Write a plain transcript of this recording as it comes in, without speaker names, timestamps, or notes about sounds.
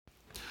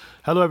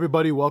Hello,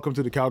 everybody. Welcome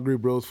to the Calgary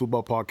Bros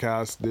Football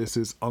Podcast. This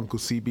is Uncle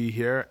CB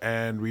here,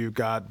 and we've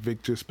got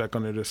Victor Speck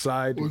on the other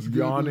side. What's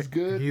yawning.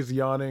 good? He's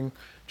yawning.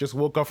 Just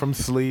woke up from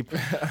sleep.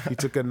 He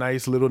took a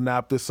nice little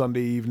nap this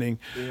Sunday evening.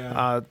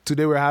 Yeah.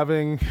 Today we're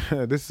having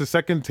this is the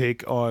second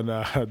take on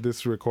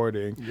this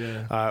recording.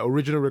 Yeah.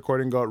 Original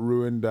recording got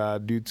ruined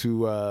due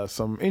to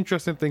some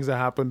interesting things that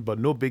happened, but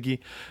no biggie.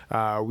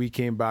 We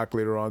came back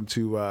later on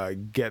to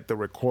get the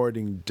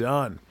recording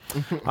done.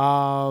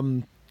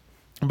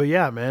 But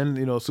yeah,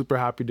 man, super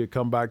happy to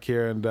come back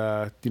here and,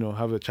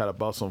 have a chat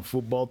about some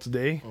football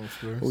today.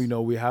 Of course.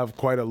 We have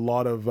quite a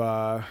lot of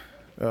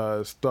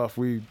stuff.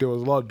 There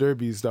was a lot of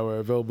derbies that were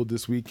available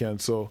this weekend,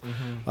 so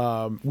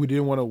we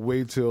didn't want to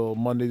wait till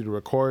Monday to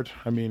record.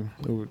 I mean,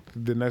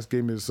 the next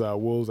game is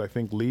Wolves, I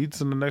think, Leeds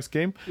in the next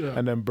game. Yeah.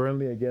 And then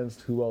Burnley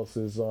against who else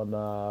is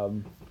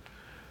on...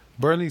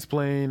 Burnley's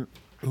playing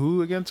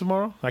who again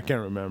tomorrow? I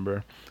can't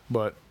remember,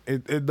 but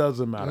it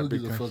doesn't matter. Who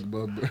gives a fuck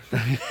about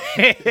Burnley?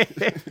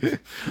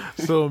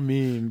 So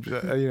mean,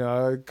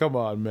 come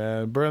on,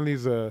 man.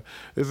 Burnley's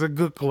it's a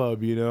good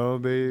club,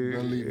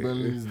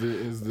 Burnley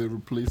is the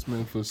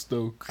replacement for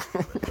Stoke.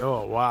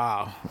 Oh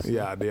wow,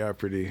 yeah, they are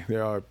pretty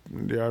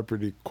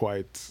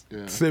quite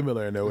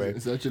similar in a way.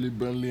 It's actually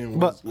Burnley and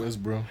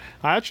West Brom.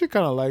 I actually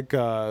kind of like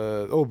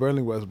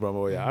Burnley West Brom.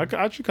 Oh yeah, I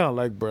actually kind of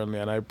like Burnley,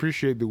 and I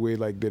appreciate the way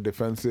like their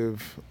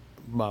defensive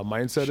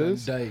mindset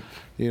is.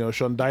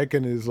 Sean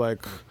Dyken is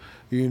like,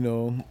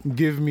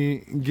 give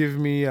me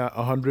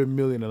 100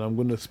 million and I'm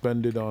going to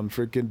spend it on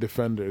freaking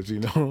defenders,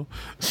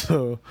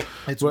 So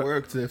it's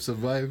worked. They've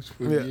survived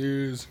for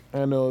years.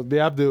 I know they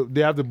have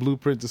the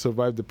blueprint to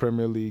survive the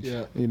Premier League.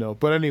 Yeah.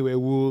 But anyway,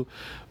 we're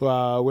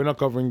not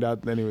covering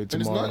that anyway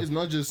tomorrow. And it's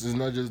not just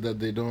that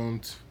they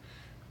don't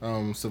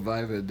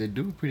survive it. They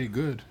do pretty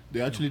good.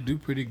 They actually do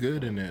pretty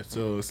good in it.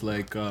 So it's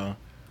like, what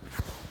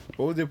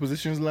were their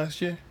positions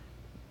last year?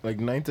 Like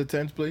 9th or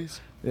 10th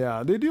place?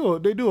 Yeah, they do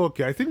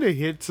okay. I think they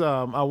hit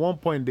at one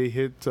point they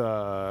hit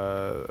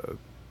top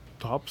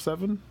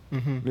 7.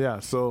 Mm-hmm. Yeah,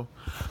 so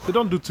they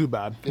don't do too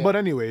bad. Yeah. But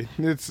anyway,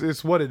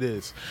 it's what it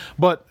is.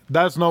 But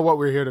that's not what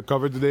we're here to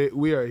cover today.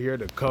 We are here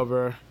to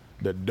cover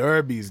the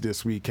derbies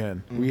this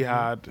weekend. Mm-hmm. We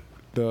had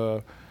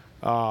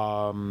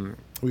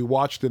we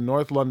watched the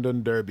North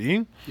London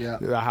Derby. Yeah.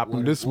 That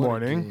happened this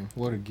morning.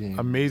 What a game.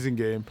 Amazing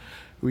game.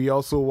 We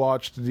also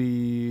watched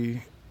the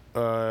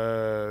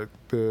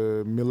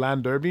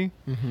Milan Derby,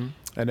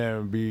 and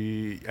then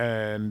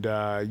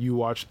you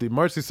watched the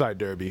Merseyside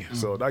Derby.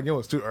 So that game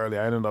was too early.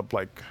 I ended up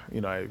I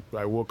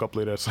woke up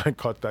later, so I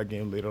caught that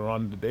game later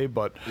on in the day.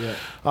 But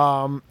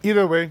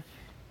either way,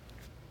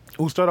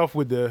 we'll start off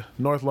with the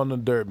North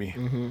London Derby.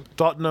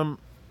 Tottenham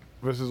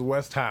versus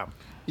West Ham.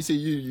 You see,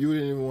 you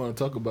didn't even want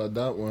to talk about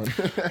that one.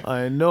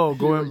 I know,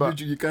 going back.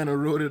 You kind of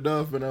wrote it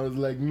off, and I was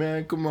like,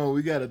 man, come on,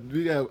 we gotta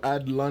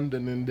add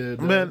London in there.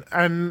 Dog. Man,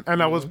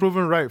 and I was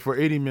proven right for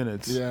 80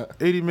 minutes. Yeah,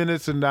 80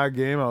 minutes in that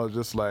game, I was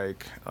just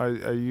like, are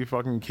you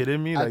fucking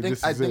kidding me? I think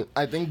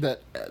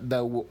that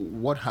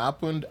what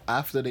happened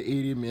after the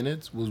 80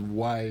 minutes was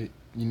why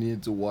you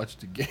needed to watch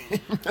the game.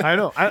 I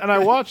know, and I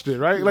watched it,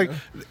 right? Like,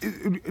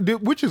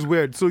 which is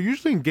weird. So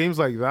usually in games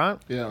like that,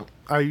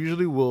 I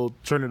usually will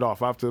turn it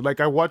off after.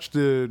 Like, I watched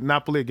the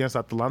Napoli against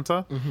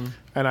Atalanta,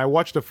 and I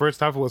watched the first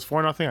half. It was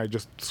 4-0. I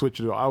just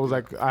switched it off. I was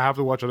like, I have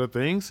to watch other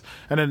things,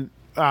 and then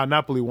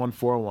Napoli won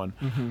 4-1.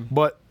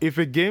 But if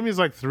a game is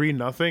like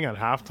 3-0 at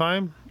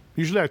halftime,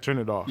 usually I turn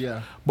it off.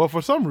 Yeah. But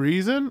for some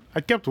reason,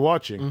 I kept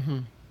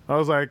watching. I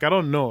was like, I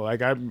don't know.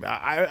 Like I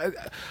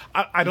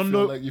don't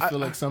know. Like you feel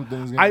like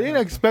something's. I didn't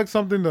expect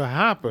something to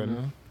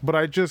happen, but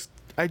I just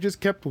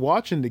kept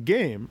watching the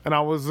game, and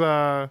I was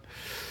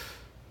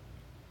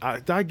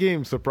that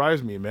game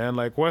surprised me, man.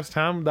 Like West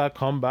Ham, that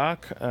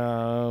comeback.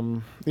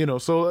 So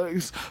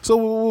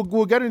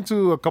we'll get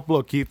into a couple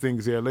of key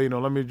things here.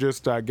 Let me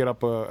just get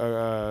up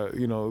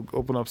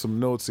open up some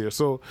notes here.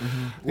 So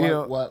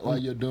while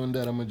you're doing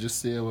that, I'm gonna just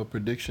say our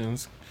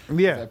predictions.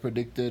 Yeah, I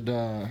predicted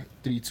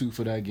 3-2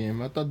 for that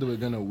game. I thought they were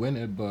gonna win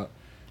it, but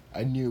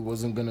I knew it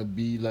wasn't gonna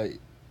be like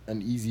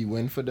an easy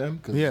win for them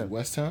because it's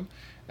West Ham.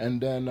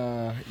 And then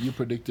you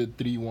predicted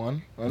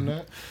 3-1 on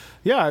that.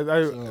 Yeah,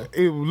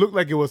 it looked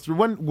like it was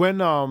when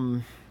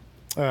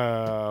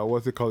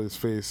what's it called his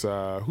face?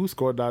 Who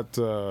scored that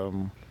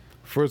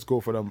first goal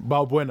for them?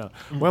 Balbuena.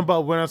 When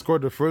Balbuena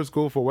scored the first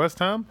goal for West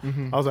Ham,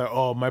 I was like,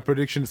 oh, my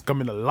prediction is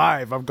coming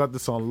alive. I've got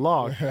this on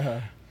lock.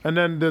 And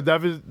then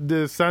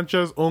the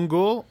Sanchez own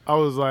goal, I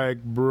was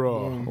like,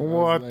 bro,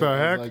 what the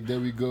heck? Like, there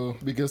we go.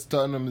 Because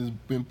Tottenham has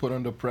been put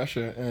under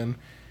pressure, and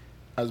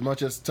as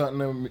much as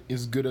Tottenham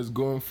is good as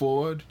going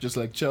forward, just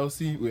like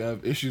Chelsea, we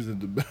have issues in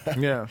the back.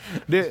 Yeah.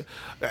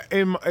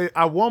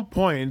 At one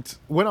point,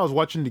 when I was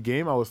watching the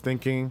game, I was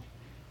thinking,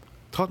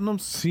 Tottenham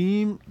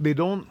they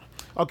don't...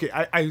 Okay,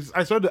 I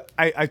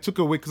took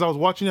away, because I was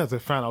watching as a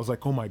fan, I was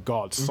like, oh my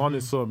God, Son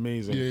is so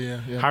amazing.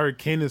 Yeah. Harry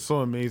Kane is so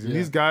amazing. Yeah.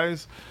 These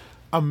guys,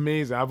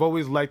 amazing. I've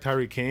always liked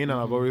Harry Kane, and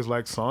I've always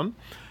liked Son.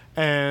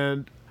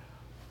 And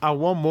at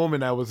one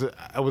moment, I was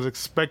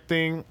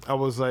expecting,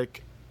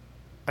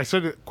 I I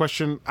started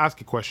to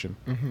ask a question.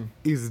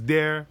 Is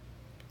there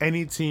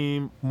any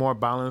team more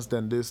balanced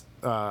than this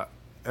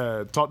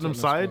Tottenham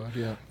side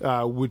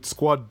squad, with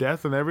squad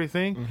depth and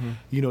everything?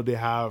 You know, they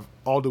have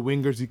all the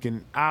wingers you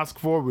can ask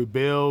for with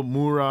Bale,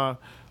 Moura,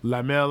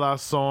 Lamela,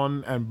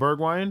 Son, and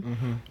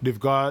Bergwijn. They've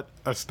got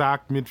a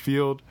stacked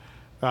midfield.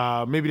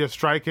 Maybe their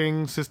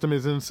striking system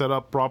isn't set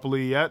up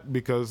properly yet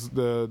because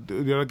the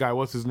other guy,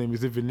 what's his name?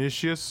 Is it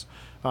Vinicius?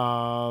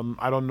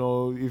 I don't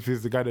know if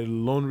he's the guy that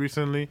loaned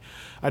recently.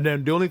 And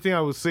then the only thing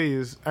I would say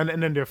is, and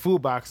then their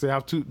fullbacks,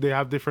 they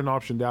have different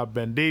options. They have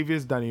Ben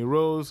Davies, Danny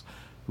Rose,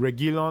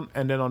 Reguilon,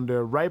 and then on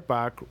the right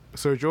back,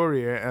 Serge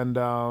Aurier and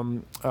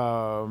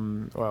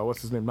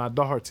what's his name? Not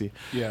Doherty.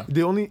 Yeah.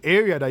 The only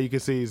area that you can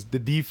say is the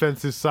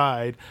defensive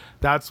side.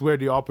 That's where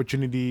the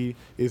opportunity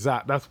is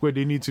at. That's where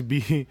they need to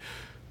be.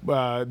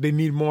 They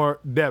need more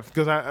depth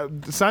because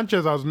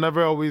Sanchez has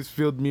never always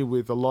filled me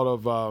with a lot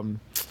of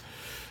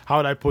how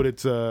would I put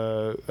it,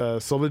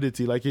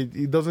 solidity. Like he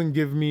doesn't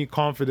give me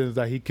confidence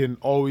that he can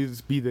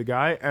always be the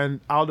guy. And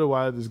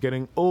Alderweireld is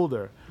getting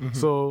older,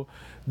 so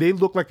they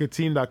look like a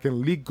team that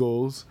can leak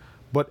goals,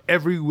 but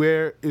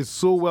everywhere is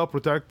so well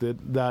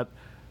protected that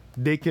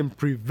they can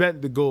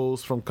prevent the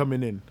goals from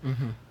coming in.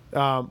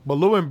 But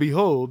lo and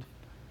behold,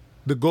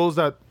 the goals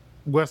that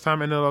West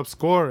Ham ended up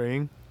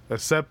scoring, a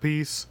set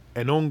piece,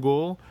 an own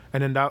goal,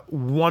 and then that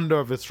wonder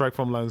of a strike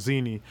from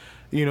Lanzini.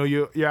 You know,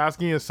 you're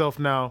asking yourself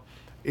now,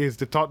 is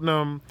the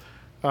Tottenham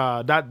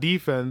that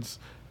defense,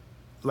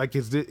 like,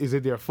 is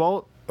it their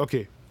fault?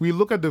 Okay, we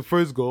look at the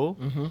first goal.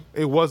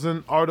 It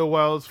wasn't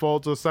Alderweireld's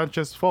fault or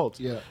Sanchez's fault.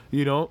 Yeah,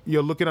 you know,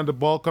 you're looking at the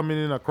ball coming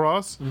in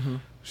across.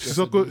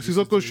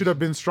 Sissoko should have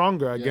been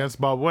stronger against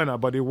Balbuena,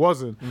 but it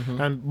wasn't.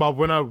 And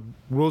Balbuena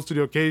rose to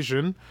the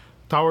occasion,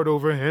 towered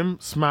over him,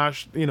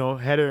 smashed,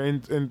 header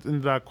into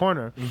that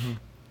corner.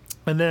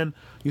 And then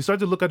you start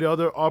to look at the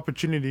other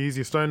opportunities.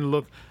 You're starting to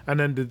look, and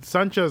then the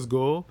Sanchez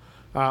goal,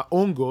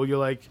 own goal, you're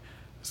like,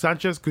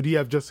 Sanchez, could he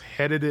have just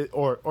headed it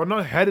or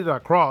not headed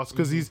across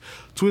because he's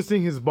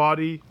twisting his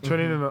body,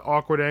 turning in an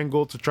awkward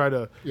angle to try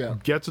to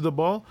get to the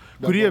ball?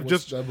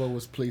 That ball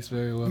was placed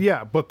very well.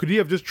 Yeah, but could he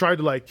have just tried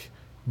to like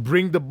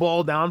bring the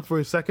ball down for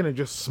a second and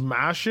just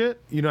smash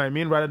it? You know what I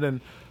mean? Rather than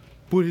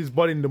put his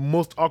body in the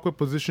most awkward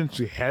position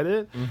to head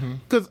it.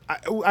 Because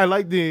I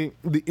like the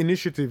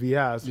initiative he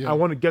has. I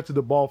want to get to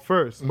the ball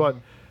first, but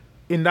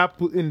in that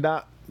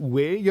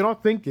way, you're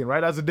not thinking,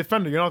 right? As a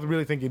defender, you're not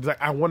really thinking. It's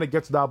like, I want to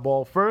get to that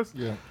ball first.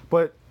 Yeah.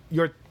 But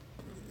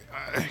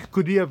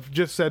could he have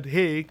just said,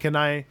 hey, can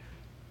I,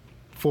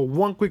 for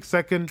one quick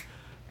second,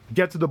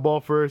 get to the ball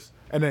first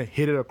and then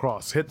hit it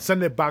across,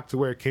 send it back to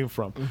where it came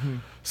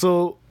from?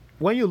 So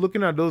when you're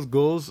looking at those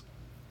goals,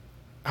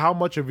 how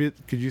much of it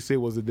could you say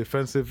was a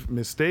defensive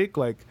mistake?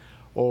 Like,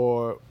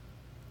 or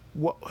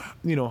what,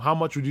 how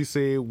much would you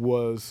say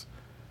was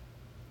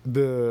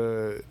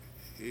Tottenham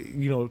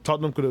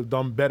could have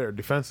done better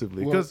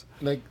defensively? Because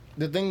like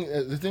the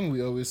thing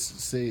we always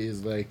say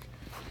is like,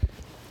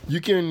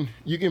 you can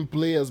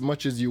play as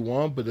much as you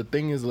want, but the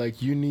thing is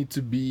like, you need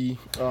to be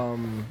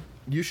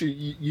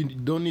you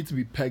don't need to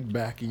be pegged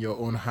back in your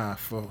own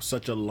half for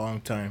such a long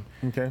time.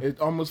 Okay.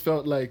 It almost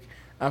felt like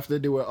after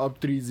they were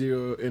up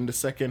 3-0 in the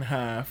second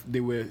half, they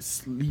were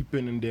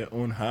sleeping in their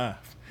own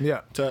half. Yeah.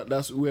 So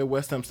that's where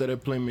West Ham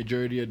started playing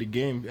majority of the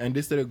game. And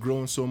they started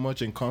growing so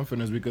much in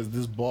confidence because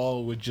this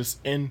ball was just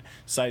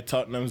inside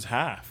Tottenham's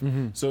half.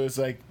 So it's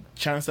like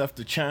chance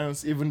after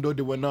chance. Even though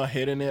they were not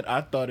hitting it, I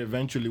thought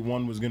eventually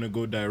one was going to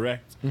go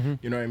direct. You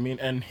know what I mean?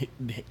 And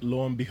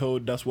lo and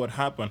behold, that's what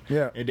happened.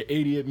 Yeah. In the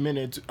 88th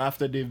minute,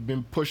 after they've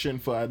been pushing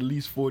for at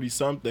least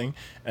 40-something,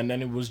 and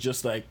then it was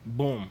just like,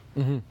 boom,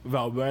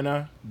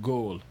 Valbuena,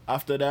 goal.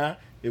 After that,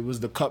 it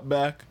was the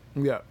cutback,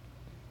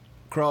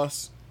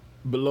 cross,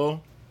 below,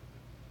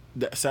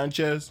 the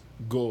Sanchez,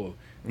 goal.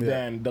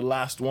 Then the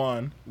last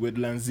one with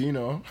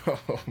Lanzino,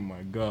 oh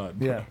my God,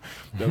 bro.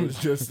 That was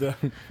just that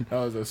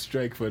was a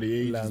strike for the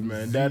ages,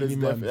 man. That is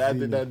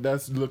definitely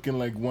that's looking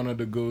like one of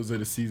the goals of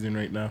the season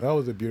right now. That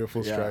was a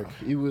beautiful strike.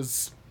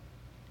 It's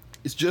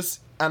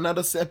just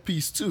another set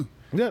piece too.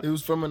 Yeah, it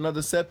was from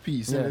another set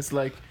piece, and it's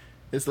like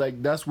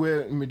that's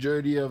where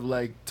majority of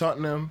like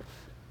Tottenham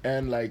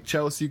and like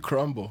Chelsea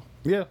crumble.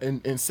 Yeah,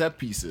 in set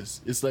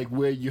pieces, it's like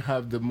where you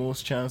have the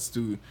most chance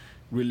to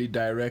really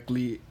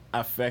directly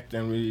affect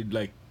and really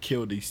like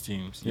kill these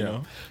teams, you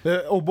know.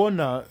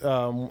 Obona,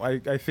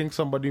 I think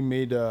somebody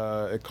made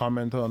a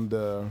comment on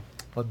the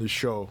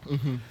show.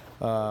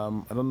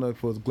 I don't know if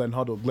it was Glenn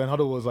Hoddle. Glenn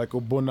Hoddle was like,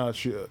 Obona,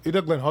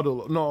 either Glenn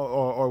Hoddle,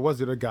 or was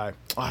it a guy?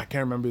 I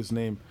can't remember his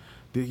name.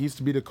 He used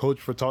to be the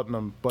coach for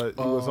Tottenham, but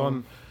he was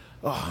on.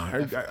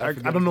 I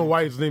don't know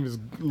why his name is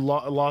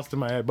lost in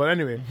my head, but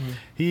anyway,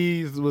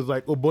 he was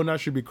like, Obona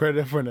should be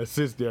credited for an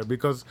assist there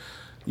because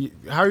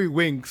Harry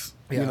Winks,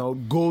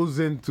 goes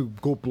in to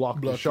go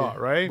block the shot,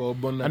 right?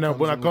 And then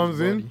Obona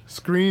comes in,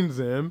 screens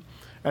him,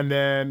 and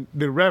then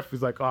the ref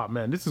is like, oh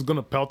man, this is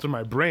gonna pelter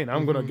my brain.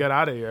 I'm gonna get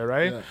out of here,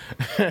 right?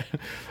 Yeah.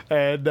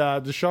 And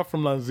the shot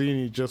from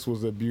Lanzini just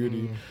was a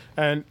beauty.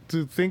 And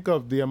to think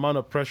of the amount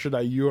of pressure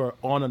that you are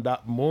on at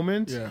that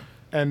moment,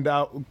 and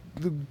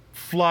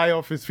fly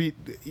off his feet.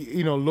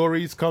 You know,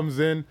 Lloris comes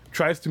in,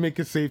 tries to make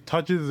a save,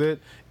 touches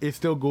it, it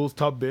still goes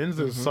top bins.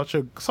 It's such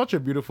a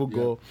beautiful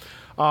goal.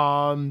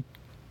 And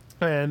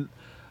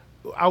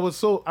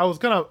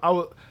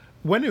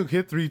when it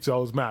hit 3-2, I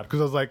was mad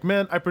because I was like,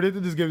 man, I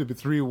predicted this game to be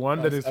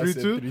 3-1, then it's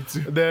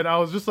 3-2. Then I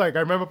was just like, I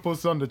remember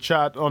posting on the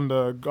chat and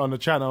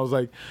I was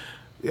like,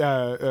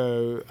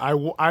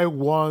 I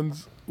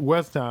want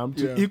West Ham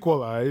to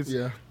equalize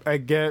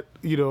and get,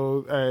 you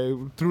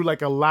know, through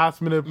like a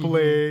last minute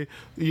play,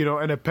 you know,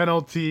 and a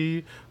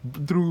penalty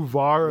through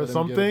VAR or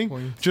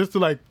something, just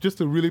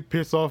to really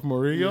piss off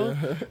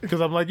Mourinho,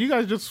 because I'm like, you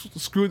guys just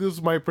screwed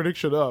my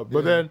prediction up.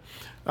 But then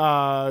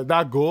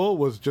that goal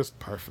was just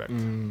perfect.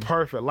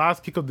 Perfect.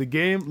 Last kick of the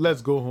game,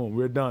 let's go home.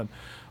 We're done.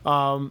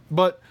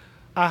 But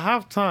at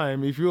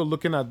halftime, if you were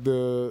looking at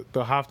the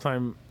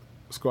halftime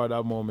score at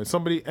that moment,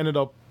 somebody ended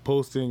up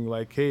posting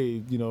like,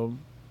 hey, you know,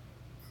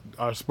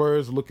 are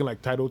Spurs looking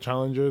like title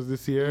challengers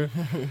this year?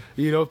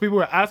 You know, people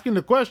were asking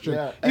the question.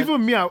 Yeah,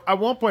 even me, at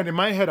one point in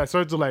my head, I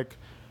started to like.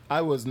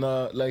 I was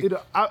not like. You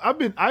know, I've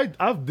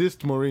dissed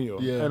Mourinho,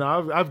 and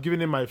I've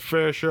given him my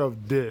fair share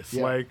of diss.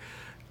 Yeah. Like,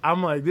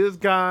 I'm like, this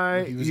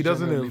guy, he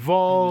doesn't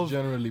evolve.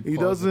 He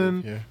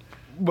doesn't.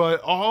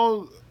 But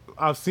all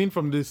I've seen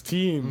from this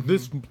team,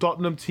 this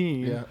Tottenham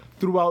team,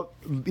 throughout,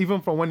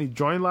 even from when he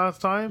joined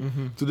last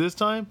time to this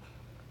time,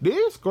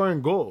 they're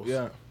scoring goals.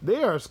 Yeah.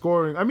 They are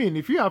scoring. I mean,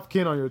 if you have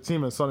Kane on your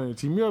team and Son on your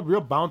team,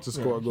 you're bound to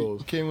score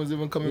goals. Kane was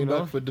even coming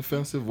back for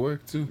defensive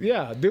work, too.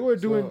 Yeah, they were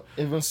doing...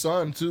 Even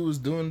Son, too, was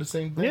doing the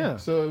same thing. Yeah.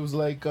 So it was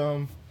like...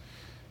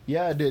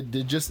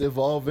 they're just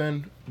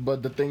evolving,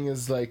 but the thing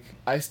is, like,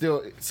 I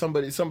still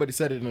somebody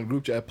said it in a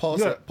group chat. Paul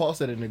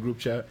said it in a group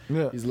chat.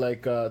 Yeah. He's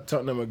like,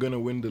 Tottenham are gonna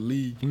win the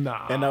league.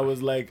 Nah. And I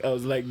was like,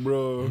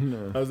 bro,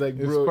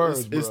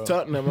 it's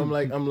Tottenham. I'm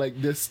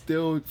like, there's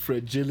still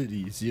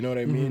fragilities. You know what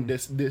I mean?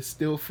 They're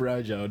still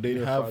fragile. They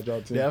have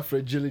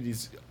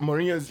fragilities.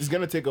 Mourinho is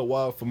gonna take a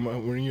while for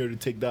Mourinho to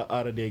take that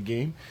out of their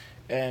game,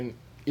 and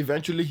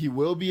eventually he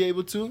will be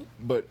able to,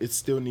 but it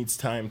still needs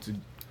time to.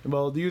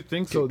 Well, do you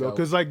think so, though?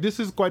 Because, like, this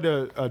is quite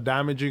a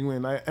damaging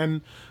win. And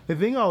the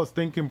thing I was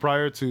thinking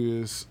prior to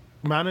is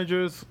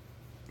managers,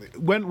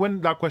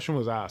 when that question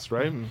was asked,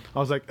 right? I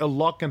was like, a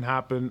lot can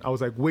happen. I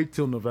was like, wait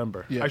till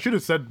November. Yeah. I should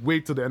have said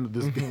wait till the end of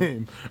this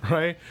game,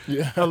 right?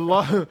 Yeah. A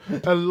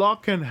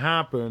lot can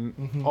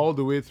happen all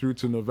the way through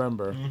to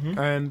November.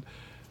 And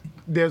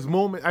there's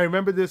moments. I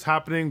remember this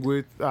happening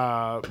with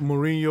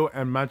Mourinho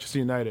and Manchester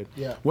United.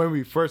 Yeah. When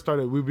we first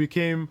started, we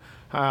became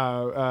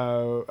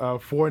 4-0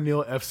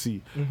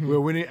 FC. We were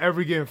winning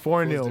every game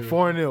 4-0,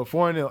 4-0,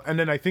 4-0. And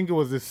then I think it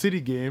was the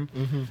City game.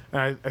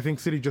 And I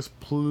think City just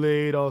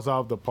played us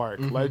out of the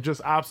park. Like,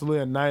 just absolutely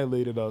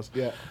annihilated us.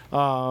 Yeah.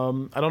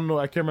 I don't know.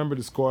 I can't remember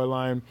the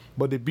scoreline,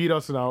 but they beat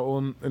us in our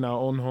own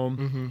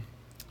home.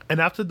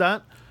 And after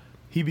that,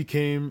 he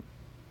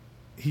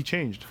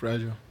changed.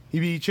 Fragile.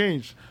 He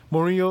changed.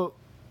 Mourinho,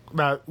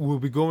 that will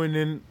be going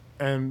in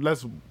and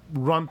let's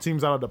run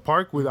teams out of the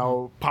park with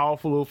our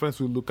powerful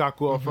offense with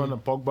Lukaku up front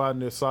and Pogba on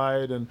their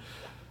side, and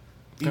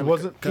he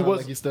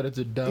started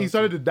to doubt. He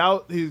started to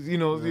doubt. He's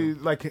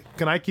like,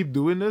 can I keep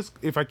doing this?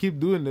 If I keep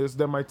doing this,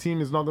 then my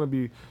team is not going to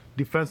be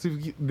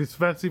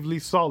defensively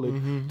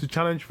solid to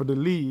challenge for the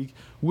league,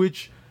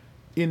 which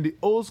in the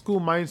old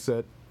school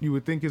mindset you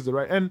would think is the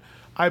right. And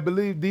I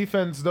believe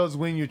defense does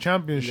win you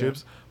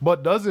championships,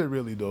 but does it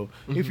really, though?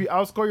 If you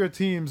outscore your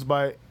teams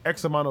by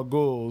X amount of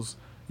goals,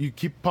 you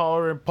keep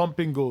powering,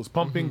 pumping goals.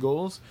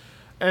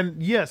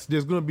 And yes,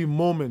 there's going to be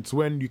moments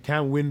when you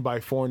can't win by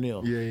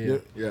 4-0.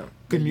 Yeah.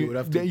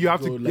 You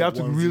have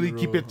to really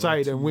keep it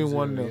tight and win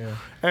 1-0.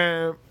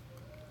 And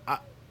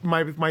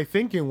my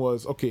thinking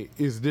was, okay,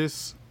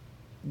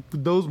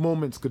 those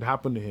moments could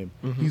happen to him.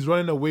 He's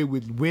running away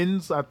with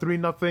wins at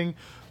 3-0,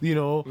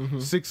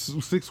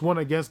 6-1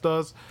 against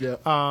us. Yeah.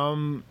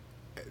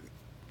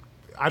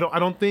 I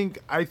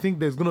think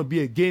there's gonna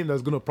be a game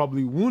that's gonna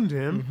probably wound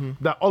him,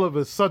 that all of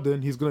a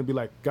sudden he's gonna be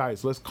like,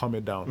 guys, let's calm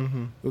it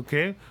down.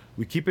 Okay?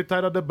 We keep it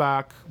tight at the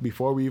back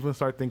before we even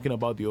start thinking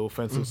about the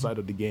offensive side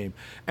of the game.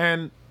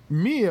 And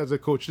me as a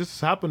coach, this has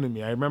happened to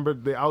me. I remember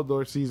the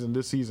outdoor season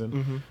this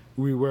season.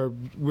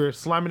 We're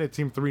slamming a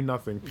team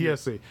 3-0.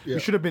 PSA. We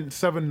should have been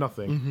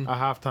 7-0 at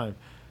halftime.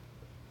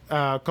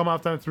 Come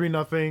halftime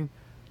 3-0.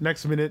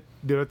 Next minute,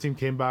 the other team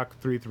came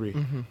back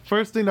 3-3.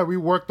 First thing that we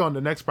worked on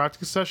the next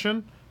practice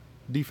session,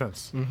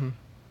 defense.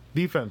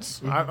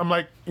 Defense. I'm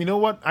like, you know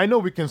what? I know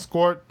we can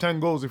score 10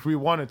 goals if we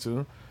wanted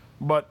to,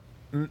 but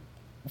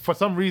for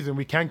some reason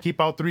we can't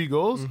keep out 3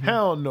 goals.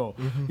 Hell no.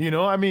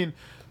 I mean,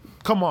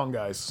 come on,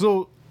 guys.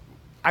 So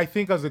I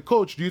think as a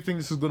coach, do you think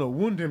this is going to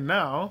wound him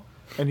now?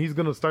 And he's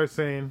gonna start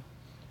saying,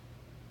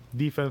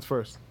 "Defense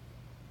first."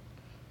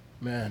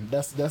 Man,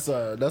 that's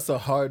a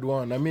hard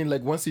one. I mean,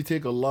 like, once you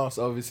take a loss,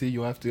 obviously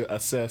you have to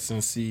assess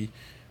and see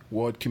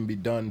what can be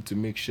done to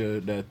make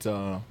sure that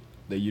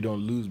you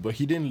don't lose. But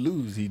he didn't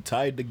lose; he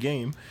tied the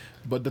game.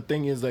 But the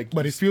thing is, like,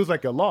 but it feels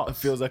like a loss. It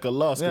feels like a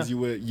loss because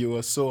you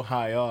were so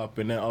high up,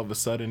 and then all of a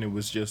sudden it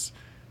was just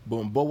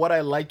boom. But what I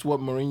liked what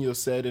Mourinho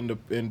said in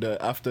the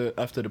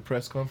after the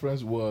press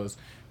conference was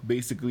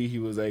basically he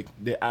was like,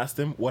 they asked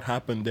him what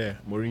happened there.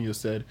 Mourinho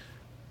said,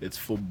 it's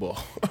football.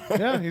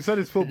 Yeah, he said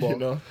it's football. You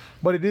know?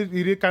 But he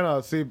did kind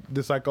of say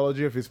the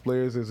psychology of his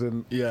players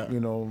isn't, you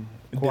know,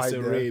 quite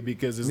disarray there.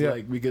 Because it's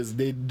because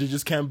they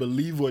just can't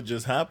believe what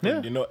just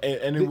happened, you know.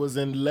 And it was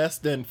in less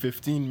than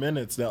 15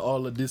 minutes that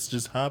all of this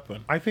just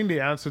happened. I think the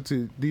answer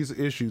to these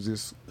issues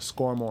is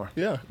score more.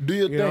 Yeah, do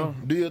your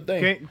thing. Do your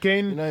thing.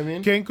 Kane, you know what I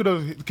mean? Kane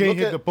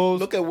hit the post.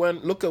 Look at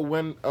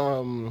when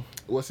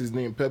what's his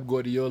name, Pep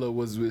Guardiola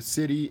was with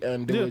City,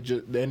 and they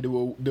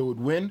would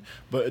win,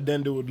 but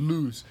then they would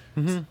lose.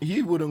 Mm-hmm.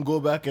 He wouldn't go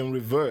back and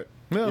revert.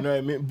 Yeah. You know what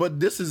I mean? But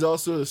this is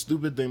also a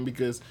stupid thing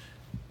because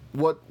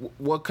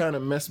what kind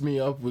of messed me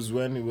up was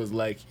when it was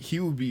like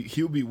he'll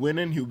be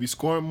winning, he'll be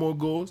scoring more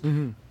goals,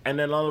 and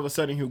then all of a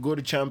sudden he'll go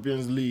to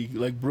Champions League.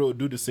 Like, bro,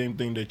 do the same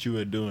thing that you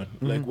were doing.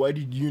 Like, why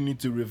did you need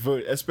to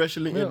revert,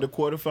 especially in the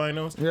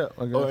quarterfinals? Yeah,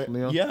 against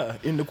Leon. Yeah,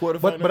 in the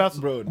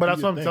quarterfinals. But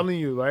that's what I'm telling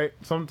you, right?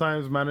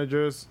 Sometimes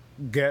managers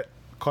get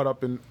caught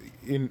up in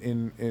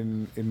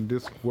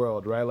this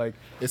world, right? Like,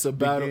 it's a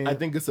battle. I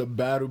think it's a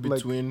battle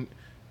between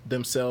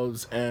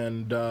themselves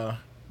and the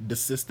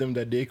system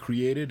that they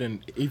created,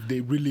 and if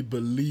they really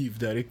believe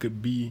that it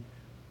could be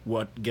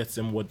what gets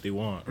them what they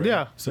want, right?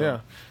 Yeah.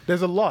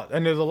 There's a lot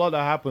that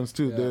happens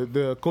too.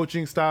 The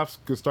coaching staffs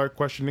could start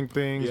questioning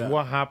things.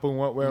 What happened?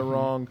 What went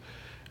wrong?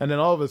 And then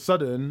all of a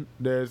sudden,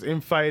 there's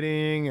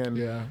infighting,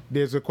 and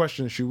there's a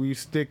question: should we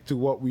stick to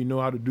what we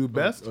know how to do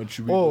best, or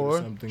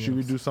should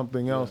we do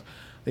something else?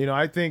 You know,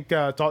 I think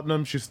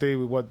Tottenham should stay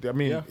with what I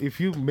mean.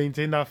 If you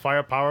maintain that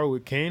firepower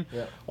with Kane,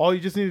 all you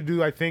just need to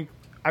do, I think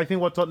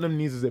what Tottenham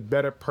needs is a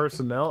better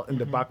personnel in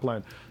the back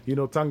line. You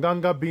know,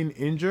 Tanganga being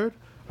injured,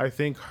 I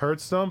think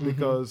hurts them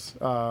because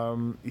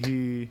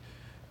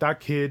that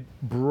kid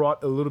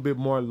brought a little bit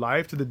more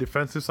life to the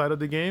defensive side of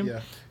the game.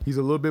 Yeah. He's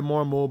a little bit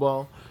more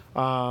mobile,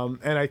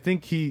 and I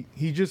think he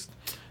just.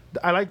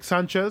 I like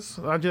Sanchez.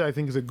 Sanchez, I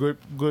think, is a good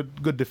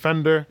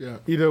defender.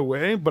 Either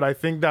way, but I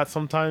think that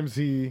sometimes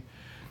he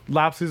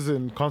lapses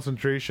in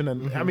concentration,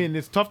 and I mean,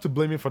 it's tough to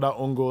blame him for that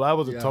own goal. That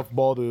was a tough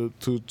ball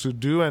to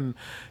do, and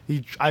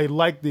I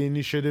like the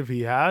initiative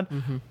he had.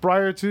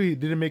 Prior to, he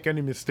didn't make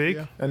any mistake,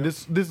 and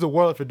this is the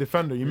world of a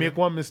defender. You make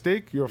one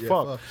mistake, you're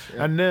fucked.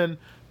 And then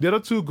the other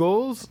two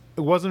goals,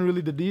 it wasn't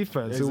really the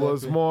defense. Exactly. It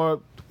was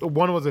more.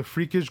 One was a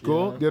freakish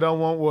goal. The other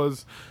one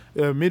was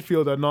a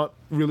midfielder not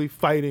really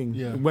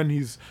fighting when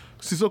he's.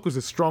 Sissoko's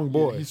a strong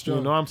boy. He's strong.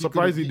 You know, I'm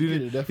surprised he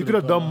didn't. He could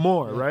have done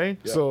more, right?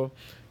 Yeah. So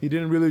he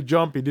didn't really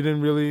jump. He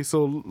didn't really.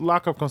 So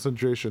lack of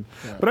concentration.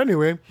 Yeah. But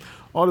anyway,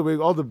 all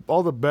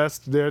the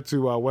best there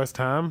to West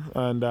Ham,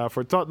 and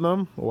for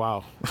Tottenham,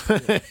 wow.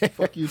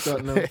 Fuck you,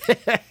 Tottenham.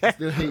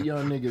 Still hate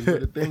y'all niggas.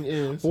 But the thing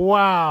is,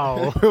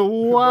 wow. But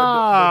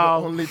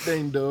the only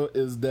thing though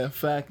is the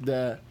fact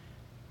that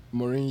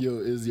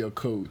Mourinho is your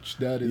coach.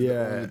 That is the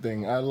only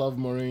thing. I love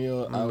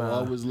Mourinho. I will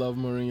always love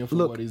Mourinho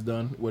for what he's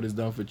done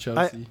for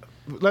Chelsea.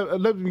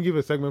 Let me give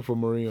a segment for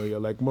Mourinho here.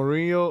 Like,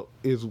 Mourinho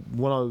is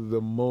one of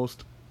the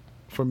most,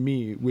 for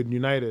me, with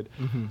United.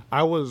 I'm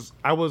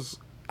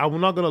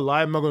not gonna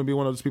lie. I'm not gonna be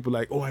one of those people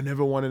like, oh, I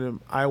never wanted him.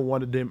 I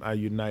wanted him at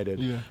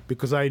United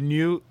because I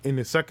knew in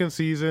the second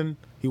season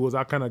he was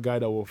that kind of guy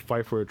that will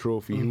fight for a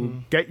trophy. He will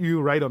get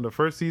you right on the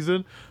first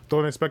season.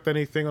 Don't expect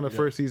anything on the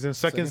first season.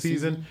 Second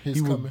season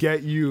he will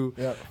get you.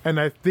 And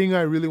I think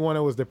I really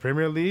wanted was the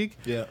Premier League.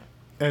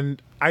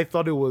 And I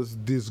thought it was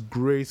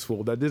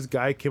disgraceful that this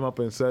guy came up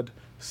and said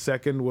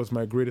second was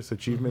my greatest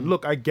achievement.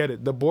 Look, I get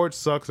it. The board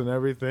sucks and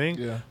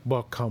everything,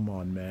 but come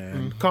on,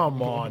 man.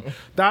 Come on.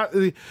 That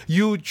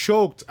you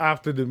choked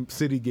after the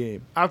City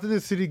game. After the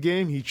City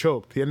game, he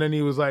choked. And then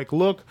he was like,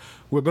 look,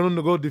 we're going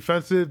to go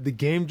defensive. The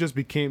game just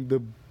became,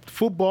 the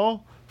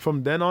football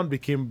from then on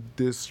became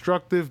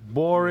destructive,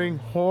 boring,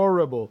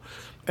 horrible.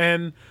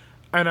 And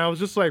I was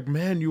just like,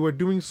 man, you were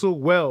doing so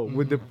well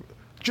with the...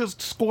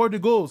 Just score the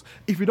goals.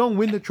 If you don't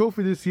win the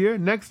trophy this year,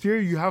 next year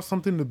you have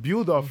something to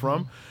build off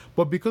from.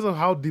 But because of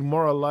how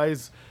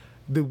demoralized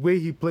the way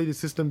he played the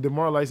system,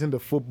 demoralizing the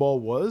football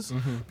was,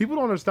 people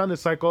don't understand the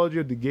psychology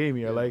of the game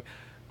here. Like,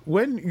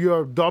 when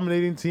you're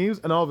dominating teams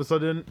and all of a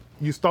sudden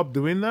you stop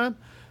doing that,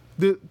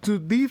 to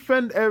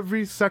defend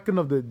every second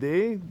of the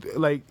day,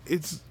 like,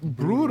 it's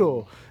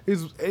brutal.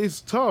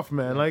 It's tough,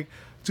 man. Like,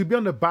 to be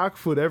on the back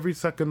foot every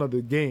second of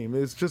the game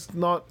is just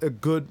not a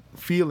good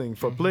feeling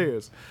for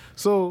players.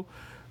 So,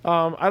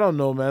 I don't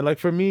know, man. Like,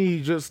 for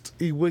me,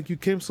 he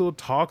became so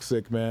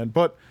toxic, man.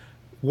 But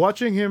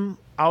watching him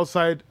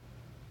outside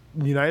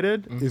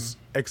United is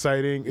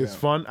exciting, is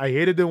fun. I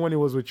hated him when he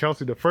was with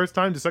Chelsea the first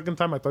time. The second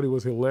time, I thought he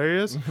was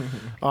hilarious.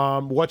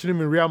 Watching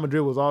him in Real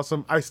Madrid was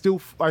awesome. I still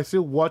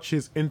watch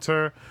his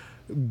Inter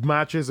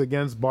matches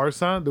against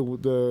Barca,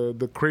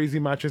 the crazy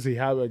matches he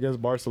had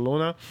against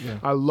Barcelona.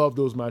 I love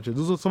those matches.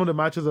 Those are some of the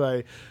matches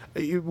that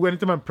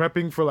anytime I'm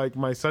prepping for like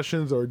my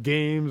sessions or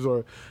games,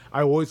 or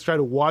I always try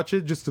to watch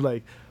it just to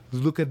like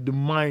look at the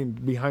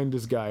mind behind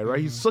this guy, right?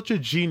 He's such a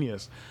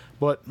genius.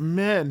 But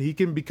man, he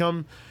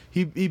became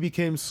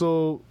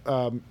so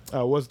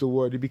what's the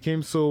word? He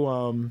became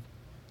so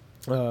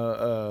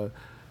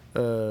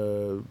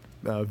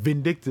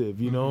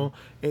vindictive, you know.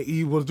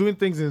 He was doing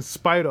things in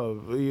spite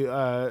of. He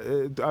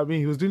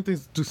was doing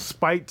things to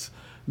spite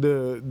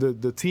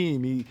the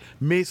team. He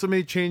made so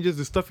many changes.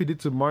 The stuff he did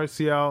to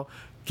Martial,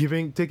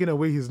 taking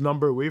away his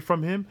number away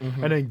from him,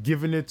 and then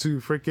giving it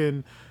to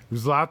freaking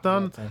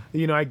Zlatan.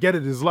 You know, I get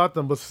it, it's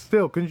Zlatan, but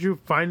still, couldn't you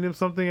find him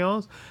something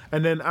else?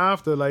 And then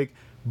after, like,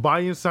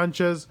 buying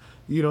Sanchez,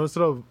 you know,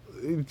 instead of,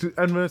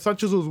 and when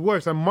Sanchez was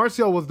worse, and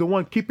Martial was the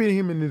one keeping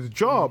him in his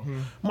job.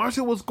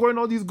 Martial was scoring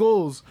all these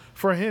goals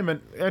for him, and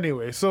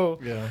anyway, so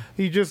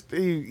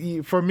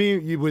he for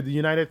me, with the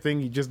United thing,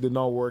 he just did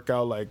not work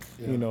out. Like,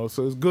 you know,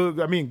 so it's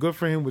good. I mean, good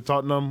for him with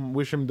Tottenham.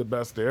 Wish him the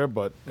best there,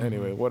 but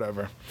anyway,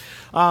 whatever.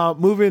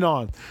 Moving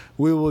on,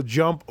 we will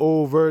jump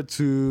over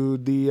to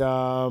the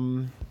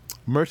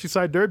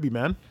Merseyside Derby,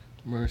 man.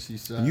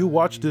 Merseyside. You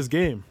watched this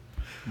game.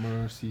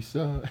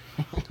 Merseyside.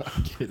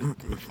 I'm kidding.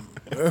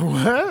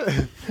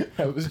 What?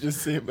 I was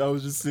just singing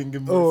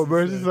Merseyside. Oh,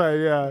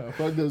 Merseyside, yeah.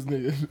 Fuck those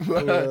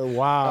niggas.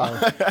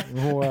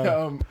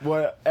 Wow.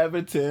 Well,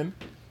 Everton.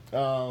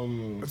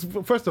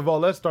 First of all,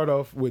 let's start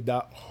off with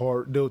that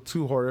those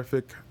two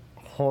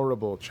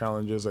horrible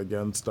challenges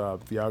against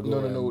Thiago.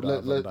 No.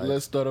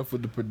 Let's start off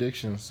with the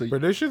predictions. So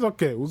predictions?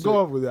 Okay, we'll go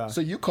off with that.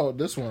 So you called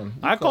this one.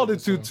 I called it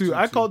 2-2.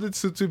 I called it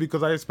 2-2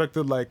 because I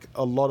expected I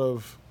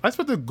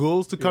expected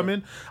goals to come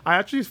in. I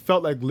actually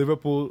felt like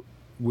Liverpool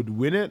would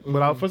win it,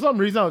 but for some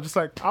reason I was just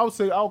like,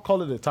 I'll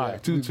call it a tie,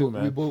 2-2,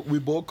 man. We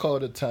both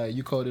called it a tie.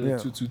 You called it a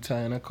 2-2 tie,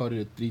 and I called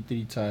it a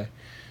 3-3 tie.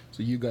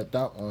 So you got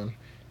that one.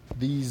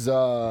 These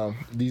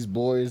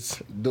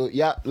boys,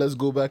 let's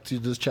go back to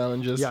those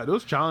challenges. Yeah,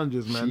 those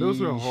challenges, man,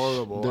 those were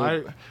horrible.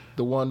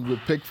 The one with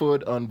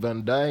Pickford on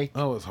Van Dijk.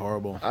 That was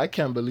horrible. I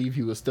can't believe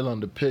he was still on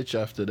the pitch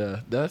after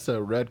that. That's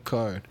a red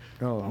card.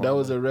 Oh, that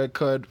was a red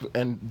card,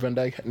 and Van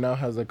Dijk now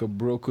has like a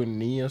broken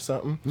knee or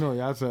something. No, he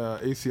has a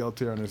ACL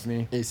tear on his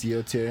knee.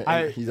 ACL tear.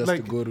 And he has to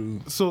go to.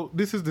 So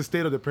this is the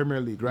state of the Premier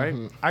League, right?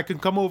 I can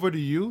come over to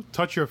you,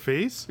 touch your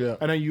face,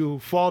 and then you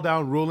fall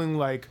down rolling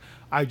like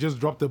I just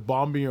dropped a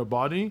bomb in your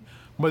body.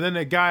 But then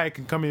a guy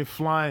can come in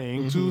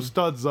flying, 2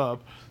 studs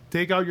up,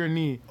 take out your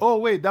knee. Oh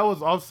wait, that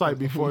was offside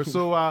before,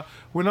 so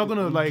we're not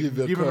gonna like give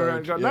him a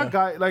red card. That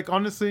guy, like,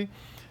 honestly,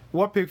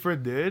 what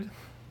Pickford did,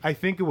 I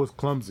think it was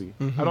clumsy.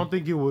 I don't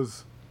think it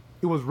was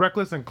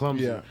reckless and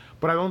clumsy.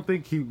 But I don't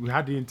think he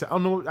had the intent.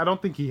 I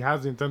don't think he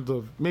has the intent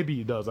of. Maybe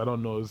he does. I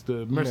don't know. It's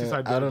the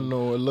Merseyside. I don't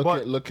know.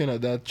 Looking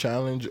at that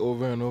challenge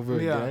over and over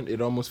again,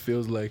 it almost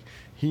feels like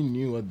he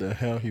knew what the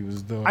hell he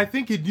was doing. I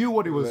think he knew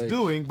what he was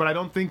doing, but I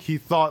don't think he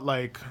thought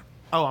like,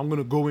 oh, I'm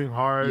gonna go in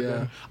hard.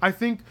 Yeah. I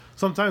think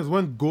sometimes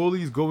when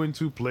goalies go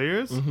into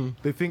players,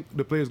 they think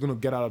the player's gonna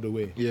get out of the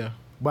way. Yeah.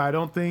 But I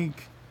don't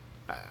think.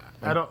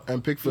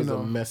 And Pickford's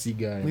a messy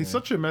guy. He's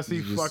such a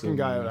messy fucking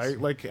guy, right?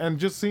 Like, and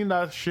just seeing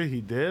that shit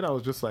he did, I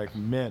was just like,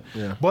 man.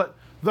 Yeah. But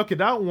look at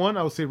that one.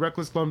 I would say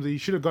reckless, clumsy. He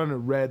should have gotten a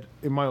red,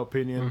 in my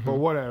opinion. But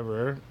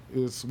whatever,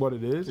 is what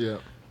it is. Yeah.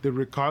 The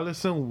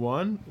Richarlison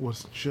one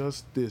was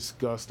just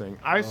disgusting.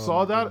 I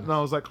saw that and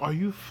I was like, are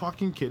you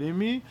fucking kidding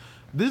me?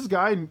 This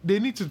guy, they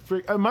need to,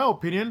 in my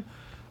opinion,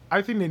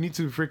 I think they need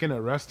to freaking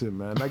arrest him,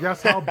 man. Like,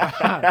 that's how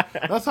bad.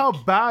 That's how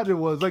bad it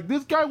was. Like,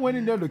 this guy went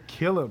in there to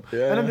kill him.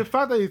 Yeah. And then the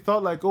fact that he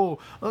thought, like, oh,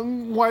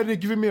 why are they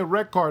giving me a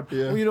red card?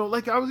 Yeah. You know,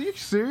 like, are you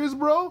serious,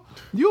 bro?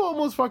 You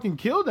almost fucking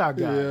killed that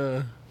guy.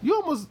 Yeah. You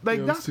almost,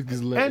 like, that's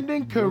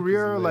ending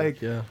career, like,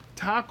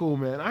 tackle,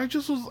 man.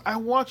 I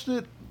watched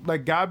it,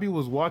 like, Gabby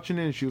was watching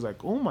it, and she was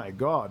like, oh, my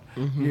God.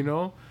 You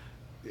know?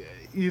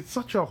 It's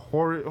such a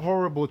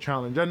horrible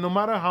challenge, and no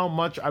matter how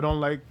much I don't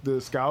like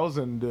the Scouts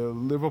and the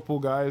Liverpool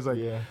guys, like,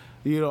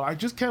 you know, I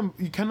just can't.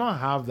 You cannot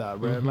have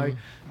that, man. Like,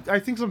 I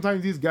think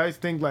sometimes these guys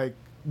think like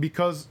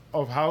because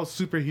of how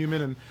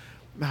superhuman and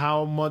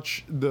how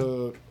much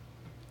the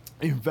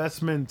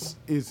investment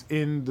is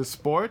in the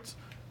sport,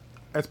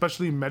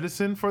 especially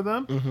medicine for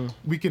them,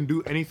 we can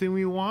do anything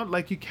we want.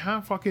 Like, you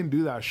can't fucking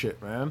do that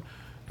shit, man.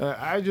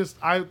 I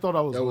thought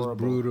that was horrible. Was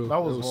brutal.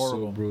 That was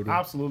horrible. So brutal.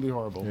 Absolutely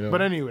horrible. Yeah.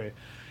 But anyway,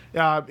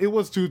 it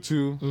was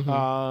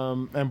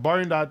 2-2. And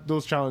barring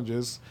those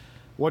challenges,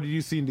 what did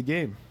you see in the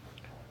game?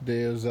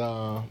 There's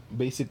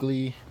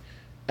basically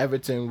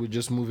Everton were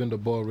just moving the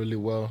ball really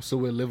well. So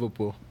with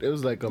Liverpool, it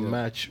was like a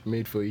match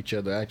made for each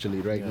other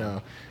actually right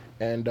now.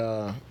 And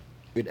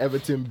with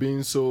Everton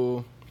being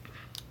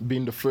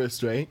the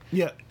first, right?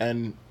 Yeah.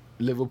 And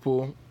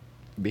Liverpool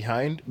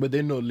behind, but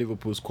they know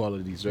Liverpool's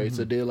qualities, right?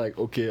 So they're like,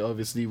 okay,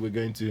 obviously we're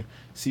going to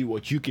see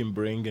what you can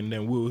bring, and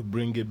then we'll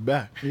bring it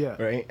back,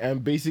 right?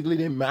 And basically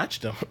they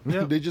matched them.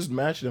 They just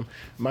matched them.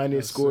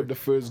 Mane scored the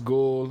first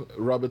goal.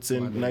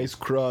 Robertson, nice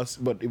cross,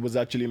 but it was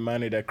actually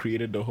Mane that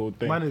created the whole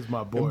thing. Mane's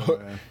my boy,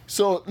 man.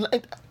 So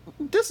like,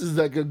 this is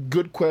like a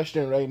good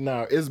question right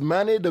now. Is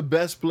Mane the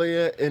best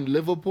player in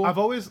Liverpool? I've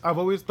always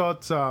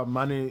thought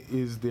Mane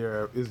is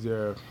their.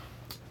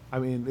 I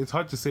mean, it's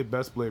hard to say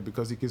best player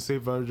because you can say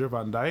Virgil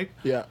van Dijk.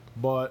 Yeah.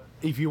 But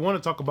if you want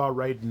to talk about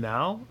right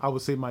now, I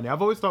would say Mane.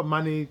 I've always thought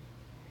Mane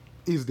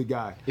is the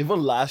guy.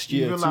 Even last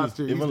year.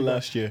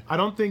 Last year. I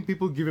don't think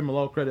people give him a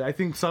lot of credit. I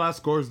think Salah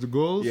scores the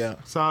goals. Yeah.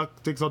 Salah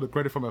takes all the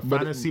credit from a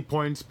fantasy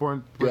points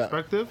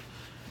perspective. Yeah.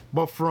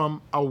 But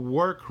from a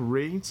work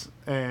rate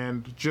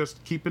and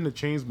just keeping the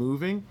chains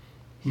moving,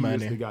 he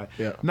is the guy.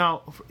 Yeah.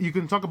 Now, you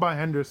can talk about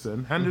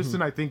Henderson.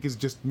 Henderson, I think, is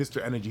just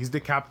Mr. Energy. He's the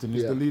captain.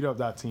 He's the leader of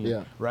that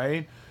team,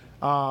 right?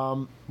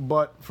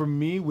 But for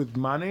me, with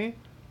Mane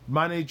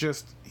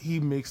just, he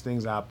makes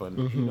things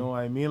happen. You know what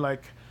I mean?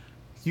 Like,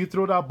 you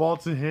throw that ball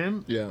to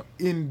him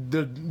in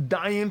the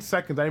dying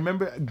seconds. I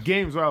remember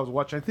games where I was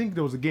watching. I think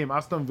there was a game,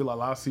 Aston Villa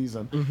last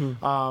season. And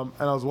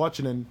I was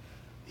watching, and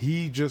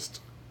he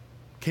just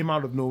came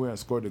out of nowhere and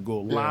scored a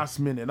goal last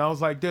minute. And I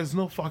was like, there's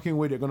no fucking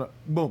way they're gonna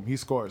boom, he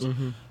scores.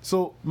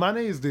 So Mane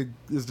is the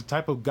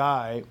type of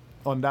guy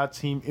on that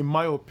team, in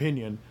my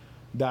opinion,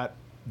 that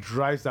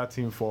drives that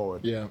team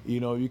forward. Yeah.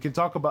 You know, you can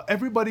talk about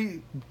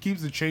everybody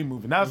keeps the chain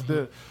moving. That's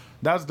the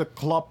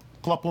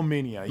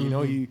Kloppomania. You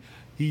know,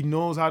 he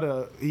knows how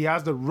to, he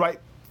has the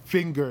right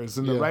fingers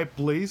in the right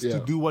place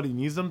to do what he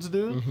needs them to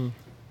do.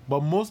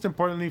 But most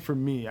importantly for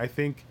me, I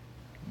think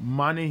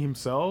Mane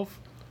himself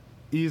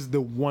is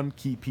the one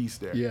key piece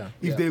there.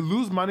 If they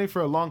lose Mane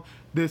for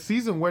the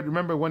season where,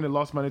 remember when they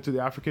lost Mane to the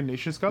African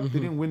Nations Cup, they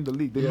didn't win the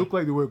league. They looked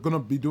like they were going to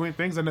be doing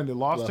things, and then they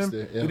lost him.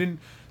 They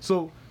didn't.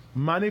 So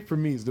Mane for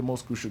me is the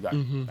most crucial guy.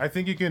 I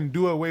think you can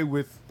do away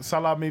with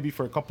Salah maybe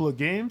for a couple of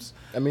games.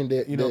 I mean,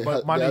 there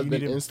have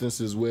been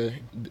instances where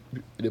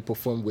they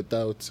performed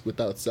without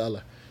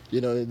Salah.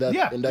 You know, in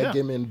that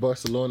game in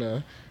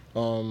Barcelona,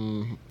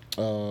 in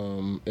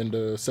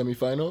the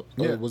semi-final,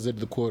 or was it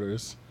the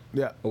quarters?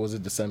 Yeah. Or was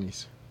it the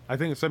semis? I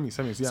think it's semis,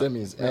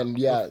 Semis. And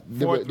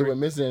they were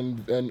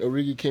missing, and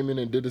Origi came in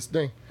and did his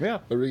thing. Yeah.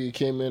 Origi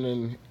came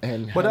in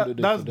and but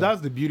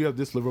that's the beauty of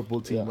this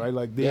Liverpool team, right?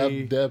 Like they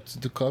have depth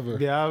to cover.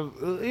 They have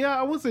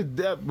I would say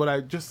depth, but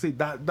I just say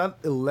that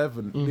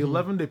 11, the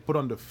 11 they put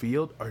on the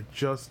field are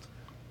just,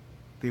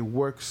 they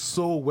work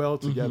so well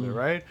together,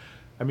 right?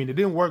 I mean, it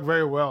didn't work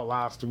very well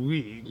last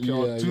week,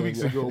 2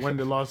 weeks ago when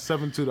they lost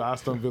 7-2 to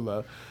Aston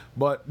Villa,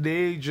 but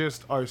they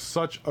just are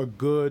such a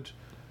good.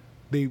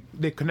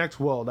 They connect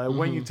well. That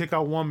when you take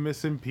out one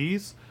missing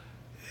piece,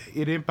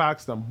 it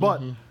impacts them.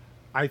 But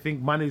I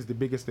think Mane is the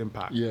biggest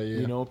impact.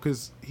 You know,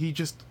 because he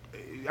just,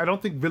 I don't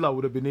think Villa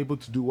would have been able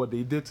to do what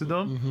they did to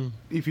them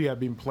if he had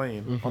been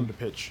playing on the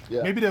pitch.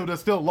 Maybe they would have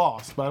still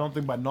lost, but I don't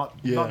think by not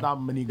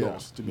that many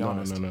goals, to be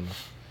honest. No.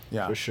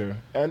 Yeah, for sure.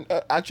 And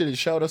actually,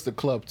 shout us the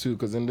club too,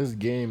 because in this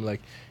game,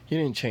 like, he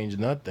didn't change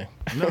nothing.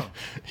 No,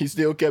 he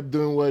still kept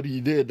doing what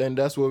he did, and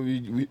that's what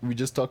we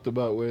just talked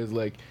about. Where it's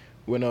like,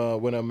 when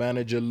a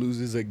manager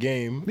loses a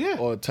game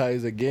or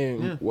ties a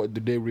game, what do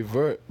they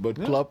revert? But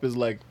Klopp is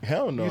like,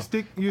 hell no.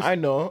 I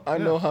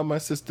know how my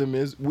system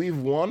is. We've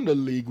won the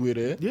league with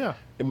it. Yeah.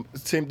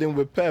 Same thing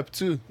with Pep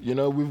too. You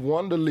know, we've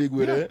won the league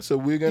with it, so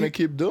we're gonna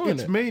keep doing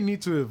it. It may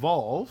need to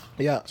evolve.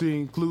 To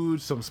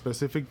include some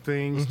specific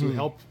things to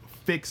help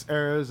fix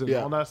errors and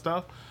all that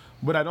stuff.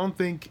 But I don't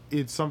think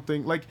it's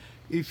something like,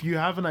 if you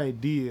have an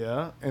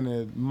idea and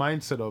a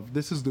mindset of,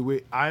 this is the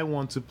way I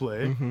want to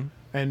play,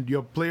 and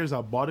your players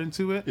are bought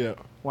into it,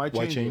 why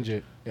change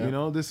it? Yeah. You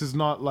know, this is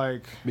not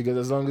like... Because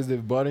as long as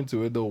they've bought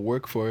into it, they'll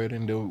work for it,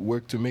 and they'll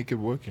work to make it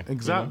working.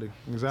 Exactly.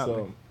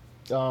 So,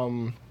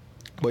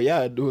 but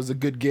yeah, it was a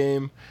good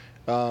game.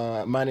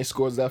 Mane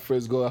scores that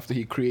first goal after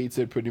he creates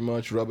it pretty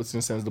much.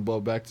 Robertson sends the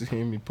ball back to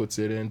him. He puts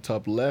it in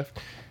top left.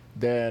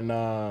 Then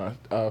a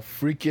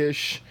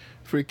freakish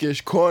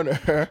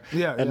corner,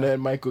 and then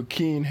Michael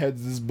Keane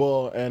heads this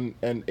ball, and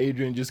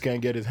Adrian just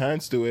can't get his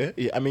hands to it.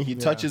 He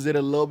touches it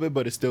a little bit,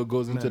 but it still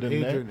goes into the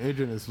net.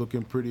 Adrian is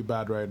looking pretty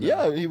bad right now.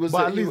 Yeah, he was.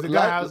 But at least the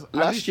guy has.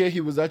 Last year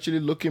he was actually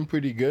looking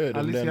pretty good.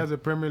 At least he has a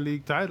Premier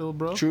League title,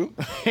 bro. True,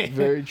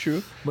 very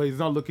true. But he's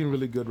not looking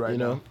really good right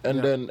now.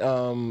 And then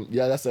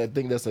I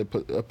think that's a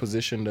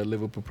position that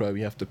Liverpool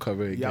probably have to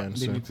cover again.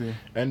 Yeah, they need to.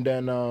 And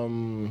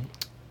then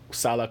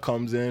Salah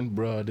comes in,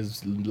 bro.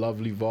 This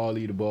lovely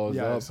volley, the ball's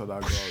up. Yeah, so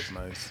that goal is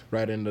nice.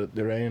 right in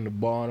the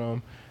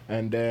bottom,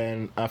 and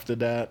then after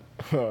that,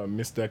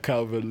 Mr.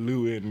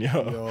 Calvert-Lewin,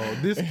 yo,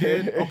 this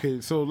kid.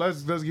 Okay, so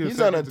let's give. He's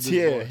on a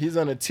tear. He's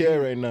on a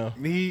tear right now.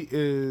 He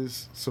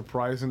is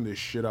surprising the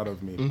shit out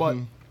of me, but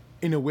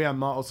in a way, I'm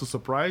not also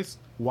surprised.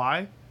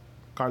 Why?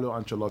 Carlo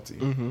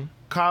Ancelotti.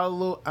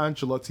 Carlo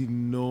Ancelotti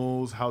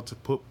knows how to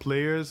put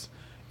players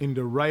in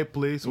the right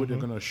place where they're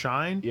gonna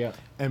shine,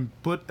 and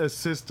put a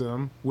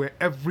system where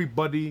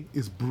everybody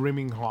is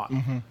brimming hot.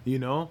 You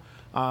know,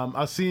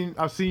 I've seen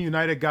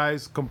United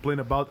guys complain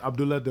about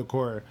Abdullah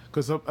Decore,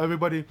 because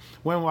everybody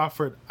when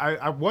Watford,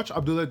 I watched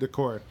Abdullah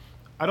Decore.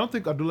 I don't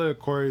think Abdullah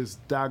Decore is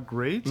that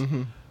great,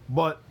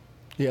 but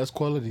he has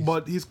qualities.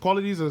 But his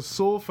qualities are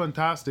so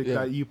fantastic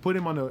that you put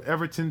him on an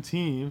Everton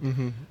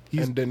team,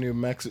 and then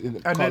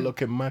Carlo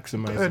can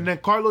maximize him. And then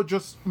Carlo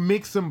just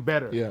makes him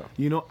better. Yeah.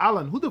 You know,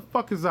 Alan. Who the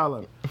fuck is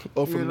Alan?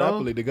 Oh, from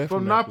Napoli, the guy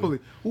from Napoli.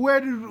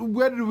 Where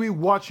did we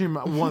watch him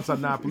once at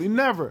Napoli?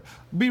 Never.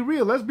 Be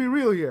real. Let's be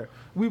real here.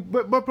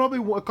 But probably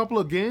a couple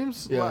of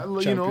games. Yeah,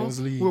 you Champions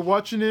know, League. We're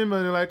watching him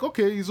and they're like,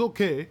 okay, he's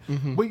okay.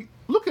 But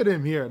look at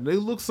him here. It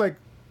looks like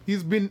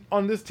he's been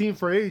on this team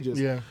for ages.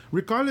 Yeah.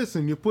 Regardless,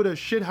 you put a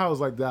shit house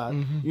like that,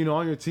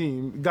 on your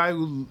team, guy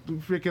who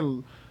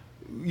freaking,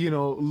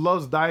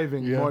 loves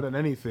diving more than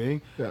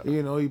anything. Yeah.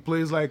 He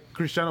plays like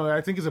Cristiano.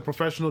 I think he's a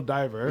professional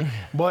diver,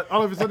 but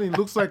all of a sudden he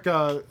looks like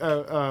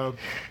a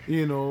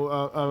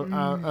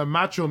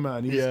macho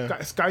man. He's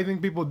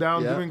skiving people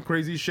down, doing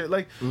crazy shit.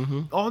 Like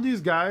all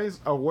these guys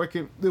are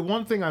working. The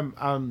one thing I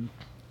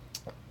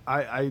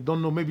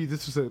don't know, maybe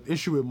this is an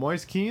issue with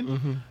Moise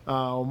Kean,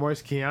 or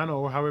Moise Kean,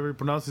 or however you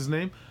pronounce his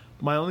name.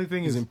 My only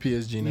thing He's is in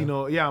PSG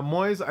now.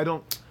 Moise.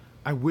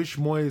 I wish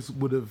Moise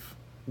would have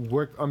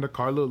worked under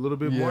Carlo a little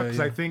bit more, because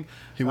I think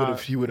he would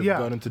have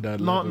gone into that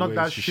not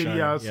that shitty shitty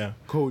ass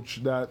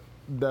coach, that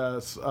the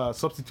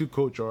substitute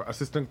coach or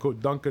assistant coach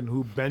Duncan,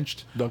 who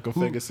benched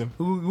Ferguson,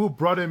 who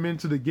brought him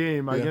into the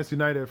game against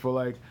United for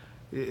like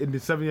in the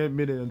 70th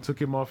minute and took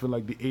him off in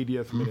like the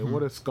 80th minute.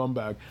 What a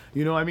scumbag.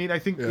 I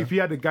think if he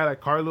had a guy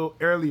like Carlo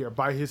earlier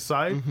by his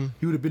side,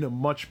 he would have been a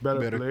much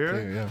better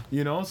player.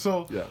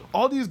 So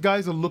all these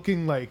guys are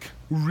looking like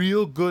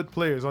real good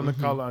players under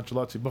Carlo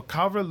Ancelotti. But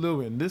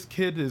Calvert-Lewin, this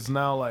kid is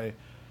now like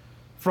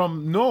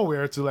from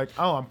nowhere to like,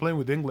 I'm playing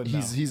with England now.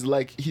 He's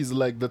like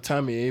the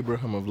Tammy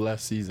Abraham of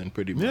last season,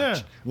 pretty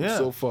much. Yeah.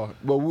 So far,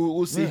 but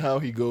we'll see how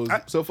he goes.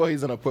 So far,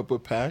 he's on a purple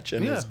patch,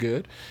 and it's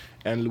good.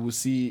 And we'll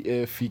see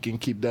if he can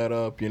keep that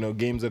up.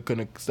 Games are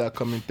gonna start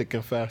coming thick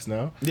and fast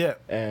now. Yeah.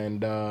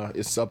 And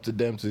it's up to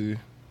them to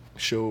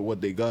show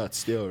what they got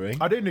still, right?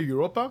 Are they in the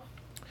Europa?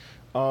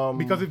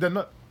 Because if they're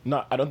not,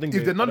 no, I don't think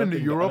if they're not in the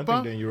Europa, I don't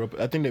think they're in Europe.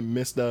 I think they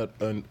missed out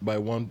by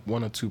one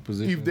or two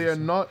positions. If they're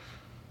not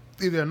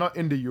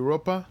in the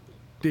Europa,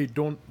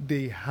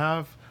 they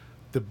have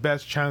the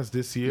best chance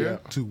this year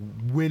to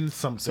win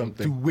something.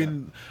 To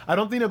win, I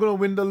don't think they're gonna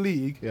win the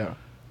league. Yeah.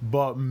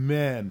 But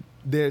man,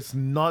 they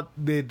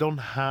don't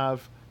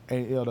have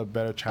any other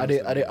better chance.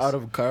 Are they out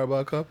of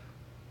Carabao Cup?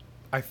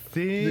 I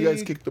think you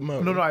guys kicked them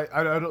out. No, I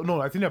don't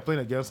know. I think they're playing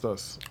against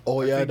us.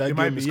 Oh yeah, that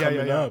game is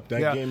coming up.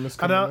 That game is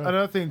coming up.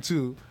 Another thing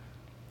too,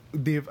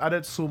 they've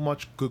added so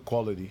much good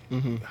quality.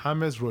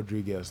 James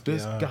Rodriguez,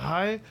 this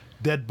guy,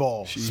 dead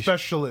ball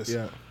specialist.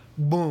 Yeah.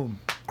 Boom,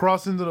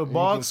 cross into the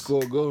box, he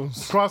can score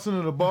goals. Cross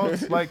into the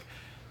box, like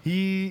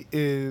he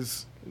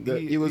is.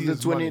 He was the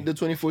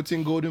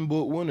 2014 Golden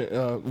Boot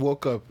winner, World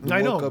Cup.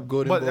 I know,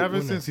 but ever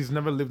winner. since he's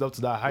never lived up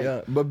to that height.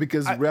 Yeah, but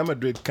because Real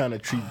Madrid kind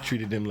of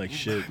treated him like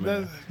shit,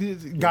 man.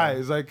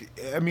 Guys,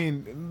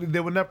 they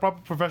would not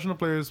professional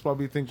players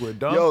probably think we're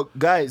dumb. Yo,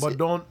 guys, but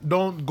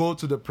don't go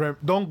to the prem.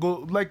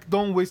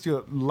 Don't waste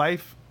your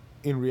life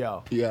in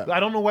Real. Yeah, I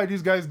don't know why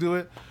these guys do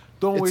it.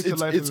 Don't waste your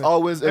life. It's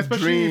always a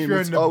dream.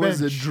 It's always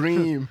a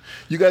dream.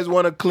 You guys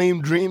want to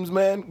claim dreams,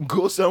 man?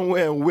 Go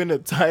somewhere and win a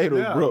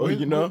title, bro.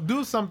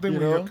 Do something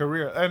with your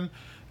career. And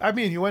I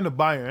mean, he went to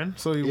Bayern,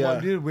 so he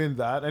did win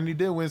that, and he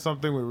did win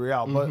something with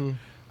Real. But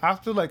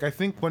after I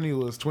think when he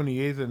was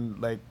 28 and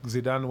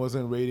Zidane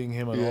wasn't rating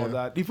him and all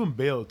that, even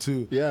Bale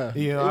too. Yeah,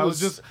 I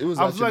was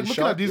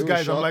looking at these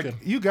guys. I'm like,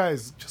 you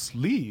guys just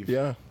leave.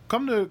 Yeah,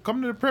 come to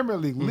the Premier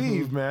League.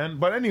 Leave, man.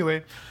 But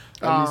anyway.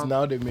 At least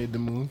now they made the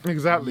move.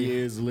 Exactly.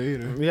 Years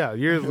later. Yeah,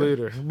 years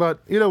later. But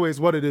either way, it's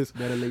what it is.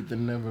 Better late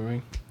than never,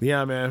 right?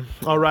 Yeah, man.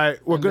 All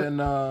right. We're good.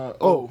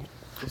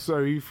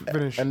 Sorry, you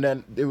finished. And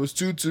then it was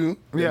 2-2.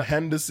 Yeah.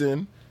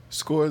 Henderson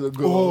scored a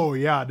goal. Oh,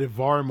 yeah, the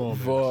VAR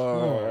moment. VAR.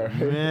 Oh,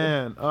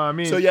 man. I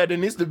mean. So, yeah, there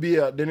needs to be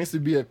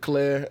a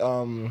clear,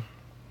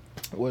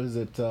 what is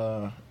it?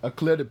 A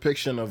clear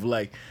depiction of,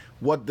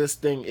 what this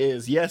thing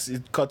is. Yes,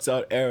 it cuts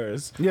out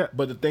errors. Yeah.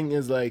 But the thing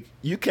is,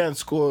 you can't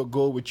score a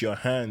goal with your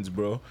hands,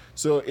 bro.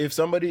 So if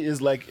somebody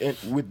is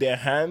with their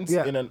hands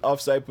in an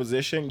offside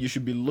position, you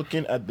should be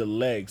looking at the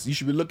legs. You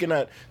should be looking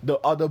at the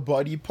other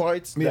body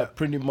parts that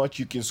pretty much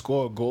you can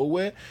score a goal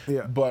with,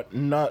 but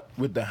not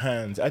with the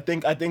hands. I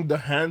think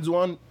the hands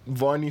one,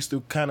 VAR needs to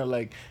kind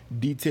of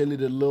detail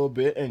it a little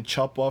bit and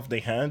chop off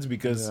the hands,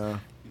 because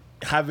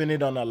having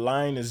it on a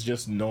line is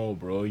just no,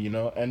 bro.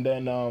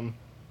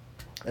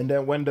 And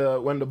then when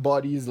the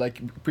body is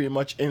pretty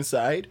much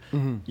inside,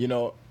 you're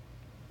not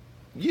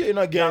getting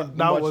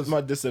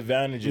much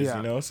disadvantages,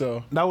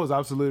 So that was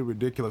absolutely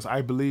ridiculous.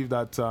 I believe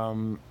that for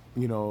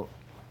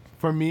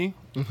me,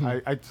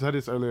 I said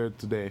this earlier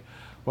today,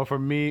 but for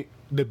me,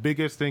 the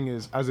biggest thing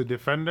is, as a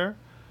defender,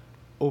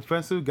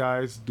 offensive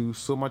guys do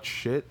so much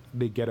shit,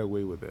 they get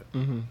away with it.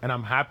 And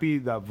I'm happy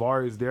that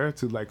VAR is there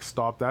to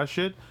stop that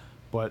shit,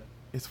 but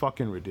it's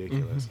fucking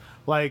ridiculous.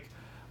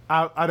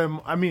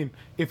 I mean,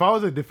 if I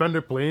was a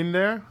defender playing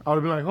there, I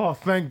would be like, "Oh,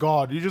 thank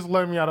God, you just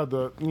let me out of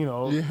the,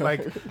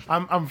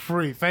 I'm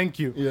free, thank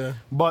you." Yeah.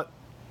 But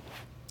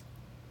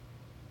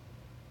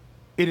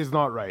it is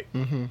not right.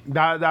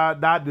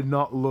 That did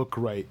not look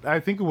right. I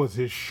think it was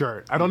his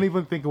shirt. I don't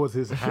even think it was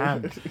his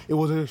hand. It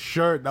was his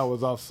shirt that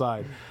was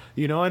offside.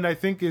 And I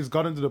think it's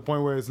gotten to the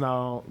point where it's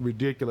now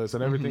ridiculous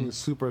and everything is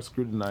super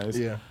scrutinized.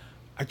 Yeah.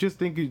 I just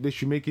think they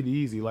should make it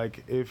easy.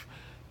 If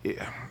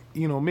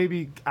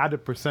maybe add a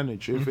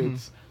percentage. If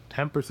it's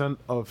 10%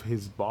 of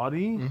his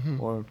body,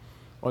 or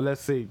or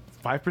let's say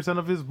 5%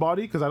 of his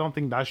body, because I don't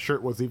think that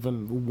shirt was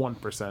even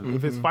 1%.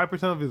 If it's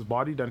 5% of his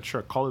body, then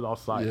sure, call it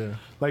offside. Yeah.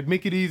 Like,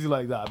 make it easy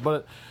like that.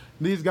 But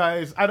these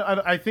guys,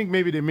 I think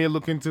maybe they may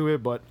look into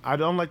it, but I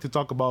don't like to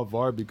talk about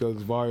VAR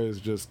because VAR is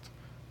just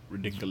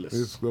ridiculous.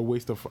 It's a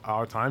waste of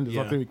our time. There's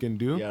nothing we can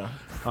do. Yeah.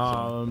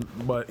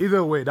 But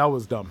either way, that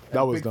was dumb.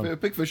 That was dumb.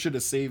 Pickford should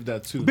have saved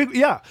that too.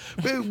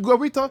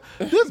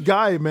 This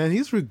guy, man,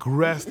 he's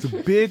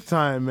regressed big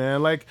time,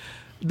 man. Like,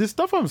 the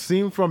stuff I'm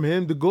seeing from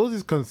him, the goals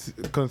he's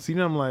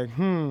conceding, I'm like,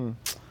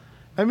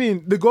 I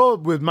mean, the goal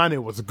with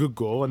Mane was a good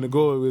goal, and the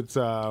goal with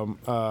Salah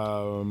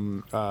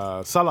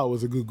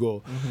was a good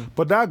goal.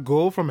 But that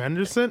goal from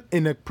Henderson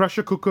in a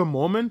pressure cooker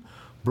moment,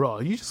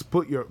 bro, you just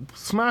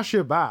smash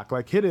it back,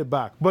 like hit it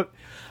back. But,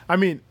 I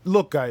mean,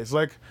 look, guys,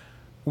 like,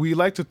 we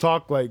like to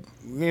talk like,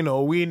 we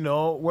know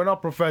we're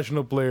not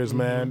professional players,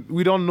 man.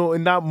 We don't know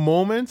in that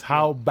moment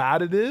how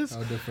bad it is.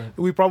 How different.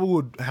 We probably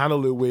would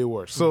handle it way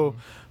worse. So,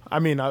 I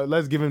mean,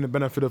 let's give him the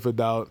benefit of a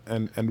doubt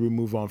and we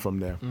move on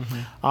from there.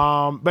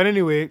 But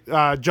anyway,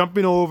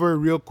 jumping over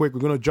real quick, we're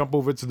going to jump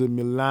over to the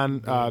Milan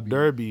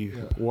derby.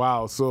 Yeah.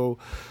 Wow. So,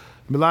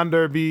 Milan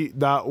derby,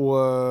 that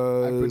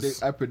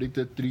was... I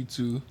predicted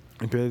 3-2.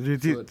 For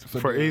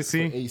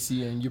AC? For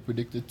AC, and you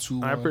predicted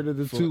 2-1. I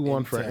predicted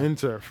 2-1 for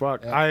Inter.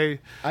 Fuck. Yeah.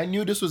 I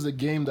knew this was a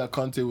game that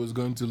Conte was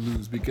going to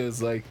lose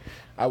because, like,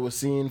 I was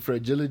seeing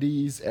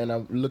fragilities, and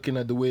I'm looking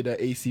at the way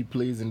that AC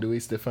plays and the way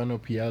Stefano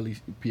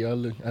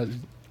Pioli has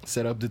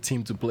set up the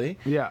team to play.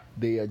 Yeah.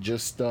 They are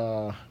just...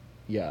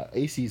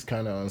 AC is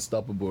kind of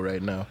unstoppable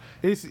right now.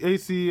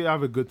 AC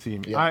have a good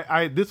team.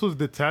 Yeah. This was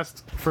the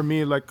test for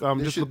me. Like,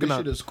 they should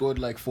have scored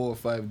like 4 or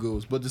 5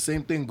 goals. But the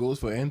same thing goes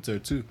for Inter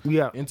too.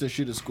 Yeah, Inter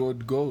should have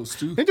scored goals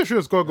too. Inter should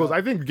have scored goals.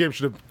 I think the game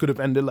could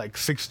have ended like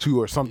 6-2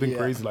 or something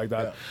crazy like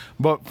that. Yeah.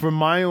 But for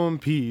my own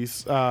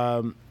piece,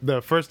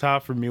 the first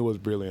half for me was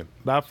brilliant.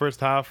 That first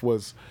half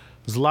was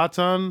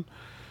Zlatan.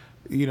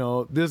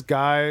 This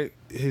guy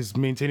is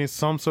maintaining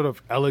some sort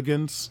of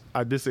elegance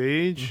at this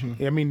age.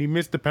 I mean, he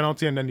missed the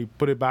penalty and then he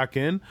put it back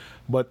in.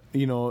 But,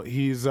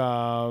 he's,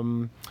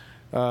 the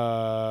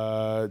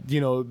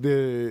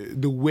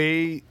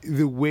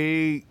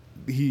way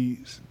he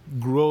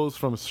grows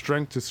from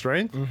strength to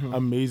strength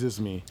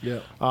amazes me. Yeah.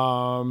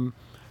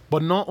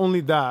 But not only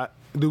that,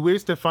 the way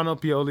Stefano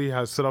Pioli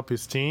has set up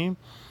his team,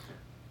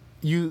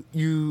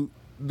 the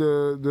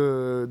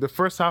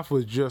first half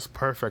was just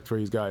perfect for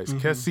these guys.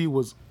 Kessie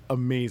was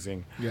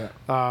amazing. Yeah.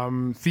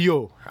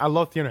 Theo, I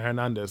love Theo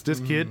Hernandez. This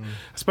kid,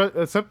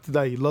 except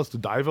that he loves to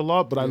dive a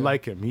lot, but I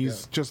like him.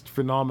 He's just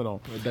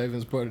phenomenal. Well,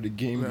 diving's part of the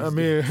game. I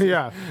mean,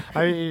 yeah.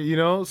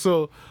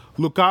 So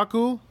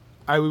Lukaku,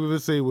 I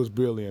would say was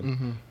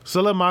brilliant.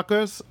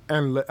 Salamakers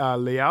and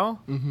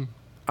Leao,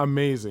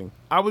 amazing.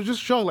 I was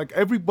just shocked. Like,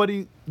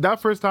 everybody, that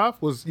first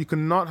half was, you could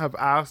not have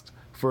asked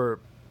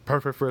for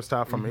perfect first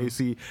half from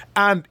AC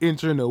and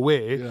Inter in a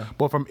way,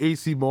 but from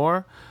AC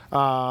more.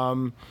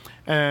 When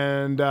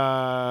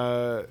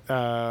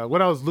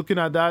I was looking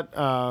at that,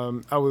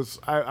 I was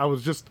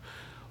just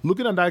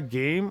looking at that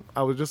game.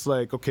 I was just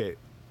like, okay,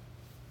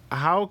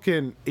 how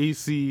can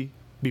AC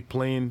be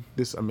playing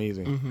this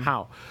amazing?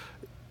 How?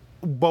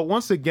 But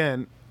once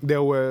again,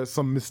 there were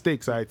some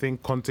mistakes I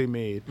think Conte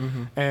made,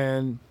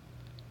 and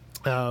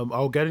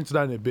I'll get into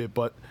that in a bit.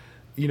 But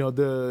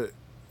the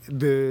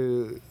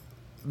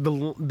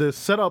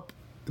setup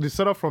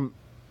from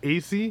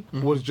AC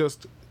was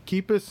just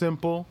keep it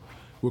simple.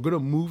 We're gonna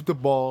move the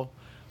ball.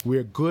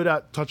 We're good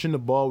at touching the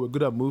ball. We're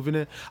good at moving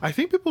it. I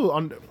think people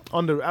when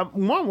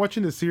I'm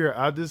watching the Serie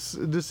A this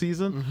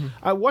season,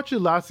 I watched it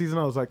last season.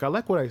 I was like, I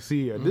like what I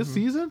see here. This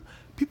season,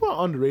 people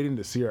are underrating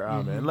the Serie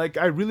A, man. Like,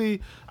 I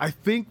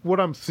think what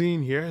I'm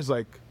seeing here is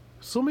like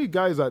so many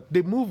guys that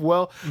they move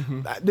well.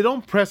 They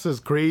don't press as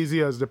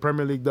crazy as the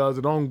Premier League does.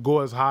 They don't go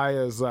as high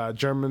as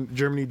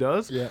Germany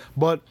does. Yeah.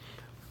 But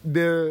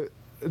the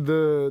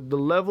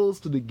levels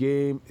to the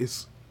game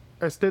is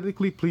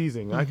aesthetically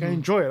pleasing. I can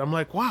enjoy it. I'm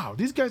like, wow,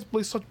 these guys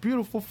play such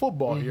beautiful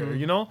football here, the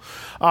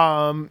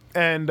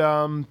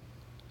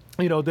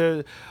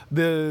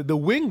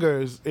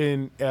wingers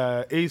in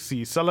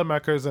AC,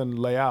 Salamakers and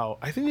Leao,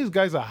 I think these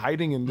guys are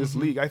hiding in this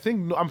league.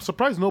 I'm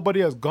surprised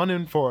nobody has gone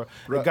in for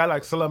a guy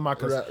like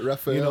Salamakers.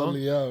 Rafael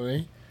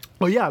Leao, eh?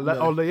 Oh yeah,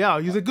 Leao.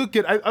 He's a good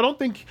kid. I don't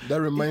think that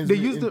reminds me.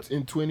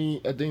 In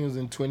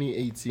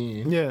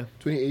 2018. Yeah,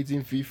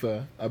 2018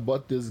 FIFA. I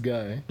bought this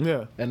guy.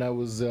 Yeah, and I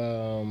was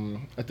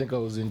I think I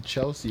was in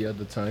Chelsea at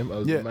the time. I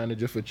was the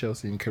manager for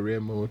Chelsea in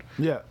career mode.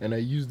 Yeah, and I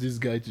used this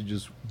guy to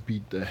just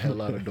beat the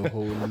hell out of the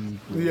whole league.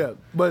 Yeah,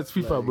 but it's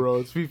FIFA,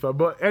 bro. It's FIFA.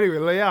 But anyway,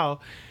 Leao,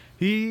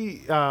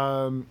 he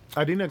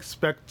I didn't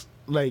expect.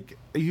 Like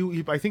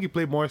I think he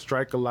played more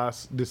striker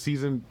last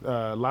season.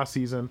 I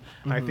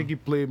think he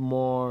played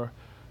more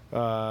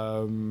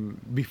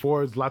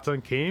before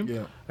Zlatan came,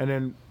 and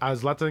then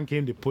as Zlatan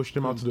came, they pushed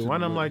him out to the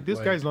one. I'm like, this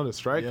guy's not a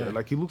striker.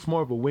 Like, he looks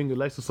more of a winger. He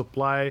likes to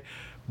supply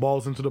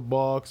balls into the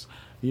box.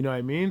 You know what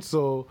I mean?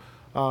 So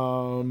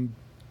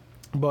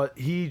But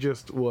he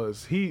just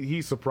was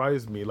he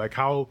surprised me, like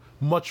how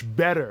much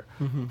better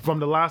from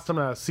the last time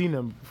I've seen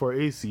him for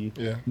AC.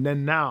 Yeah. And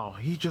then now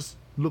he just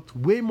looked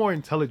way more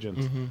intelligent,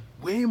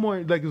 way more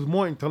like there's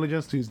more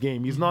intelligence to his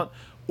game. He's not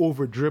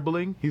over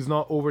dribbling. He's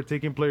not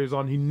overtaking players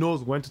on. He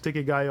knows when to take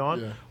a guy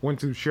on, when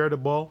to share the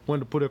ball, when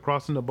to put it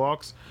across in the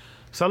box.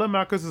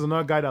 Salamakis is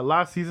another guy that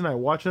last season I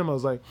watched him. I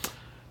was like,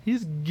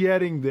 he's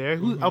getting there.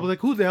 I was like,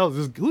 who the hell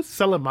is this? Who's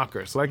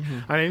Salamakis? Like,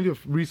 I need to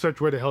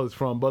research where the hell he's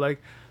from. But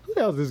like, who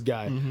the hell is this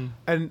guy?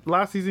 And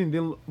last season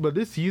didn't, but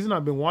this season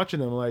I've been watching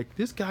him. Like,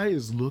 this guy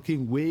is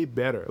looking way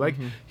better. Like,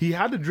 he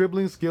had the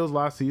dribbling skills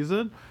last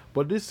season,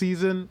 but this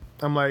season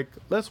I'm like,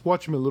 let's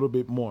watch him a little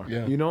bit more.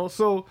 Yeah. You know,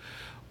 so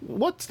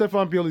what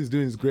Stefan Pioli is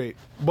doing is great,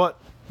 but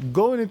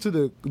going into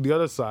the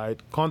other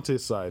side,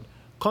 Conte's side,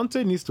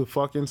 Conte needs to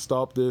fucking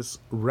stop this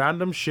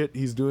random shit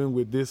he's doing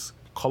with this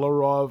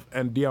Kolarov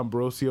and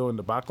D'Ambrosio in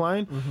the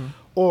backline,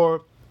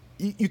 or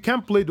you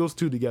can't play those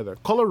two together.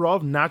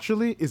 Kolarov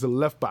naturally is a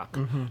left back.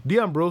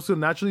 D'Ambrosio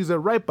naturally is a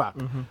right back.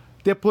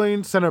 They're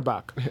playing center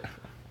back.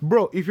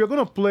 Bro, if you're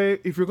gonna play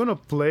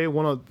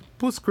one of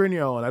put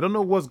Skriniar on. I don't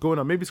know what's going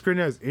on. Maybe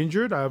Skriniar is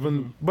injured. I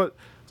haven't, but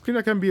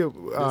Skriniar can be a.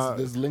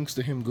 There's links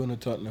to him going to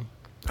Tottenham.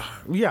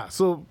 Yeah,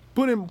 so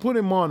put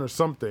him on or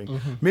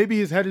something. Maybe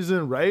his head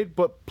isn't right,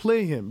 but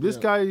play him. This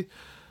guy,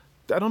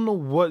 I don't know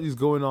what is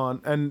going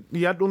on. And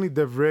he had only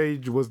De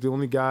Vrij was the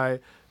only guy,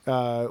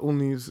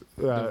 only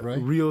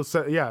real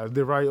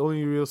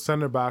only real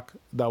center back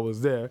that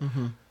was there.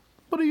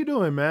 What are you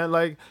doing, man?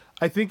 Like,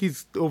 I think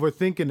he's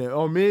overthinking it.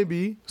 Or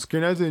maybe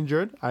Skriniar's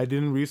injured. I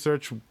didn't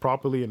research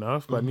properly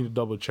enough, but I need to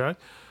double check.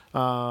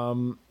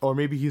 Or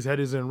maybe his head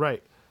isn't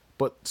right.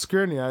 But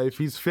Skriniar, if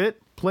he's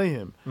fit, play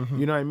him.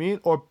 You know what I mean?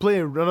 Or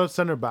play another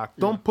center back.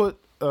 Don't put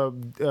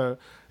a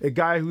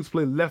guy who's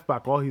played left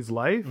back all his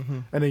life,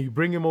 and then you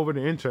bring him over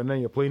to Inter, and then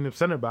you're playing him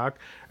center back,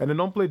 and then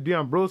don't play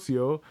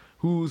D'Ambrosio,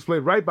 who's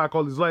played right back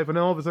all his life, and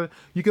then all of a sudden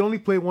you can only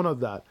play one of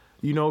that.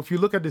 You know, if you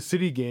look at the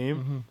City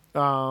game,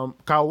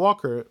 Kyle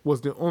Walker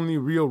was the only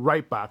real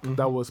right back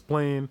that was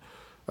playing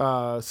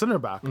center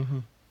back.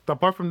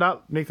 Apart from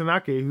that, Nathan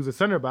Ake, who's a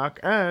center back,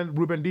 and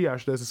Ruben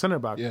Dias, that's a center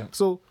back.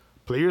 So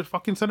play your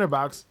fucking center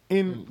backs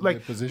in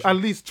like at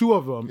least two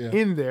of them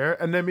in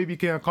there, and then maybe you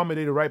can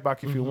accommodate a right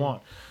back if you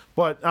want.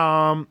 But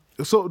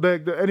so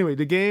anyway,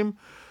 the game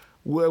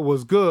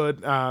was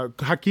good.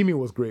 Hakimi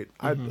was great.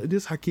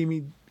 This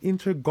Hakimi,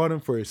 Inter got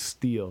him for a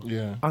steal.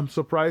 I'm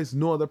surprised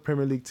no other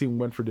Premier League team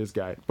went for this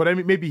guy. But I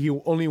mean, maybe he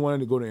only wanted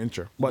to go to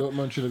Inter. But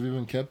Dortmund should have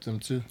even kept him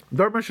too.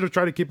 Dortmund should have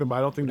tried to keep him, but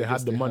I don't think they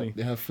had the money.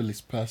 They have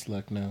Felix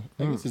Passlack now.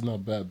 I guess it's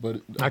not bad,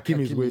 but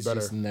Hakimi's way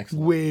better. Next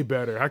way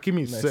better.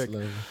 Hakimi's sick.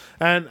 Level.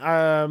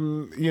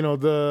 And you know,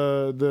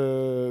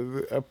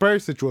 the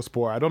Perisic was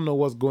poor. I don't know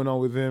what's going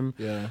on with him.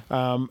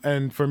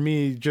 And for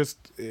me,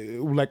 just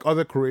like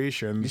other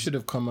Croatians, he should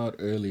have come out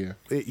earlier.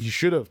 He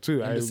should have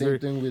too. And the same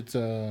thing with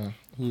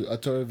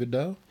Arturo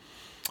Vidal.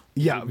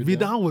 Yeah,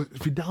 Vidal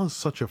is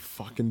such a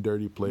fucking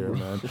dirty player,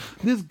 man.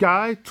 This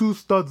guy, 2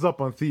 studs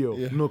up on Theo,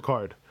 no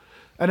card.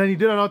 And then he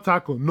did another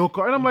tackle, no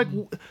card. And I'm like,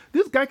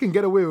 this guy can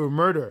get away with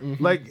murder.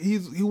 Like,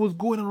 he was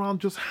going around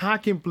just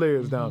hacking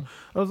players down.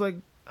 I was like,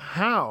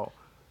 how?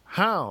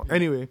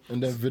 Anyway.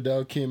 And then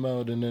Vidal came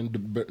out, and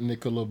then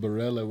Nicolo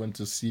Barella went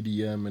to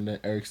CDM, and then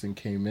Eriksson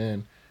came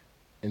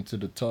into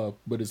the top.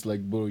 But it's like,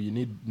 bro, you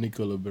need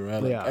Nicolo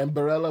Barella. And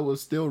Barella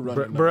was still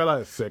running.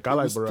 Barella is sick. I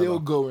like Barella. Still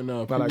going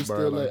up. I like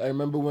Barella. I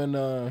remember when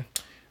I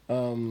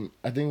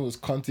think it was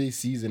Conte's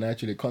season,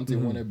 actually. Conte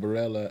wanted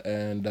Barella,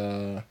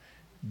 and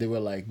they were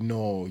like,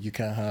 no, you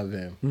can't have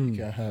him. You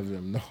can't have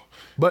him. No.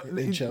 But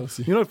in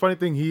Chelsea. You know the funny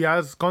thing?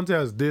 Conte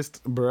has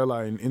dissed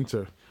Barella in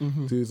Inter.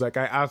 So he's like,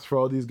 I asked for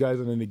all these guys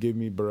and then they gave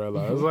me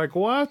Barella. I was like,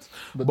 what?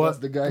 But that's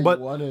the guy you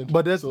wanted.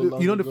 But that's,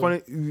 you know the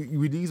funny,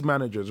 with these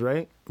managers,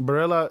 right?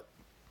 Barella,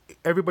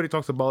 everybody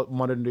talks about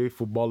modern day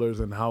footballers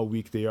and how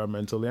weak they are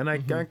mentally, and I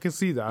can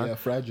see that. Yeah,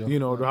 fragile. You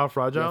know, how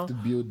fragile.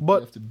 You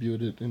have to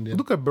build it in there.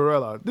 Look at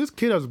Barella. This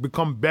kid has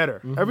become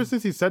better. Ever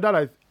since he said that,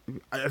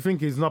 I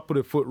think he's not put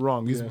a foot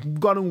wrong. He's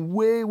gotten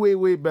way, way,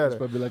 way better. It's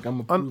probably like,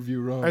 I'm going to prove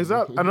you wrong.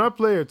 Exactly. Another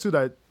player, too,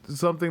 that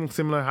something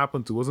similar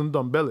happened to wasn't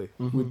Ndombele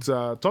with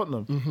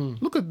Tottenham.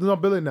 Look at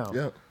Ndombele now.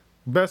 Yeah.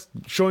 Best,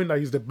 showing that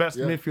he's the best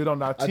midfielder on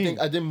that team.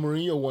 I think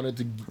Mourinho wanted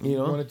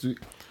to,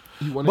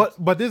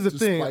 but this is the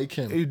thing. Spike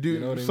him. You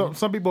know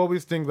some people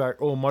always think that,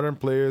 oh, modern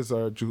players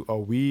are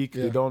weak.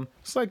 They don't.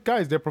 It's like,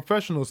 guys, they're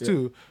professionals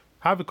too.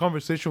 Have a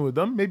conversation with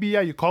them. Maybe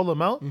you call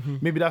them out.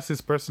 Maybe that's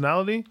his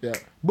personality.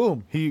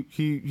 Boom.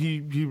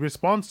 He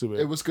responds to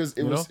it. It was because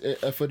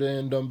for the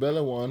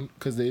Ndombele one,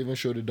 because they even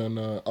showed it on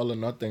All or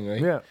Nothing,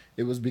 right? Yeah.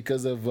 It was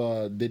because of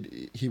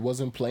he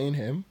wasn't playing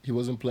him.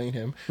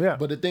 Yeah.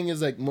 But the thing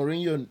is, like,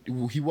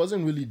 Mourinho, he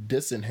wasn't really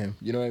dissing him.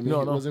 You know what I mean?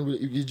 No, he wasn't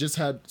really. He just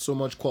had so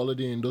much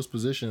quality in those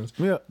positions.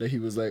 That he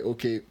was like,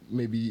 okay,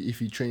 maybe if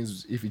he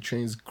trains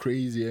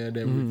crazier,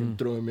 then we can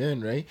throw him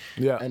in, right?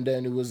 Yeah. And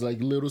then it was like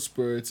little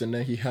spurts, and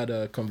then he had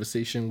a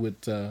conversation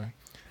with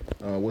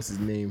what's his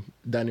name?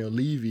 Daniel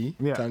Levy,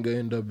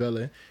 Tanga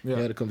Ndombele. He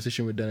had a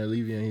conversation with Daniel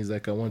Levy, and he's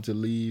like, I want to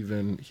leave,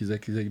 and he's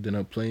like they're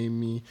not playing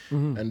me.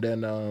 And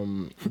then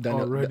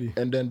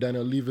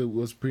Daniel Levy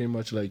was pretty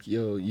much like,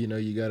 yo, you know,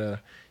 you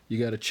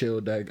gotta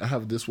chill. Like, I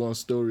have this one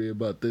story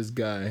about this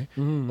guy.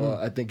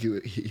 I think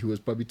he was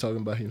probably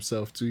talking about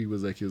himself too. He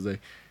was like,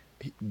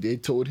 they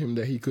told him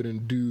that he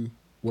couldn't do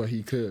what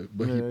he could,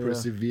 but he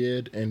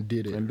persevered and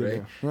did it,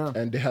 right? Yeah.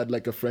 And they had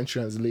like a French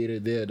translator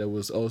there that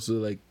was also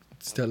like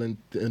telling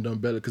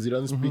Ndombele, because he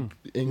doesn't speak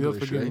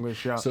English, right?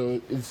 English, so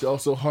it's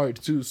also hard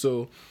too.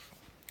 So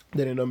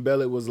then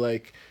Ndombele was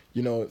like,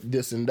 you know,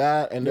 this and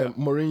that, and then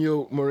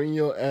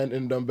Mourinho and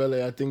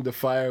Ndombele, I think the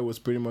fire was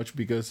pretty much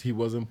because he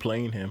wasn't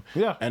playing him.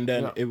 And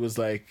then it was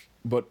like,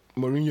 but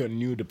Mourinho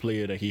knew the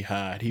player that he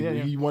had.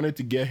 He wanted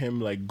to get him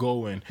like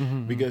going,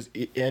 because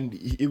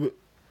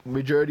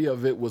majority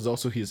of it was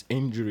also his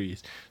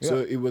injuries. So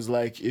it was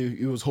like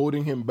it was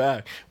holding him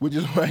back, which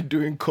is why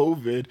during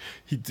COVID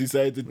he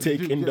decided to take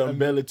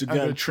Ndombele to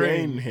go and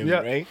train him,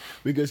 right?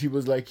 Because he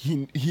was like,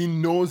 he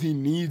knows he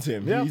needs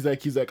him. He's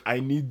like, I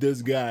need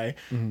this guy.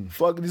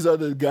 Fuck these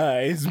other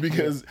guys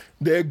because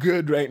they're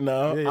good right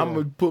now. I'm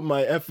gonna put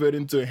my effort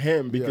into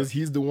him because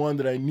he's the one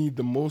that I need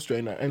the most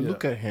right now. And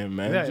look at him,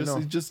 man.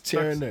 He's just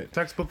tearing it.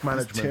 Textbook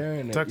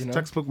management.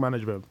 Textbook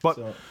management.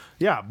 But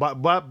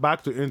but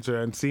back to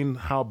Inter and seeing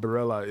how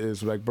Barella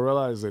is. Like,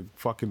 Barella is a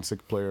fucking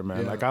sick player,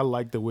 man. Like, I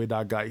like the way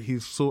that guy,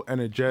 he's so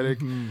energetic.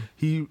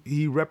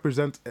 He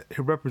represents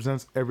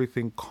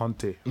everything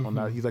Conte on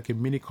that. He's like a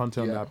mini Conte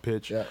on that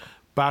pitch.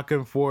 Back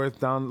and forth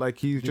down, like,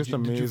 he's just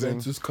amazing.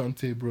 Juventus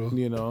Conte, bro.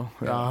 You know,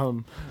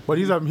 but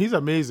he's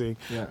amazing.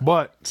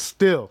 But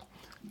still,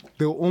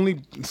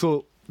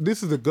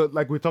 this is the good,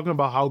 like, we're talking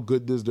about how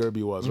good this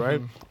derby was,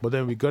 right? But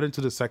then we got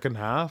into the second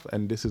half,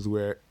 and this is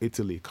where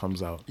Italy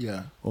comes out.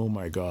 Oh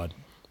my God.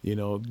 You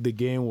know, the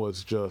game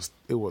was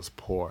it was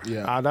poor.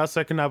 That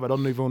second half, I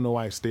don't even know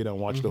why I stayed and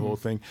watched the whole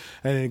thing.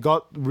 And it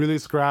got really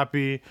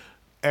scrappy.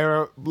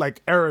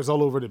 Errors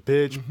all over the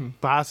pitch.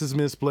 Passes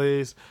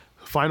misplaced.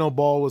 Final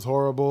ball was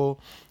horrible.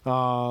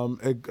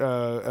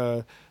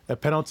 A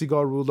penalty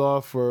got ruled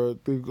off, or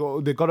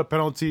they got a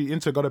penalty.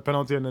 Inter got a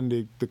penalty, and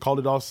then they called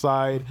it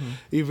offside.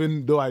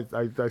 Even though I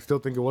still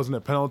think it wasn't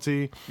a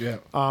penalty.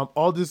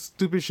 All this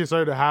stupid shit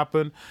started to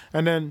happen,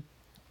 and then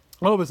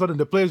all of a sudden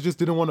the players just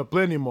didn't want to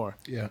play anymore.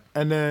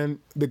 And then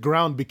the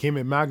ground became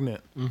a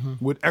magnet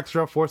with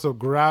extra force of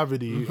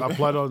gravity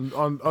applied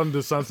on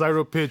the San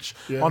Siro pitch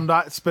on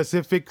that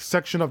specific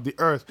section of the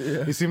earth.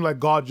 It seemed like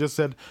God just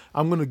said,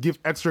 I'm going to give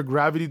extra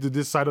gravity to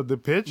this side of the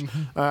pitch.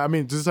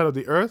 To this side of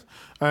the earth.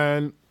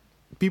 And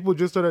people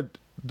just started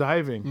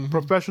diving.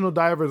 Professional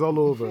divers all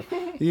over.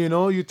 You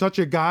know, you touch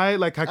a guy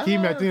like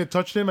Hakimi, I think he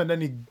touched him, and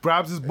then he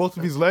grabs both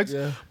of his legs,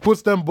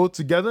 puts them both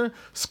together,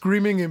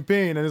 screaming in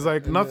pain, and it's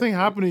like, nothing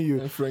happened to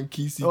you. And Frank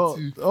Kessie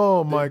too.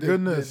 Oh my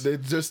goodness. They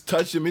just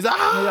touched him. He's like,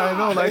 I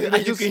know.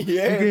 Like, you can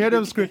hear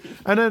them scream.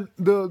 And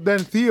then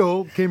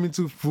Theo came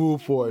into full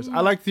force.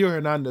 I like Theo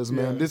Hernandez,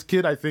 man. This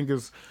kid, I think,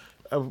 is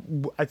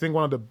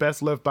one of the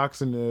best left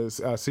backs in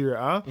the Serie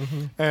A.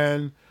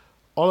 And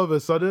all of a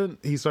sudden,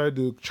 he started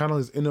to channel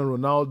his inner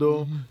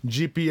Ronaldo,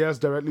 GPS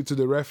directly to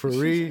the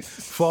referee,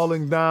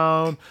 falling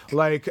down.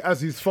 Like, as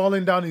he's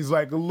falling down, he's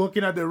like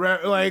looking at the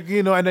like,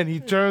 you know, and then he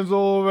turns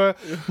over,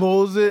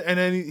 holds it, and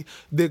then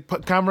the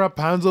camera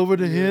pans over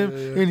to him,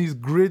 and he's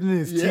gritting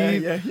his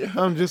teeth.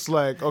 I'm just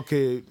like,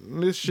 okay,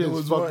 this shit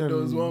is fucking there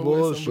was one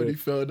bullshit. Where somebody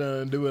fell down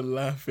and they were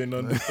laughing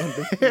on the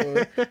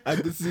floor. I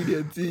could see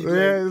their teeth.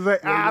 It's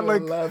like,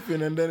 like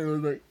laughing, and then it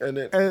was like, and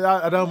at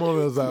that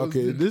moment, I was like,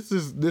 okay, this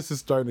is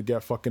starting to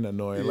get fucking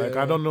annoying. Like,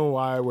 I don't know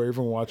why we're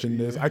even watching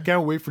this. I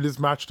can't wait for this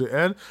match to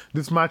end.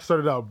 This match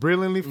started out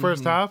brilliantly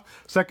first half.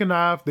 Second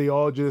half, they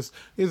all just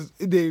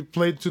they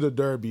played to the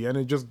derby, and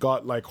it just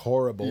got like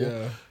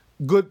horrible.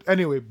 Good.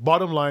 Anyway,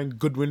 bottom line,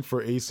 good win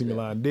for AC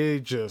Milan.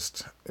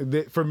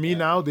 For me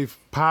now, they've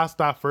passed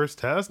that first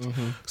test.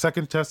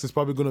 Second test is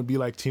probably going to be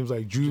like teams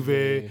like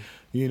Juve,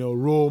 you know,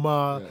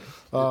 Roma.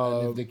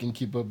 And if they can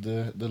keep up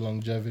the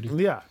longevity.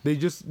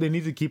 They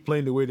need to keep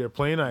playing the way they're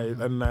playing.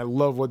 And I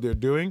love what they're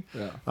doing.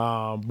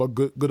 But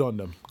good on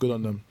them. Good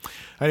on them.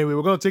 Anyway,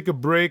 we're going to take a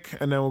break,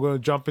 and then we're going to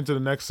jump into the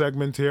next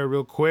segment here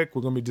real quick.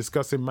 We're going to be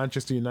discussing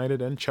Manchester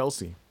United and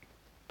Chelsea.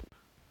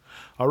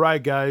 All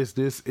right, guys,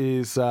 this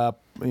is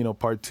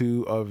part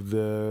 2 of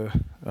the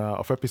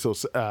of episode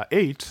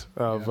 8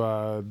 of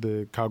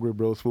the Calgary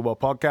Bros Football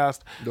Podcast.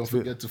 Don't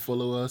forget to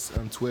follow us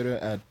on Twitter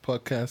at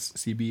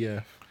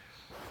podcastcbf.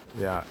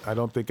 Yeah, I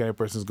don't think any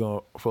person's going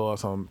to follow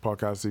us on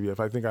Podcast CBF.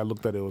 I think I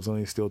looked at it. It was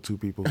only still 2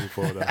 people who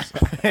followed us.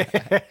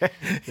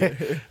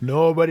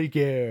 Nobody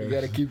cares. You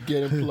got to keep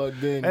getting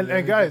plugged in.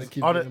 And guys,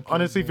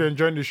 honestly, if you're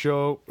enjoying the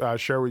show,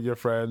 share with your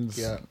friends.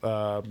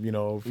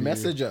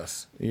 Message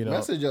us.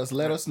 Message us.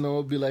 Let us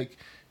know. Be like,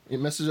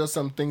 message us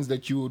some things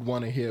that you would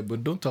want to hear,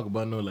 but don't talk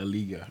about no La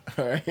Liga.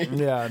 All right?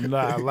 Yeah,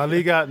 nah. La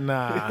Liga,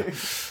 nah.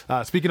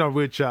 Speaking of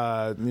which,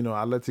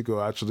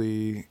 Atletico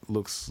actually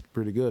looks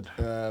pretty good.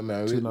 Man,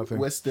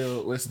 we're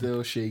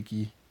still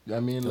shaky. I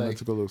mean, like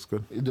Atletico looks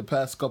good. The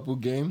past couple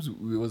games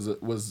was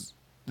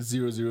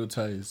 0-0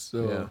 ties.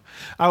 So yeah.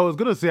 I was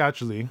gonna say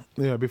actually,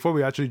 before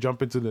we actually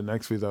jump into the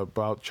next phase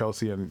about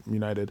Chelsea and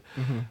United,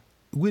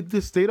 with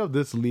the state of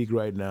this league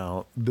right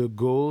now, the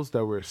goals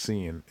that we're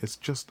seeing, it's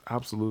just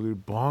absolutely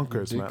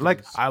bonkers, man.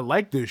 Like I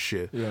like this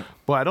shit,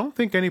 but I don't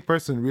think any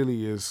person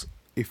really is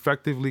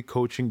effectively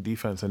coaching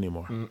defense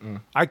anymore.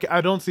 I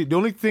don't see the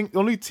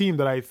only team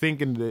that I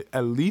think in the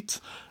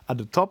elite at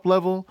the top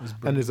level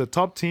and is a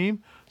top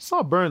team. It's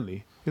not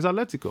Burnley. It's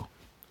Atletico.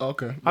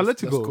 Okay.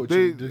 Atletico.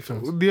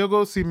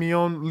 Diego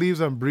Simeone leaves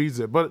and breathes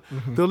it. But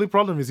the only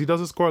problem is he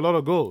doesn't score a lot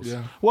of goals.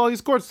 Yeah. Well, he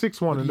scored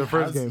 6-1 in the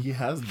first game. He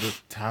has the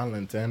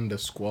talent and the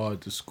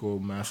squad to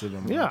score massive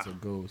amounts of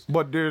goals.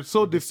 But they're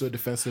so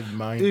defensive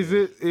minded.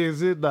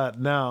 Is it that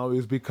now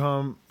it's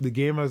become the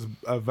game has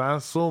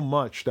advanced so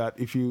much that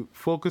if you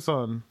focus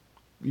on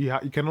you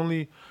can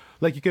only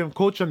you can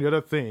coach on the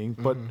other thing,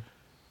 but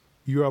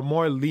you are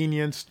more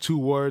lenient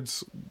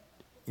towards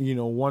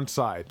one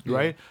side,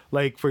 right?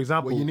 Like, for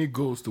example... Well, you need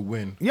goals to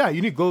win. Yeah,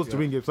 you need goals to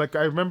win games. Like,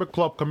 I remember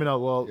Klopp coming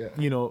out,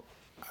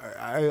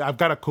 I've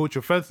got to coach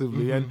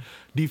offensively, and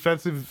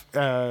defensive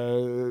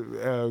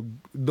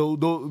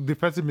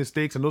defensive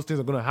mistakes and those things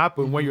are going to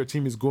happen when your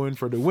team is going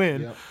for the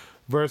win,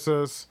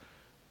 versus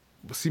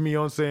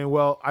Simeone saying,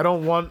 well, I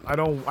don't want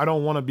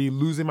to be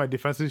losing my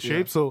defensive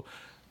shape, so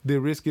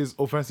the risk is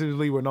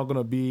offensively we're not going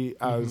to be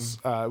as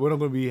we're not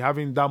going to be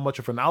having that much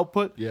of an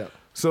output. Yeah.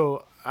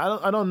 So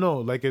I don't know.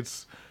 Like,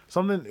 it's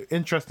something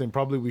interesting.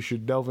 Probably we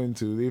should delve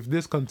into if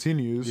this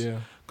continues. Yeah.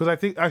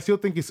 Because I still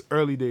think it's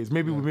early days.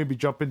 Maybe we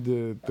jump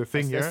into the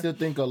thing here. I still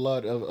think a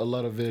lot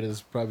of it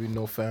is probably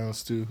no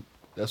fans too.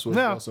 That's what's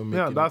also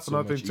making that's it so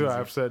another thing too.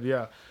 I've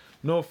said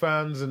no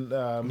fans and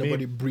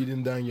nobody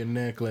breathing down your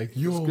neck like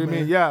yo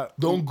screaming, man,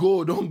 don't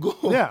go.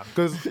 Yeah,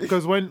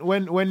 because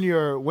when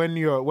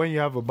you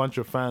have a bunch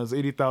of fans,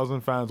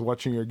 80,000 fans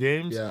watching your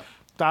games,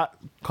 that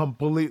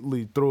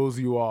completely throws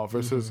you off.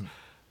 Versus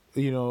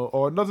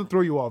or it doesn't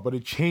throw you off, but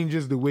it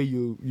changes the way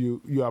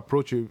you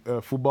approach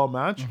a football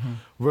match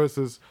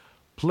versus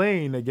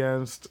playing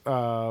against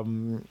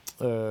playing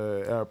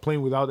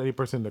without any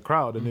person in the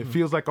crowd, and it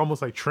feels like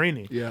almost like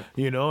training.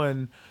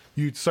 And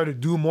you start to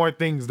do more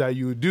things that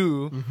you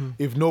do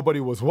if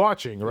nobody was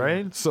watching,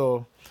 right?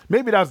 So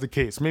maybe that's the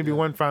case. Maybe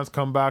when fans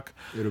come back,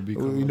 it'll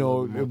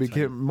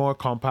become more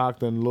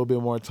compact and a little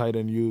bit more tight,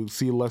 and you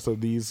see less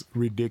of these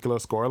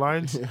ridiculous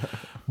scorelines.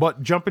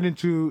 But jumping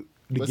into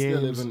the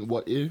games,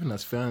 even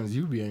as fans,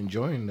 you'll be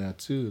enjoying that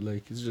too.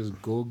 Like, it's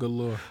just goal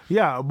galore.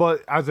 Yeah,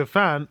 but as a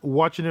fan,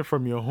 watching it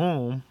from your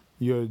home,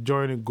 you're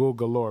enjoying goal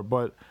galore.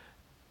 But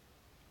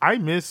I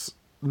miss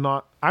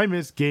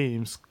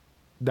games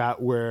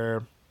that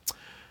were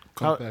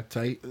compact,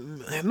 tight.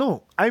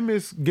 No, I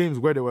miss games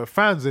where there were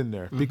fans in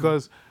there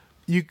because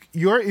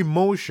your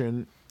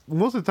emotion.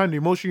 Most of the time, the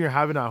emotion you're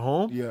having at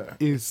home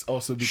is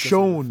also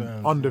shown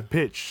on the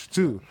pitch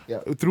too,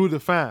 through the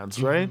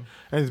fans, right?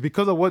 And it's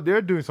because of what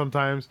they're doing.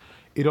 Sometimes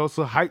it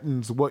also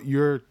heightens when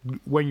you're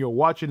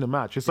watching the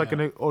match. It's like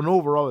an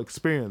overall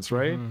experience,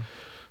 right?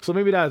 So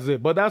maybe that's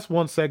it. But that's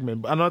one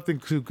segment. Another thing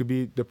too could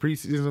be the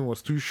preseason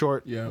was too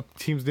short. Yeah,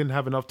 teams didn't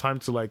have enough time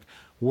to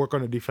work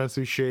on the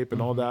defensive shape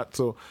and all that.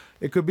 So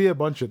it could be a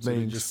bunch of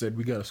things. They just said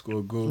we gotta score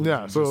a goal.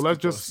 Yeah, so let's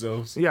just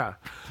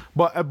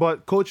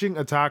But coaching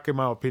attack, in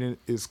my opinion,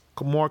 is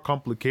more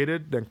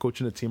complicated than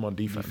coaching a team on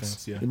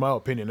defense. In my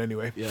opinion,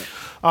 anyway. Yeah.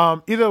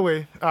 Either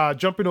way,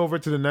 jumping over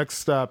to the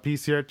next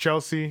piece here,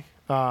 Chelsea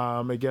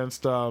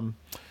against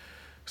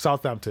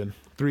Southampton,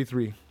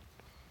 3-3.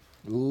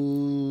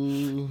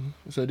 Ooh.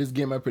 So this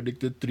game I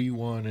predicted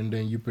 3-1 and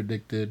then you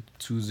predicted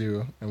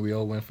 2-0 and we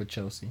all went for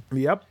Chelsea.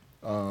 Yep.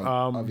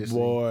 Obviously.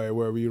 Boy,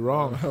 were we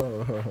wrong.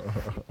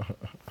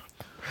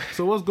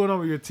 So what's going on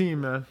with your team,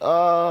 man?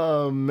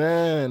 Oh,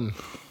 man.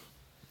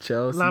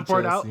 Chelsea.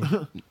 Lampard out.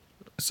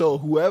 So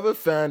whoever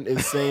fan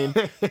is saying,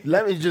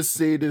 let me just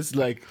say this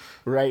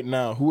right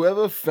now.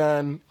 Whichever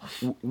fans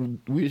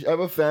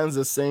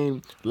are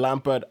saying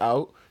Lampard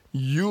out,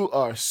 you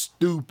are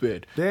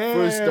stupid. Damn.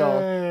 First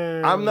off,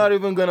 I'm not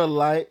even gonna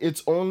lie.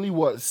 It's only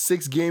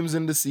 6 games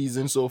in the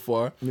season so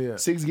far. Yeah.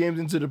 6 games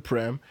into the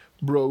Prem.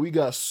 Bro, we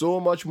got so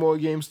much more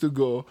games to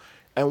go.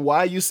 And why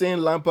are you saying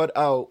Lampard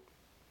out?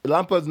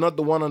 Lampard's not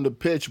the one on the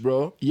pitch,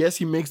 bro. Yes,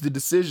 he makes the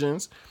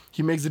decisions.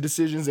 He makes the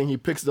decisions and he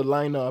picks the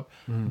lineup,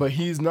 but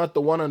he's not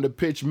the one on the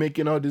pitch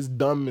making all these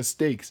dumb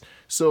mistakes.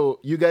 So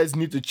you guys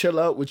need to chill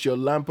out with your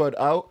Lampard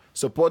out.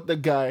 Support the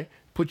guy.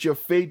 Put your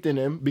faith in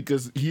him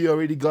because he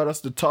already got us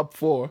the top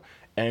 4.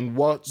 And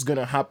what's going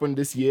to happen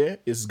this year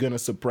is going to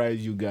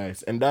surprise you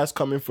guys. And that's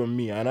coming from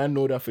me. And I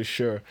know that for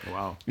sure.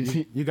 Wow.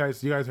 You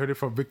guys heard it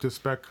from Victor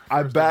Speck.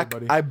 I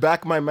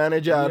back my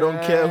manager. Yes. I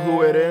don't care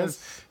who it is.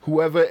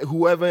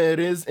 Whoever it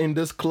is in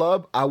this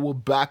club, I will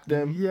back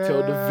them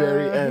till the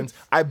very end.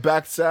 I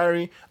backed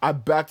Sarri. I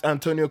backed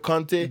Antonio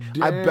Conte.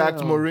 Damn. I backed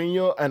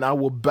Mourinho. And I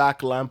will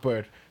back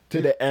Lampard.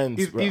 To the end.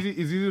 It's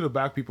easy to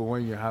back people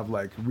when you have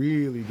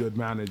really good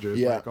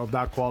managers of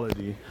that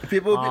quality.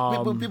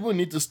 People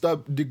need to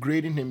stop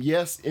degrading him.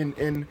 Yes,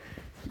 in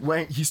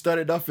when he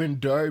started off in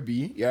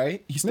Derby,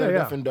 right? He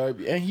started off in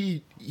Derby, and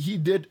he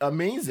did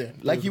amazing.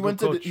 Like he went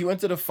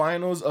to the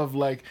finals of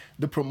like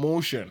the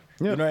promotion.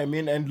 You know what I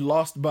mean? And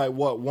lost by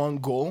what, 1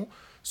 goal.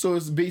 So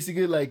it's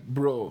basically like,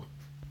 bro,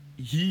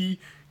 he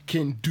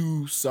can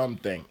do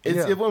something.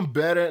 It's even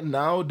better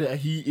now that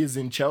he is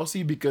in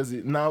Chelsea because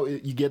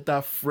you get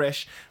that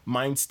fresh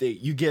mind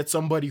state. You get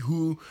somebody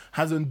who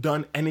hasn't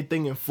done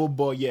anything in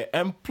football yet.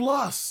 And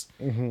plus,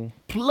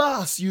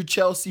 you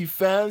Chelsea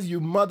fans, you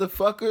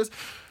motherfuckers,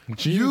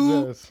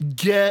 you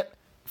get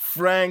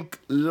Frank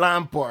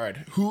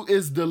Lampard, who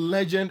is the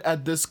legend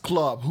at this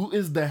club, who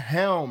is the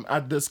helm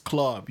at this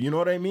club. You know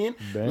what I mean?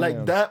 Damn.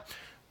 Like that.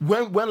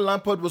 When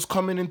Lampard was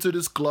coming into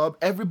this club,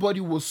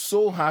 everybody was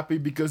so happy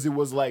because it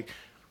was like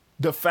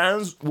the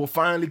fans will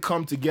finally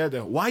come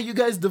together. Why are you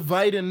guys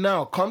dividing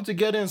now? Come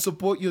together and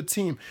support your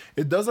team.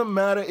 It doesn't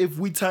matter if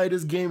we tie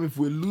this game, if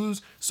we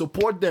lose,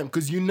 support them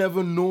because you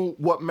never know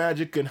what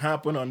magic can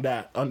happen on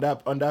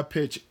that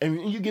pitch. And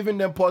when you're giving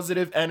them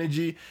positive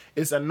energy,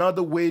 it's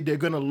another way they're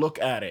gonna look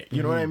at it.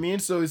 You know what I mean?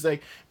 So it's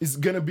like it's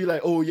gonna be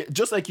like, oh yeah,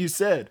 just like you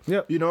said.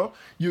 Yeah. You know,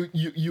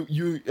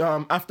 you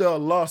after a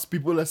loss,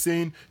 people are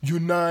saying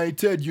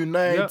United.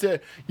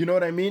 Yep. You know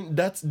what I mean?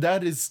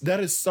 That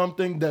is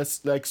something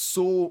that's like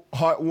so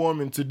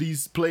heartwarming to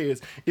these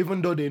players,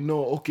 even though they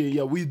know, okay,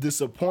 yeah, we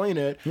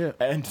disappointed,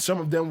 and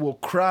some of them will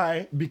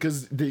cry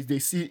because they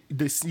see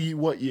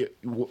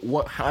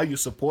how you're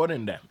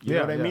supporting them. You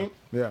know what I mean?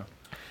 Yeah.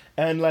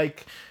 And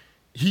like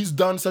he's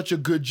done such a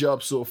good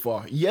job so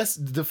far. Yes,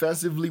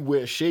 defensively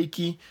we're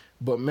shaky,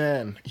 but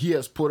man, he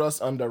has put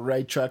us on the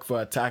right track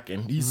for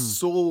attacking. He's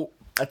so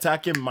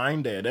attacking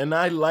minded, and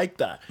I like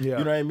that. You know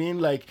what I mean?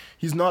 Like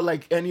he's not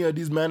like any of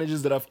these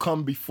managers that have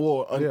come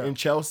before in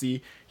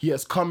Chelsea. He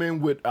has come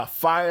in with a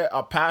fire,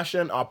 a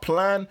passion, a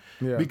plan.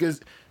 Because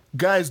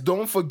guys,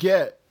 don't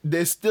forget,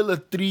 there's still a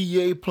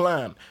 3-year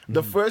plan.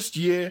 The first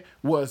year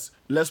was,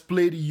 let's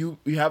play the youth.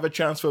 We have a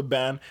transfer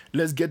ban.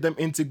 Let's get them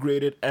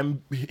integrated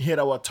and hit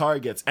our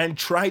targets and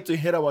try to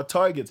hit our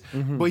targets.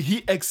 But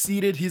he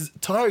exceeded his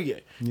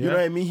target. You know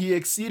what I mean? He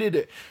exceeded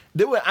it.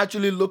 They were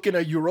actually looking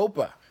at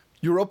Europa.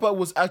 Europa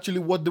was actually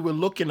what they were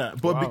looking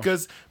at. But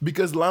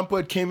because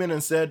Lampard came in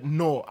and said,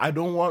 no, I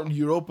don't want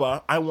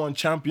Europa, I want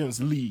Champions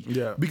League.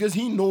 Because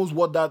he knows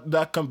what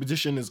that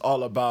competition is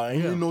all about.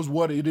 And he knows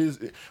what it is,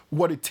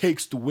 what it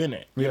takes to win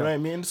it. You know what I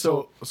mean?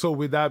 So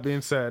with that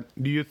being said,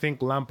 do you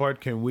think Lampard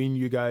can win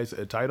you guys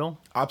a title?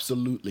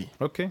 Absolutely.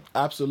 Okay.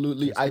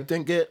 Absolutely. I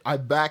think it. I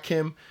back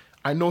him.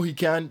 I know he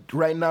can.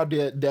 Right now,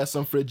 there are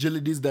some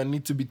fragilities that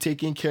need to be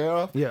taken care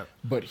of.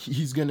 But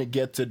he's going to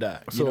get to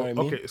that. You know what I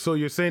mean? Okay, so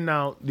you're saying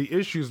now the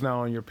issues now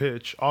on your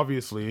pitch,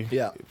 obviously,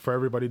 for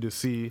everybody to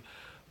see,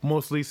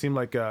 mostly seem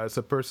like it's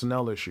a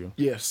personnel issue.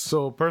 Yes.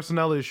 So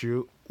personnel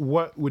issue,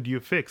 what would you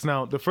fix?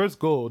 Now, the first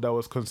goal that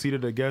was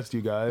conceded against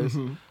you guys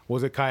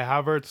was a Kai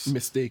Havertz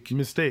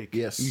mistake.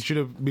 Yes. You should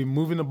have been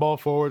moving the ball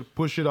forward,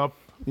 push it up.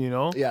 You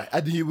know? Yeah,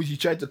 I think he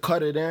tried to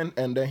cut it in,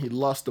 and then he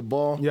lost the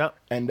ball.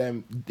 And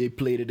then they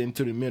played it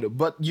into the middle.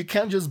 But you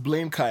can't just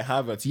blame Kai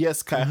Havertz.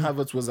 Yes, Kai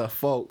Havertz was at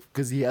fault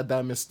because he had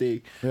that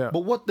mistake. But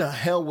what the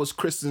hell was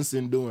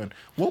Christensen doing?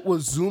 What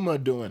was Zuma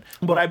doing?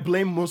 But I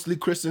blame mostly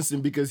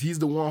Christensen because he's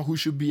the one who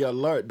should be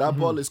alert. That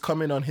ball is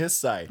coming on his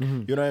side.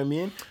 You know what I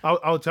mean?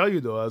 I'll tell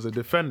you, though, as a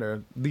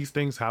defender, these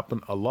things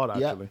happen a lot,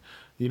 actually.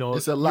 You know,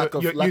 it's a lack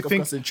of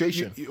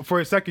concentration.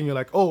 For a second, you're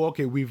like, oh,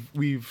 okay,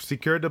 we've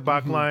secured the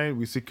back line,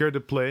 we secured the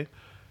play.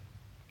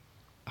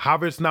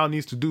 Havertz now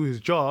needs to do his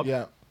job.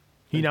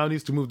 He now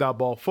needs to move that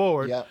ball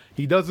forward.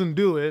 He doesn't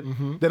do it.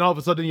 Then all of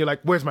a sudden, you're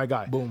like, where's my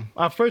guy? Boom.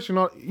 At first,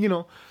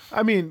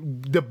 I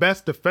mean, the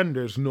best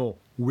defenders know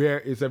where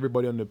is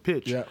everybody on the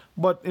pitch.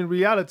 But in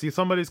reality,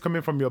 somebody's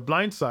coming from your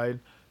blind side.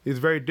 It's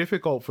very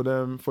difficult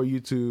for you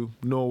to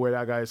know where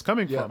that guy is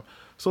coming from.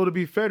 So to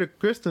be fair to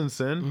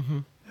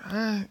Christensen,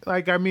 they've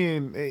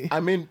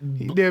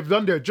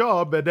done their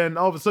job, but then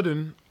all of a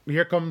sudden,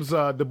 here comes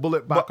the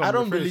bullet back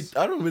on the face.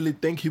 I don't really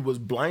think he was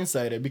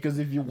blindsided because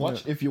if you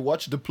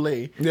watch the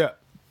play,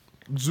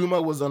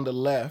 Zuma was on the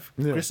left,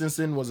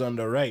 Christensen was on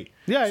the right.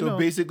 So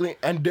basically,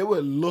 and they were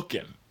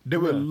looking. They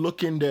were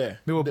looking there.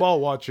 They were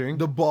ball watching.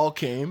 The ball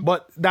came,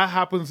 but that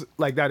happens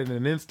like that in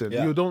an instant.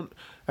 You don't.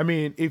 I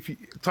mean,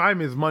 time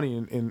is money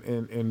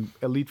in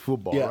elite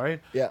football,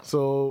 right?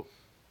 So.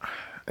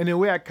 In a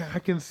way, I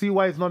can see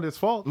why it's not his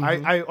fault.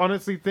 I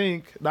honestly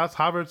think that's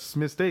Havertz's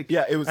mistake.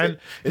 It was. And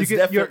it's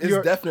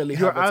definitely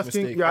Havertz's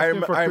mistake. I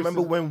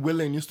remember when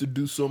Willian used to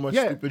do so much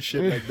stupid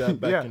shit like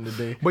that back in the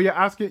day. But you're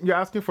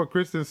asking for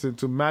Christensen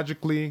to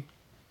magically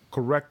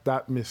correct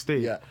that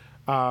mistake. It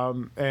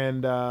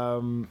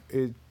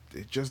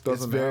just doesn't.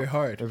 It's very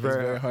hard. It's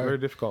very hard. Very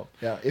difficult.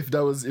 If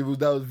that was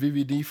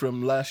VVD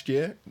from last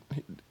year.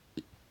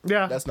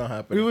 That's not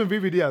happening. Even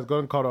VVD has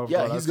gotten caught off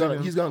guard.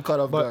 He's gone caught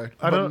off guard.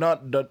 But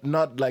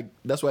not like,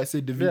 that's why I say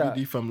the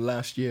VVD from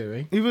last year,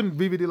 right? Even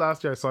VVD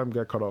last year, I saw him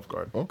get caught off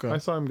guard. Okay. I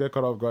saw him get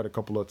caught off guard a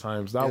couple of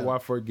times. That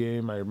Watford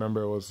game, I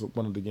remember it was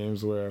one of the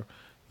games where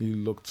he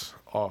looked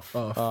off.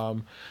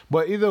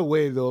 But either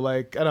way, though,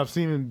 like, and I've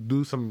seen him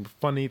do some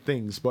funny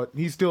things, but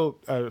he's still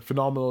a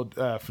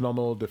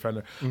phenomenal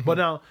defender. But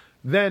now,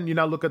 then you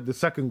now look at the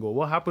second goal.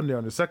 What happened there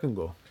on the second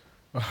goal?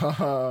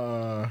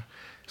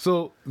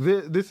 So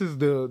this is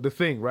the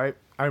thing, right?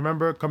 I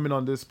remember coming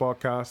on this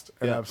podcast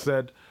and I've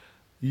said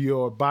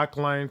your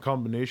backline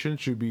combination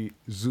should be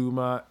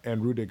Zouma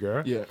and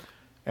Rudiger. Yeah.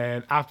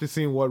 And after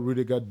seeing what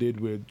Rudiger did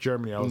with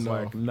Germany, I was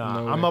like,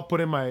 nah, I'm not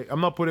putting my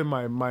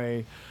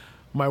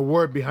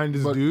word behind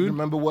this dude.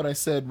 Remember what I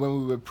said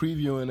when we were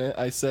previewing it?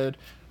 I said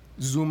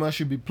Zouma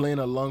should be playing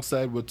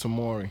alongside with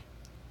Tomori.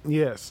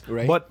 Yes.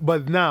 Right.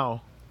 But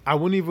now I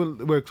wouldn't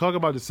even. We're talking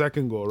about the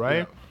second goal,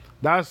 right? Yeah.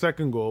 That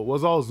second goal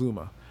was all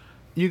Zouma.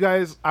 You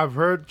guys, I've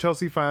heard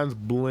Chelsea fans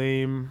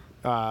blame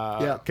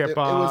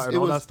Kepa and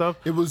all that stuff.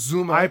 It was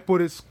Zouma. I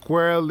put it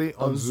squarely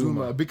on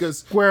Zouma because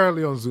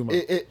squarely on Zouma.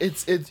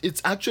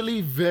 It's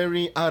actually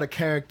very out of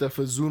character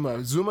for Zouma.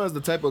 Zouma is the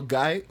type of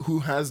guy who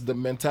has the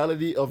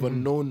mentality of a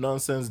no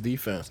nonsense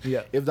defense.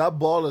 Yeah. If that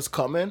ball is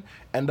coming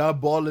and that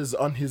ball is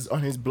on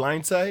his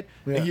blind side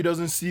and he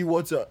doesn't see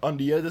what's on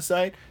the other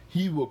side,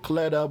 he will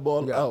clear that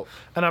ball out.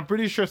 And I'm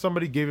pretty sure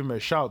somebody gave him a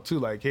shout too,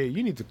 like, "Hey,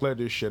 you need to clear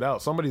this shit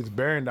out. Somebody's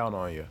bearing down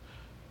on you."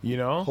 You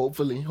know,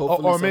 hopefully,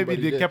 or maybe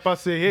they kept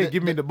us say, "Hey,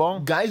 give me the ball."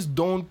 Guys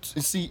don't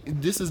see.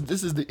 This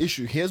is the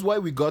issue. Here's why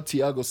we got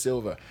Thiago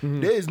Silva.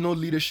 There is no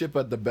leadership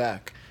at the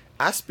back.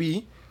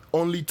 Aspi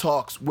only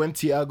talks when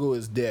Thiago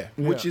is there,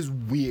 which is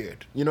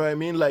weird. You know what I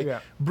mean? Like,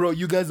 bro,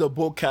 you guys are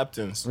both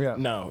captains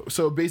now.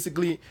 So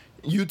basically,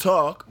 you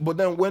talk, but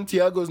then when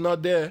Thiago's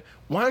not there,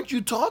 why aren't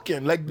you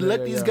talking? Like,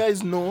 let these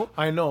guys know.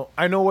 I know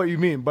what you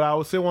mean, but I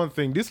will say one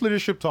thing. This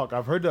leadership talk,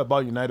 I've heard that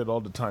about United all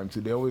the time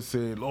too. They always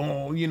say,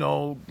 "Oh, you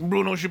know,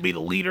 Bruno should be the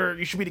leader.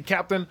 You should be the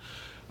captain."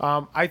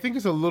 I think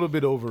it's a little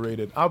bit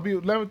overrated. Let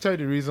me tell you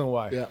the reason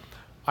why. Yeah.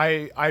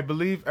 I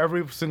believe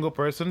every single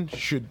person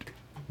should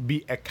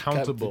be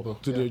accountable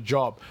to their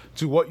job,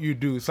 to what you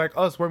do. It's like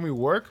us when we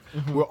work,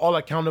 we're all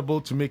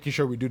accountable to making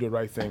sure we do the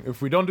right thing.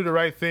 If we don't do the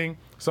right thing,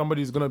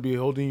 somebody's going to be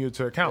holding you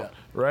to account,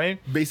 right?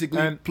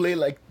 Basically, play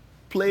like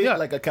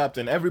a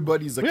captain.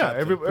 Everybody's a captain.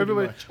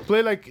 Everybody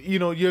play like, you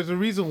know, there's a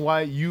reason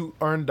why you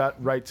earned that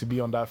right to be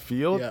on that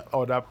field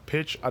or that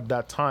pitch at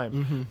that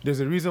time.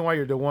 There's a reason why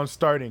you're the one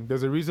starting.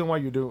 There's a reason why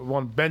you're the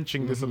one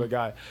benching this other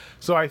guy.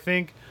 So I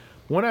think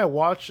when I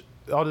watch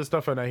all this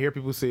stuff and I hear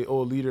people say,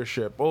 "Oh,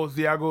 leadership, oh,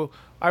 Thiago."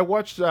 I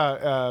watched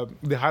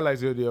the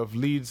highlights the other day of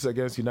Leeds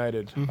against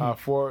United. I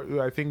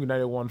think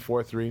United won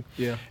 4-3.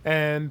 Yeah.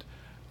 And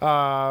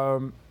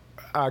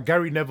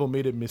Gary Neville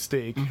made a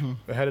mistake.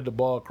 Headed the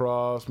ball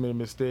across, made a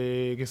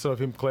mistake. Instead of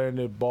him clearing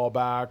the ball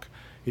back,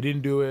 he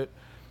didn't do it.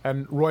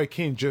 And Roy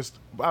Keane just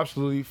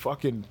absolutely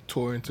fucking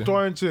tore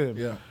into him.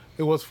 Yeah.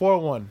 It was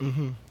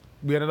 4-1.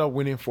 We ended up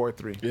winning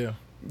 4-3. Yeah.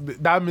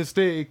 That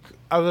mistake,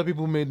 other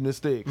people made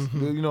mistakes.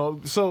 You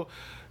know, so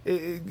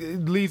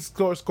Leeds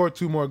scored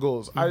 2 more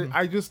goals.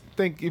 I just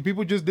think if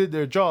people just did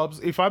their jobs,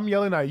 if I'm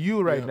yelling at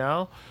you right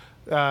now,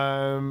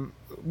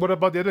 what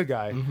about the other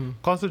guy?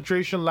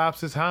 Concentration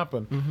lapses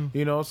happen.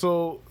 You know,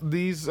 so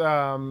these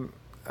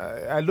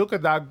I look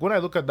at that. When I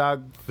look at that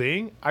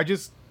thing, I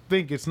just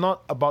think it's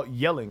not about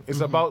yelling.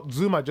 It's about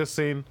Zouma just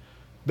saying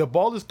the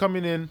ball is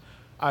coming in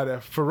at a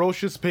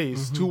ferocious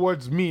pace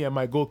towards me and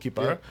my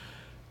goalkeeper.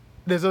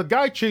 There's a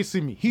guy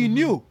chasing me. He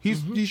knew.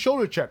 He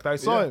shoulder checked. I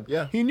saw him.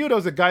 Yeah. He knew there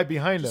was a guy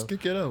behind him. Just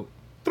kick it out.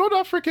 Throw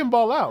that freaking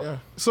ball out. Yeah.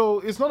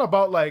 So it's not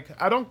about, like,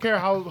 I don't care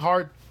how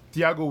hard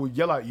Thiago would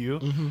yell at you.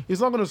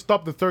 It's not going to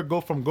stop the third goal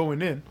from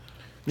going in.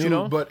 True, you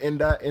know? But in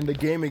the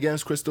game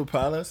against Crystal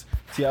Palace,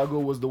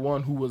 Thiago was the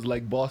one who was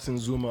like bossing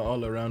Zouma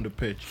all around the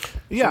pitch.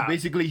 Yeah. So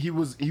basically, he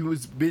was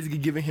basically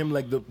giving him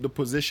like the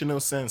positional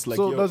sense. Like,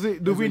 so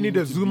do we need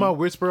a Zouma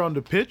whisper on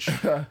the pitch?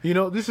 You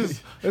know, this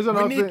is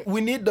another thing.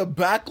 We need the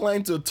back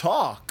line to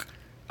talk.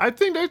 I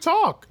think they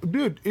talk,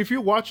 dude. If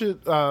you watch it,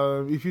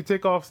 if you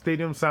take off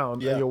Stadium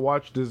Sound and you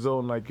watch the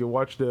zone, like you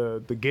watch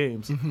the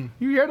games,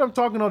 you hear them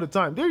talking all the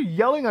time. They're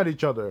yelling at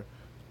each other.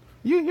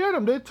 You hear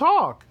them. They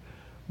talk,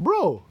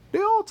 bro. They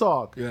all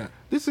talk. Yeah.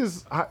 This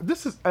is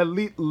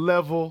elite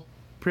level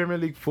Premier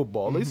League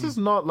football. This is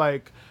not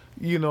like,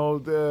 you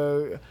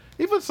know,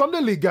 even Sunday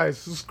League guys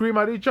scream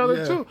at each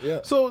other too. Yeah.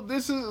 So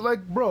this is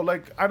like, bro,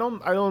 like I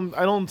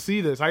don't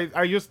see this.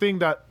 I just think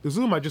that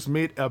Zouma just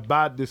made a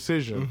bad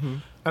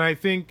decision, and I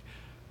think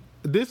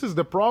this is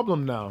the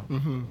problem now.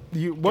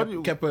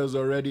 Kepa is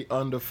already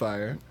under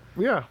fire.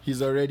 Yeah.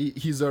 He's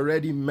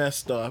already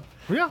messed up.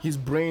 Yeah. His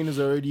brain is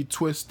already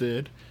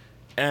twisted.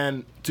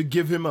 And to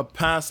give him a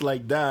pass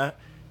like that,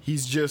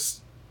 he's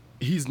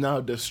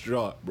now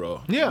distraught,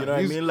 bro. Yeah. You know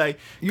what I mean? Like,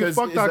 you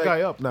fucked that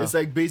guy up now. It's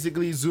like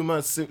basically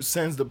Zouma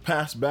sends the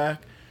pass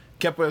back.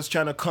 Kepa is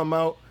trying to come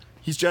out.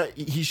 He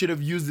should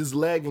have used his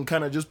leg and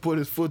kind of just put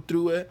his foot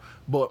through it.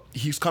 But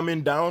he's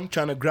coming down,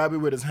 trying to grab it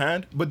with his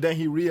hand. But then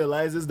he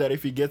realizes that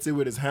if he gets it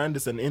with his hand,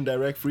 it's an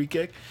indirect free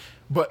kick.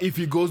 But if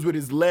he goes with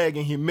his leg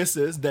and he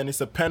misses, then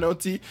it's a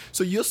penalty.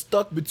 So you're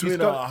stuck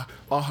between a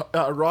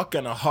rock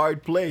and a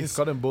hard place. He's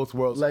cut in both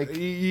worlds. Like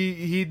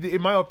he,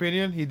 in my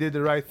opinion, he did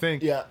the right thing.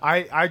 Yeah.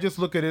 I just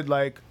look at it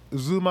like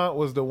Zouma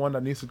was the one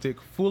that needs to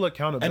take full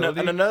accountability.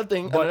 And another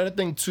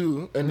thing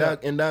too, in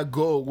that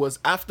goal was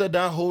after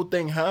that whole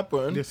thing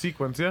happened. The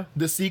sequence, yeah.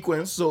 The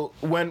sequence. So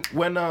when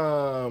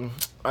I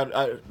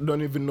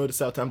don't even know the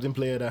Southampton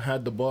player that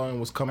had the ball and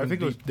was coming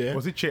deep there.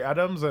 Was it Che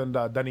Adams and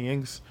Danny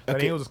Ings? Okay.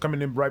 Danny Ings was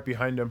coming in right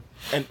behind him.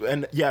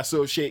 And yeah,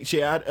 so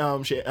Che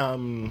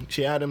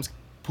Adams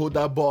pulled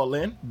that ball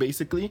in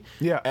basically.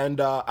 Yeah. And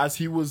as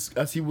he was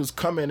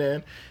coming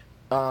in,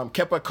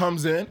 Kepa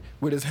comes in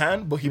with his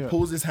hand, but he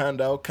pulls his hand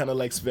out, kind of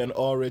like Sven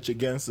Ulrich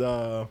against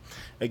what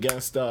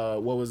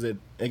was it?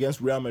 Against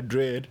Real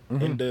Madrid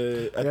in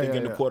the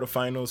in the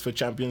quarterfinals for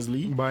Champions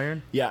League.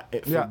 Bayern. Yeah,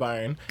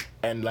 Bayern,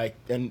 and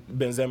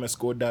Benzema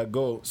scored that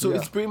goal. So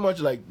it's pretty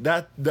much like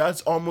that. That's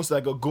almost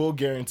like a goal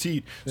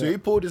guaranteed. So he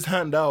pulled his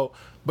hand out.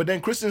 But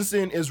then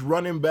Christensen is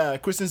running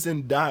back.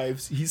 Christensen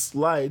dives. He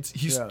slides.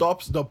 He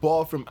stops the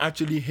ball from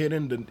actually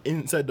hitting the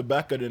inside the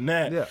back of the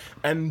net. Yeah.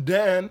 And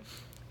then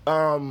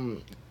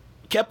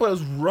Kepa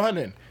is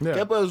running. Yeah.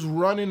 Kepa is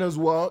running as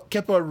well.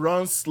 Kepa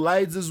runs,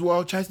 slides as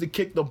well, tries to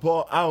kick the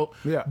ball out.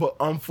 Yeah. But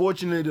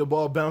unfortunately, the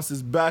ball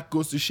bounces back,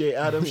 goes to Che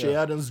Adams. Che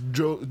Adams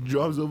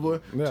drives over,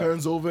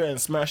 turns over,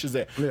 and smashes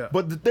it. Yeah.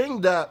 But the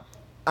thing that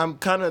I'm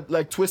kind of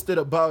like twisted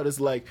about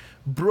is like,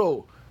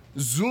 bro,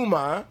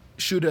 Zouma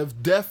should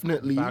have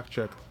definitely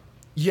back-checked.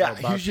 Yeah,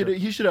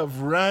 he should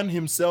have ran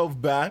himself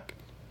back.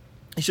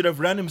 He should have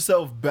ran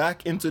himself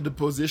back into the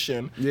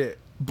position. Yeah.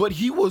 But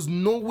he was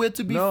nowhere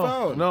to be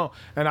found. No,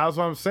 and that's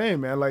what I'm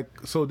saying, man. Like,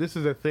 so this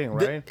is the thing,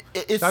 right?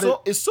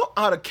 It's so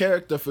out of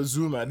character for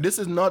Zouma. This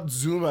is not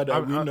Zouma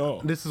that we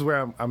know. This is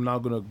where I'm now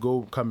gonna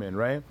come in,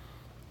 right?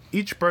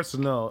 Each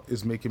personnel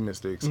is making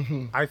mistakes.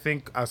 I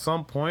think at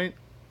some point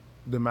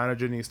the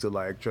manager needs to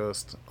like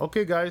just,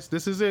 okay, guys,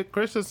 this is it.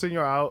 Christensen,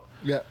 you're out.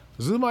 Yeah.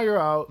 Zouma, you're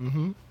out.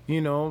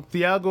 You know,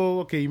 Thiago,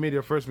 okay, you made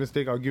your first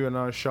mistake. I'll give you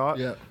another shot.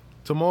 Yeah.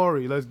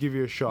 Tomori, let's give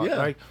you a shot. Yeah.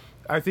 Like,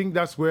 I think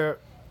that's where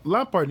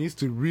Lampard needs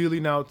to really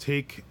now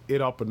take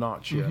it up a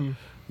notch. Yeah.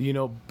 You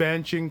know,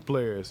 benching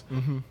players.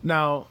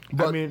 Now,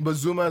 but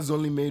Zouma has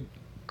only made.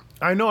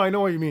 I know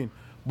what you mean.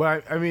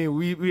 But I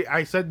mean,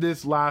 I said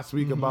this last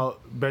week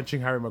about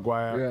benching Harry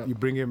Maguire. Yeah. You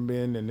bring him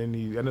in, and then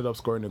he ended up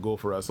scoring a goal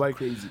for us. Like,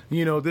 crazy.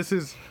 You know, this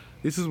is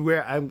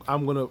where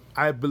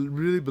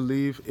really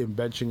believe in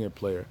benching a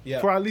player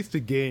for at least a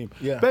game.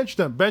 Yeah. Bench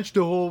them, bench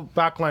the whole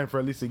back line for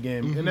at least a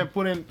game, and then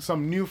put in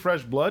some new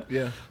fresh blood.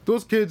 Yeah.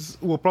 Those kids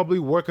will probably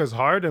work as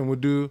hard and will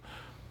do,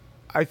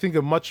 I think,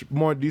 a much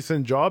more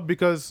decent job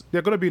because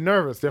they're going to be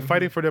nervous. They're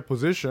fighting for their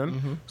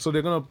position, so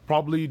they're going to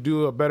probably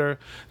do a better.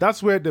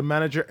 That's where the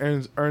manager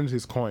earns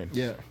his coin.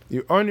 Yeah.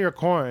 You earn your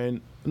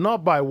coin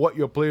not by what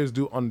your players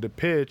do on the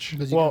pitch.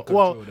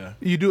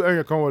 You do earn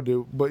your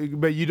coin,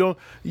 but you don't.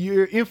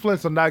 Your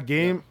influence on that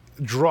game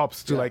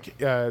drops to like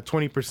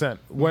 20%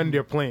 when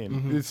they're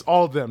playing. It's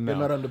all them now.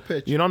 They're not on the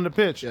pitch. You're not on the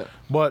pitch, Yeah.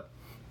 but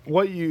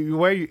where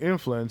you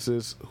influence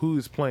is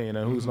who's playing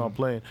and who's not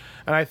playing.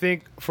 And I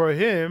think for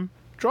him,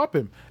 drop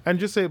him and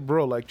just say,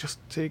 bro, like just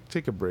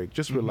take a break,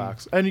 just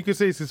relax. And you can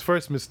say it's his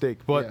first mistake,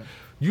 but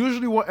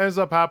usually what ends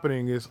up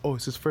happening is,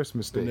 it's his first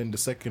mistake. And then the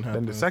second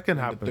happens. Then the second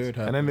happens. The third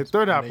happens. And then the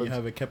third happens. And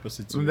then you have a Kepa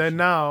situation. And then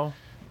now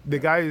the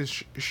guy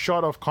is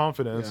short of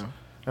confidence.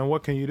 And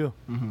what can you do?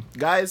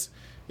 Guys,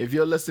 if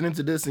you're listening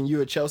to this and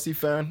you're a Chelsea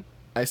fan,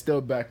 I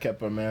still back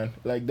Kepa, man.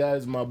 Like, that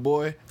is my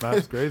boy.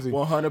 That's crazy.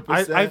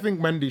 100%. I think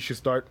Mendy should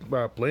start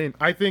playing.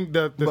 I think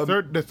the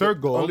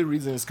third goal. The only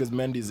reason is because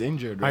Mendy's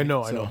injured, right? I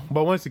know.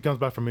 But once he comes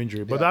back from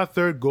injury. But that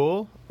third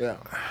goal,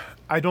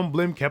 I don't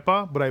blame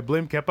Kepa, but I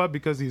blame Kepa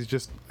because he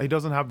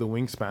doesn't have the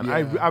wingspan.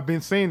 Yeah. I've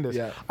been saying this.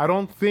 Yeah. I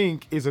don't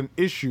think it's an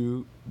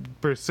issue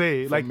per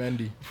se. For like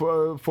Mendy.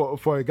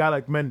 For a guy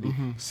like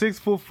Mendy.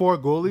 6'4"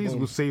 goalies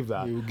will save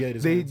that. He will get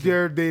his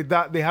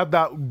they have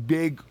that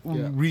big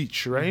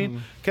reach, right?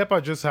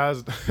 Kepa just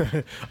has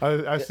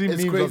I've seen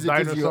memes of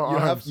dinosaur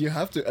arms. You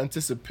have to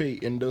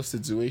anticipate in those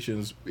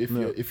situations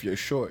if you're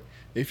short.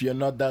 If you're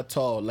not that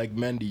tall like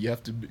Mendy, you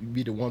have to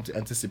be the one to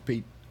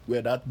anticipate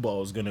where that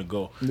ball is gonna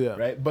go,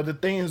 right? But the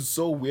thing is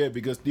so weird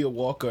because Theo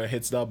Walker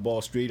hits that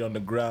ball straight on the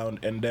ground,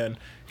 and then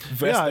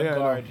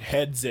Vestergaard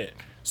heads it.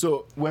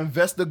 So when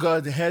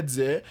Vestergaard heads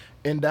it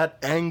in that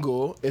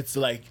angle, it's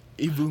like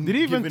even. Did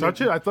he even touch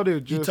it? I thought he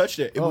touched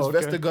it. It was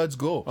Vestergaard's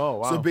goal. Oh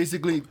wow! So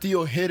basically,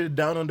 Theo hit it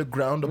down on the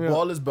ground. The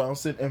ball is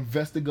bouncing, and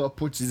Vestergaard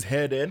puts his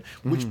head in,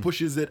 which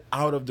pushes it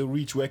out of the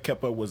reach where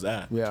Kepa was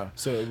at. Yeah.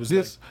 So it was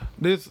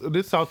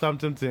this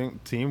Southampton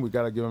team. We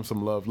gotta give them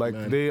some love.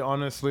 Like they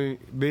honestly,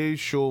 they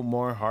show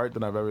more heart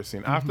than I've ever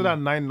seen. After that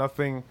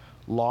 9-0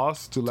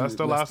 loss to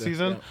Leicester last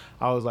season,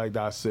 I was like,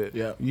 that's it.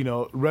 Yeah. You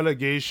know,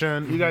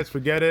 relegation. You guys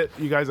forget it.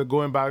 You guys are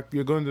going back.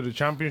 You're going to the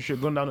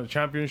championship. Going down to the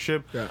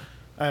championship. Yeah.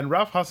 And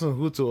Ralph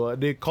Hasenhüttl,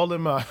 they call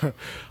him.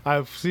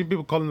 I've seen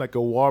people call him like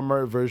a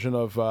warmer version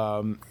of,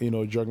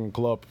 Jurgen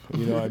Klopp.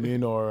 You know what I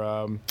mean?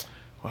 Or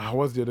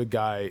what's the other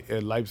guy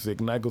at Leipzig,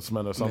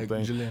 Nagelsmann or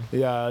something?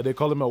 Yeah, they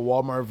call him a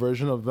Walmart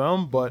version of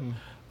them. But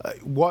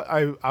what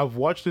I've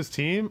watched this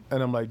team,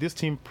 and I'm like, this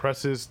team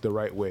presses the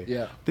right way.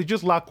 Yeah, they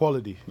just lack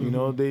quality. You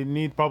know, they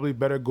need probably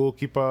better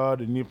goalkeeper.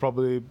 They need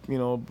probably,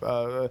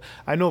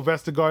 I know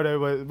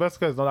Vestergaard.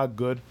 Vestergaard is not that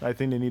good. I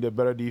think they need a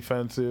better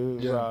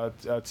defensive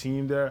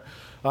team there.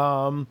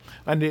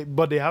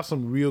 But they have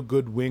some real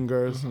good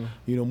wingers.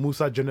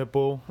 Musa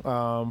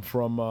Djenepo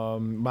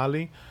from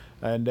Mali.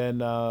 And then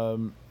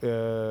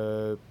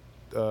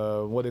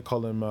what they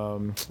call him?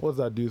 What's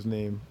that dude's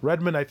name?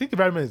 Redmond. I think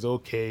Redmond is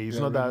okay. He's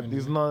not Redmond, that.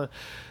 He's not.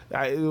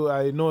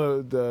 I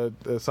know the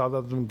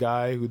Southampton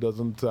guy who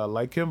doesn't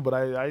like him, but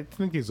I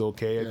think he's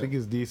okay. I think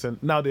he's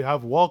decent. Now they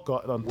have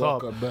Walcott on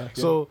top, back,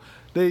 so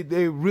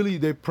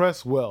they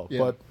press well.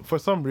 But for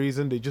some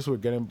reason they just were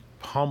getting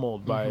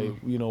pummeled by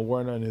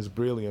Werner and his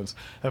brilliance.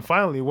 And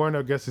finally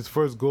Werner gets his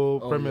first goal,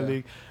 Premier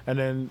League, and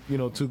then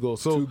 2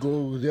 goals. So 2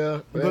 goals,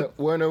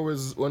 Werner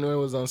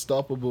was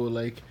unstoppable.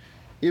 Like,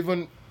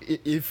 even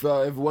if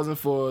it wasn't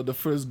for the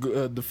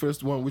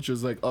first one, which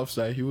was like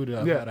offside, he would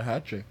have had a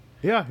hat trick.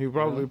 Yeah, he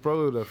probably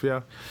would have.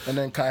 Yeah. And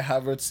then Kai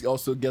Havertz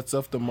also gets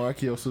off the mark.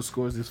 He also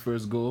scores his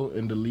first goal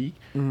in the league.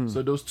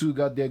 So those two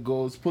got their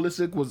goals.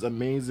 Pulisic was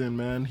amazing,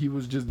 man. He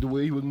was just, the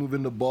way he was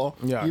moving the ball.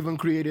 Yeah. He even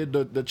created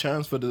the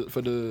chance for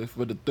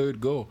the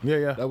third goal.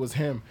 Yeah. That was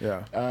him.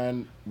 Yeah.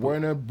 And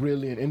Werner,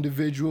 brilliant.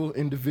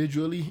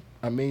 Individually,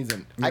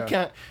 amazing.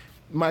 Yeah.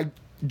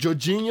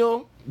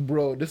 Jorginho,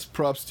 bro, this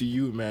props to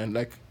you, man.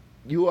 Like,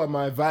 you are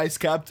my vice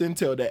captain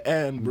till the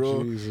end,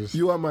 bro. Jesus.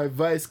 You are my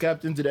vice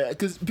captain to the end.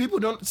 Because people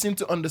don't seem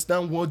to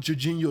understand what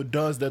Jorginho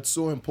does that's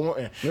so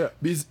important. Yeah.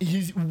 Because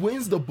he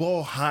wins the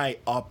ball high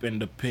up in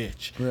the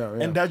pitch. Yeah.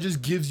 And that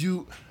just gives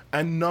you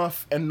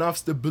enough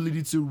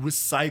stability to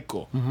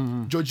recycle.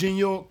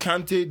 Jorginho,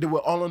 Kante, they were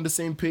all on the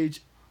same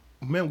page.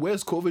 Man,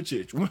 where's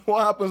Kovacic?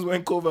 What happens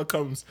when Kova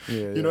comes?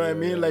 You know what I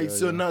mean?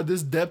 Now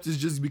this depth is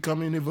just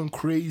becoming even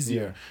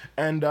crazier.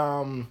 And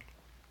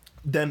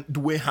then the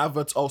way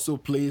Havertz also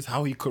plays,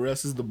 how he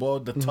caresses the ball,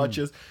 the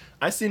touches.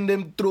 I seen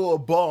them throw a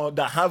ball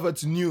that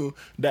Havertz knew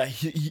that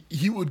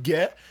he would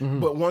get,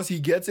 but once he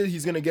gets it,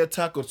 he's gonna get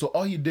tackled. So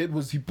all he did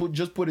was he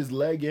put his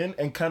leg in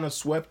and kind of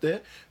swept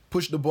it,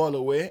 pushed the ball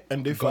away,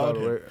 and they fouled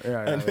him.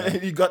 And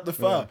he got the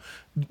foul.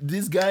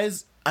 These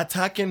guys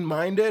attacking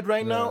minded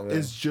right now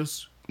is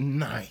just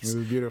nice. It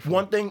was beautiful.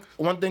 One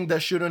thing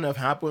that shouldn't have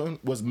happened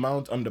was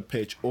Mount on the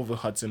pitch over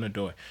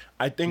Hudson-Odoi.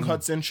 I think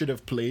Hudson should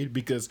have played,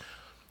 because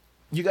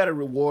you gotta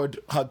reward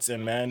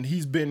Hudson, man.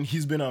 He's been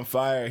on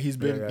fire. He's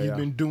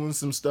been doing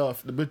some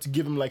stuff. But to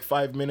give him like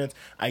 5 minutes,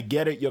 I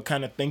get it. You're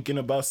kind of thinking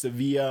about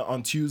Sevilla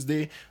on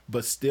Tuesday,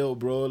 but still,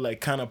 bro, like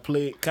kind of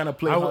play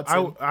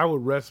Hudson. I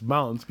would rest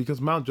Mount,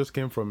 because Mount just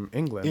came from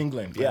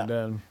England. Yeah. And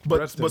then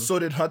but so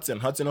did Hudson.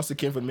 Hudson also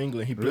came from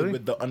England. He played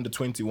with the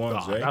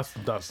under-21s, right?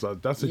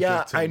 That's a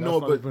yeah, good team. I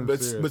know,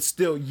 but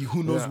still,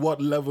 who knows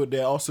what level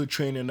they're also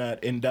training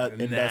at in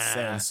that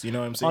sense. You know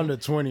what I'm saying?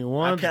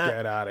 Under-21s,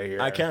 get out of here.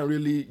 I can't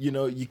really,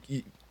 you,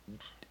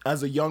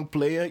 as a young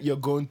player, you're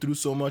going through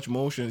so much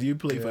motions. You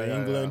play for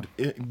England,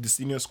 the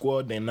senior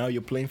squad, and now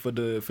you're playing for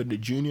the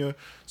junior.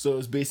 So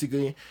it's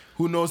basically,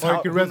 who knows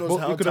how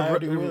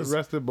tired he was.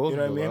 Rested both. You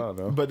know what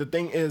I mean? But the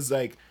thing is,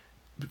 like,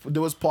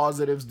 there was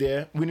positives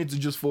there. We need to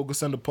just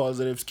focus on the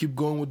positives. Keep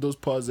going with those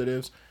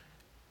positives.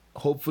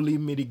 Hopefully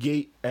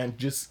mitigate and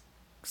just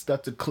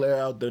start to clear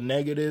out the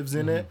negatives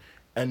in it.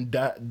 And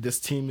that this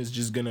team is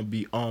just gonna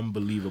be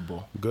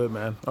unbelievable. Good,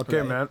 man. Okay,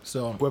 right? Man.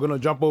 So we're gonna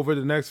jump over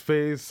the next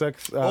phase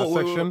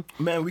section.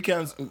 Man, we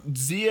can't.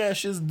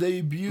 Ziyech's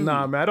debut.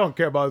 Nah, man, I don't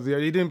care about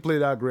Ziyech. He didn't play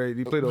that great.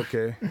 He played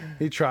okay.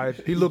 He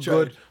tried. He looked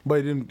good, but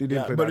he didn't play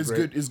that great. But it's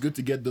good. It's good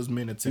to get those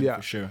minutes in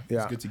for sure.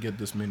 It's good to get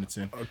those minutes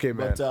in. Okay,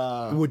 man.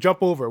 But we'll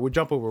jump over.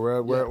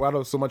 We're out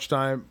of so much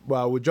time.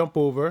 We'll jump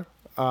over.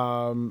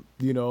 The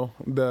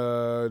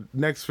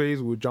next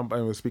phase we'll jump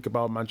and we'll speak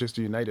about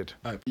Manchester United.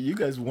 You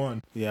guys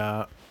won.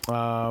 Yeah.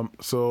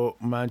 So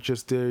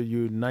Manchester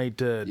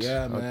United.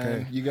 Yeah, man.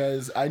 Okay. You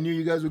guys, I knew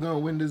you guys were gonna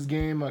win this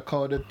game. I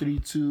called it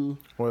 3-2.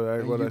 What I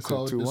said,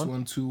 2-1? This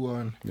one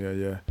 2-1.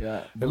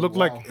 Yeah. It looked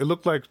like a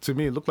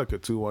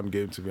 2-1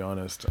 game, to be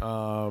honest.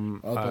 Up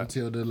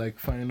until the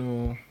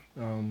final.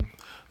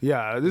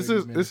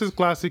 This is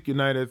classic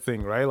United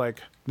thing, right?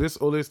 Like this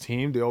Ole's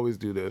team, they always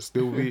do this.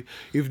 They will be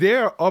if they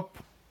are up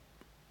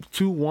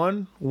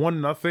 2-1,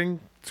 1-0,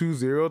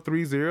 2-0,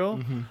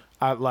 3-0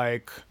 at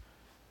like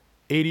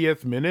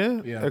 80th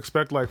minute,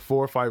 expect like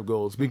 4 or 5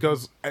 goals,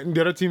 because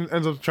the other team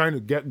ends up trying to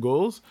get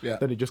goals, then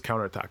they just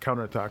counterattack.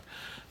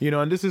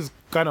 And this is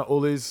kind of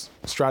Ole's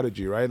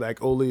strategy, right?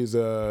 Like Ole is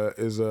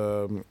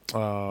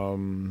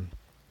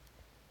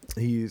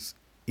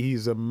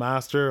he's a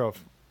master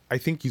of. I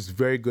think he's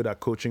very good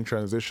at coaching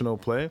transitional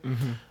play.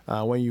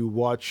 When you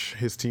watch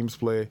his teams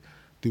play,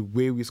 the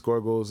way we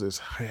score goals is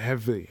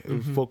heavy,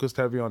 focused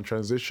heavy on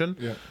transition.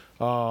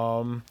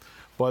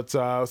 But But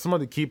some of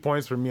the key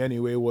points for me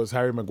anyway was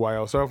Harry Maguire.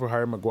 I'll start off with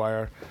Harry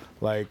Maguire.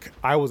 Like,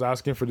 I was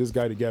asking for this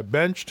guy to get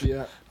benched.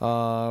 Yeah.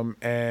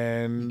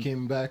 And he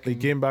came back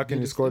and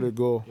he scored a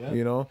goal. Yeah.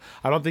 You know,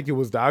 I don't think it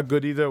was that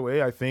good either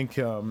way. I think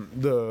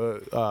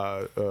the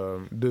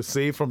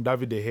save from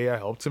David De Gea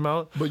helped him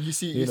out. But you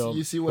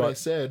see what I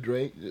said,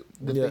 right?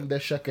 The thing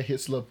that Shaka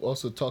Hislop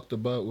also talked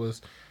about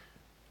was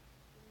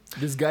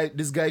this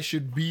guy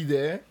should be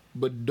there,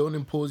 but don't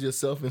impose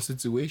yourself in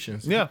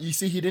situations. Yeah. You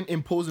see, he didn't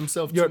impose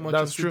himself too much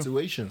in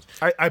situations.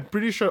 I'm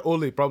pretty sure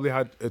Ole probably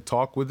had a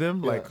talk with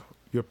him, like,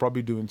 you're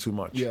probably doing too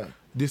much. Yeah.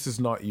 This is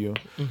not you.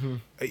 Mm-hmm.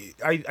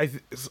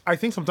 I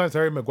think sometimes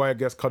Harry Maguire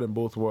gets caught in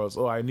both worlds.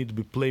 Oh, I need to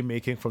be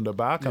playmaking from the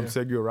back. I'm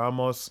Sergio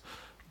Ramos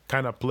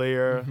kind of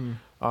player. Mm-hmm.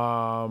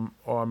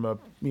 Or I'm a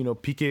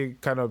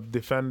Piqué kind of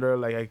defender.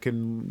 Like, I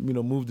can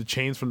move the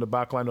chains from the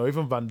back line, or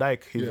even Van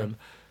Dijk. Even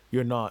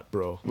you're not,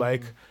 bro. Mm-hmm.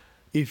 Like,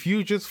 if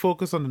you just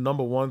focus on the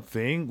number one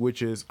thing,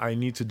 which is I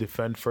need to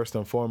defend first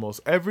and foremost.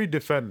 Every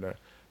defender,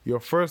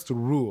 your first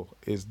rule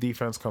is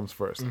defense comes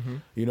first. Mm-hmm.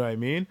 You know what I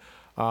mean?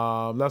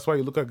 That's why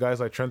you look at guys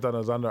like Trent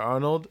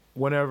Alexander-Arnold.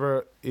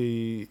 Whenever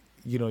you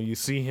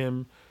see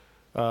him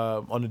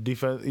on the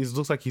defense, he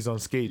looks like he's on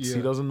skates. Yeah.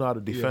 He doesn't know how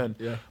to defend.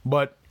 Yeah.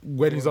 But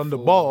when he's on the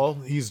ball,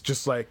 he's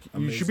just like,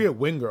 you should be a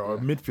winger or a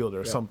midfielder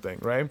or something,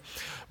 right?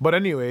 But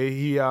anyway,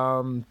 he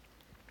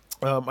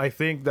I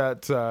think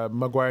that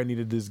Maguire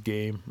needed this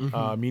game.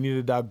 Mm-hmm. He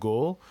needed that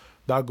goal.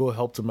 That goal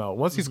helped him out.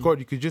 Once he scored,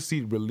 you could just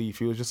see relief.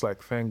 He was just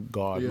like, thank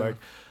God. Like,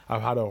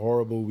 I've had a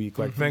horrible week.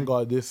 Like, thank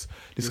God this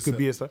could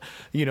be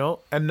a,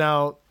 and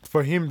now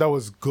for him, that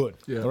was good.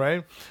 Yeah.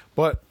 Right.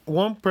 But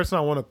one person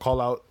I want to call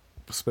out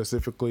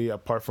specifically,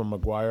 apart from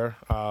Maguire,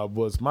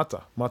 was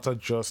Mata. Mata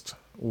just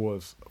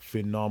was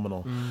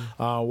phenomenal.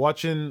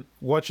 Watching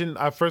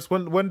at first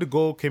when the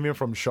goal came in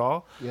from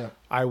Shaw,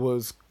 I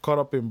was caught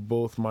up in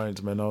both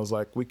minds, man. I was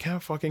like, we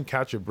can't fucking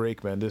catch a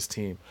break, man, this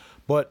team.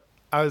 But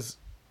as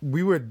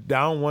we were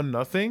down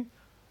 1-0, and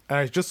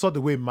I just saw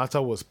the way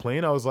Mata was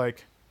playing, I was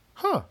like,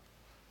 huh,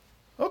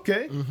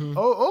 okay. Mm-hmm.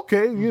 Oh,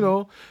 okay,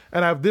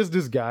 and I've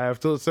this guy,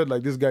 I've said,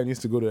 like, this guy needs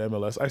to go to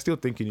MLS. I still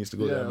think he needs to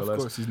go to MLS. Of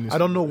course he needs I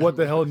don't know what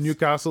the hell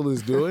Newcastle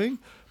is doing,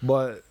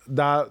 but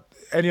that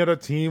any other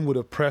team would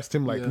have pressed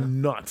him like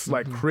nuts,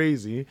 like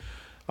crazy.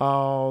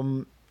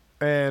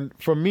 And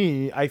for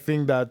me, I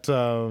think that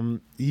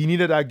he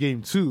needed that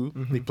game too.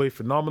 Mm-hmm. He played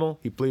phenomenal.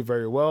 He played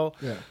very well.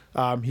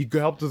 Yeah. He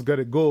helped us get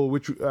a goal,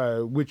 which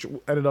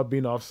ended up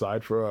being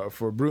offside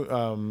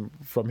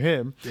from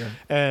him. Yeah.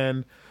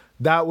 And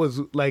that was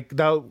like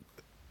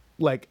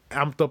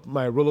amped up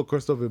my roller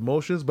coaster of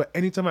emotions. But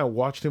anytime I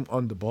watched him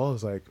on the ball, I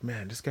was like,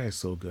 man, this guy is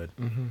so good.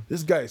 Mm-hmm.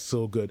 This guy is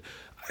so good.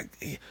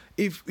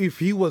 If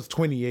he was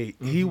 28,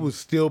 he would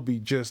still be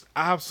just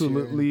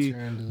absolutely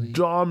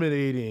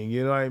dominating.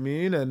 You know what I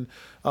mean? And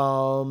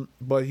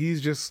but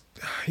he's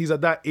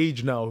at that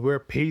age now where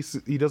pace,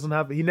 he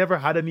never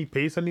had any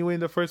pace anyway in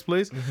the first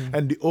place. Mm-hmm.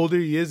 And the older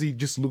he is, he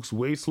just looks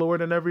way slower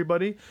than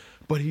everybody.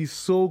 But he's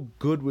so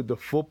good with the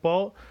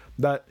football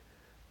that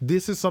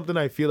this is something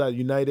I feel that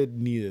United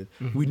needed.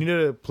 Mm-hmm. We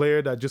needed a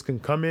player that just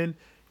can come in,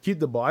 keep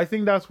the ball. I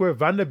think that's where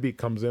Van der Beek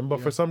comes in. But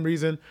for some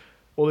reason,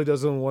 Ole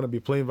doesn't want to be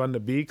playing Van der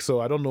Beek,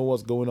 so I don't know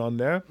what's going on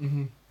there.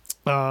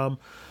 Mm-hmm.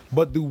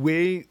 But the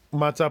way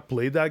Mata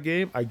played that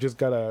game, I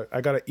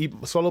gotta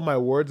swallow my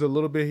words a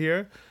little bit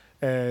here,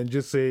 and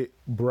just say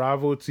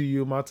bravo to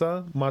you,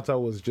 Mata. Mata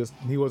was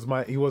he was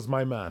my man.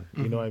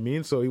 Mm-hmm. You know what I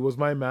mean? So he was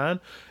my man,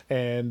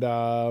 and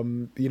I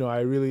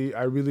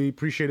really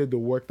appreciated the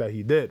work that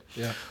he did.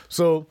 Yeah.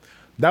 So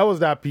that was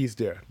that piece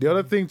there. The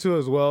other thing too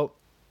as well,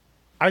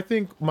 I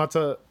think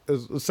Mata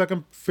is the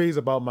second phase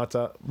about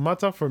Mata.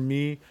 Mata for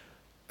me.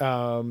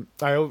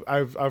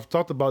 I've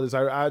talked about this.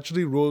 I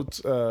actually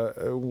wrote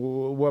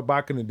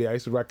back in the day. I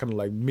used to write kind of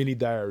like mini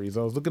diaries.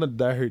 I was looking at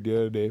the diary the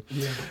other day,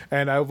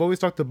 and I've always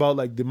talked about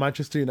like the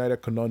Manchester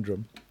United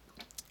conundrum.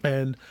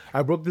 And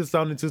I broke this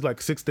down into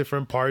like 6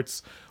 different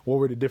parts. What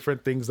were the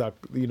different things that,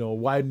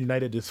 why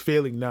United is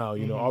failing now?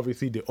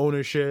 Obviously the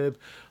ownership,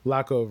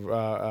 lack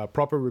of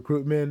proper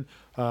recruitment,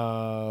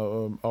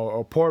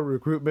 or poor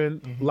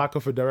recruitment, lack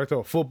of a director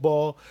of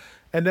football.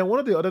 And then one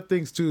of the other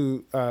things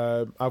too,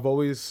 I've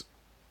always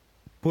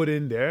put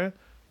in there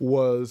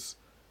was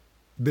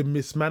the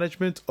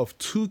mismanagement of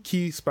 2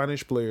 key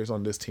Spanish players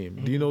on this team.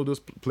 Do you know who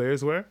those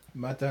players were?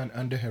 Mata and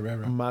Ander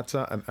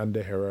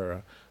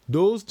Herrera.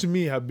 Those to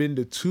me have been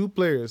the 2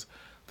 players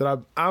that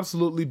have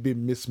absolutely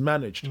been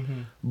mismanaged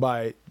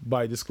by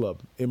this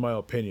club, in my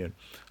opinion.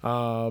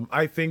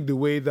 I think the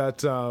way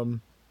that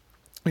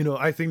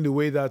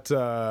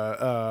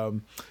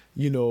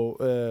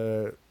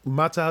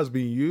Mata has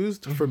been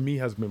used, for me,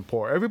 has been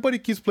poor. Everybody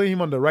keeps playing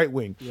him on the right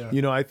wing.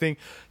 Yeah. I think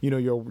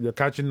you're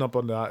catching up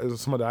on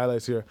some of the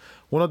highlights here.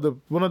 One of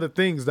the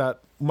things that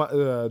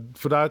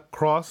for that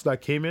cross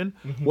that came in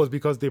was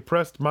because they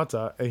pressed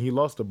Mata and he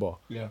lost the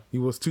ball. Yeah, he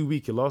was too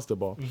weak. He lost the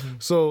ball.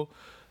 So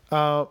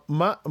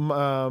Mata,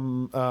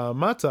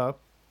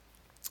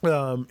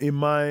 in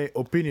my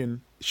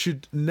opinion,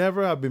 should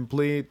never have been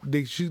played.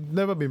 They should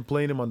never been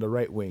playing him on the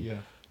right wing. Yeah.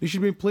 You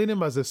should be playing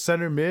him as a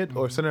center mid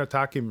or center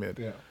attacking mid.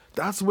 Yeah.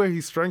 That's where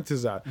his strength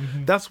is at.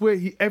 That's where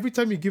every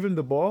time you give him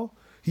the ball,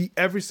 he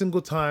every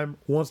single time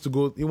wants to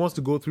go through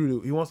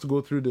the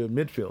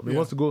midfield. He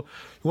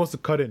wants to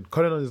cut in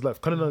on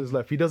his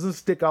left. He doesn't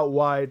stick out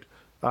wide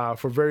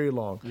for very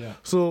long. Yeah.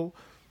 So,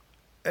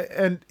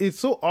 and it's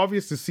so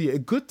obvious to see a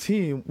good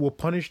team will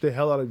punish the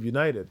hell out of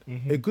United.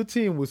 A good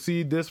team will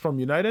see this from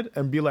United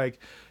and be like,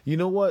 you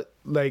know what?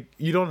 Like,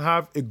 you don't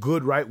have a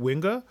good right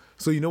winger,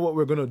 so you know what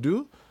we're gonna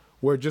do?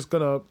 We're just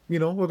gonna,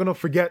 we're gonna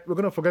forget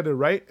the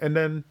right, and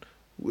then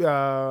we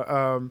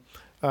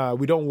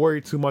don't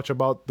worry too much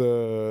about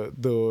the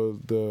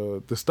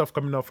stuff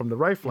coming out from the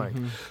right flank.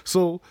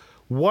 So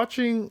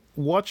watching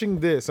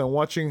this and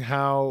watching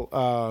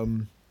how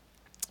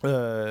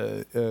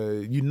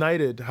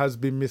United has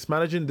been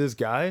mismanaging this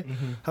guy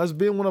has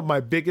been one of my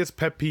biggest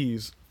pet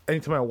peeves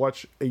anytime I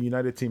watch a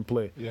United team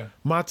play. Yeah.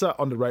 Mata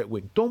on the right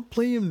wing. Don't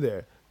play him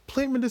there.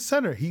 Play him in the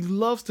center. He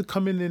loves to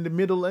come in the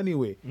middle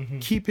anyway.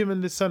 Keep him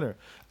in the center.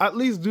 At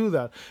least do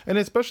that. And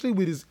especially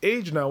with his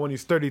age now, when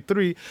he's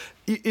 33,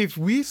 if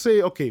we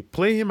say, okay,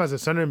 play him as a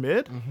center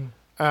mid,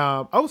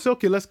 I would say,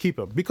 okay, let's keep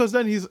him, because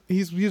then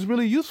he's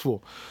really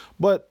useful.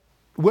 But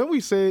when we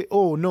say,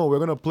 oh no, we're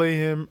gonna play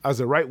him as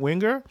a right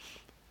winger,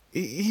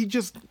 he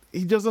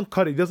doesn't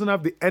cut it. He doesn't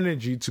have the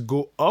energy to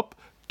go up,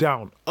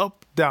 down,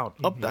 up, down,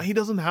 up, down. He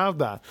doesn't have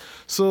that.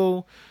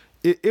 So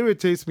it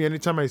irritates me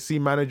anytime I see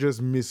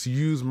managers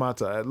misuse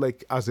Mata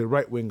as a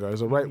right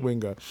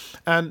winger.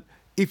 And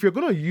if you're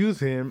gonna use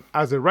him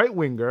as a right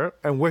winger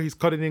and where he's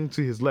cutting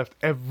into his left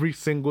every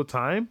single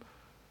time,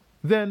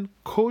 then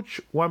coach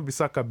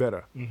Wan-Bissaka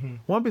better.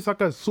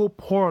 Wan-Bissaka is so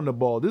poor on the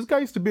ball. This guy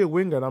used to be a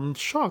winger, and I'm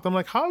shocked. I'm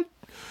like, how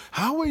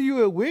are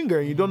you a winger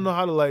and you don't know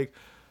how to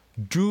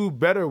do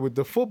better with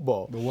the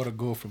football? But what a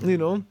goal from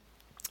him.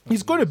 He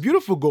scored a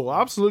beautiful goal,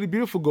 absolutely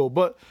beautiful goal.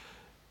 But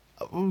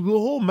the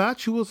whole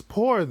match, he was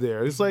poor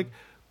there. It's like,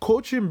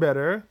 coach him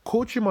better,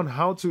 coach him on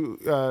how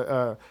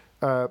to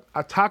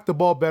attack the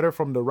ball better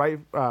from the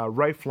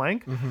right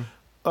flank.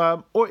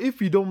 Or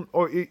if you don't,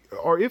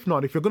 or if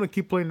not, if you're gonna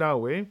keep playing that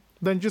way,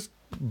 then just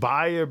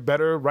buy a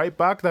better right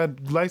back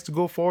that likes to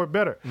go forward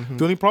better.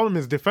 The only problem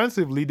is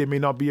defensively they may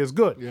not be as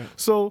good. Yeah.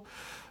 So,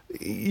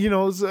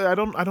 I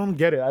don't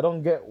get it. I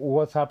don't get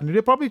what's happening.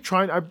 They're probably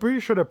trying. I'm pretty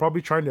sure they're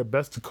probably trying their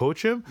best to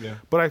coach him. Yeah.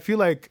 But I feel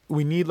like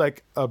we need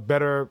a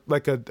better,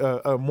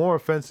 a more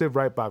offensive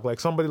right back, like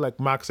somebody like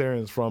Max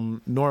Aarons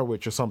from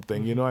Norwich or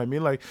something. You know what I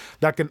mean? Like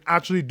that can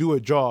actually do a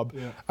job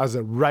as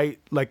a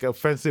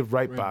offensive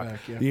right back.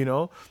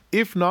 Yeah.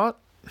 If not,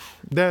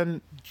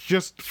 then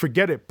just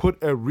forget it. Put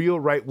a real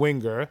right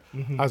winger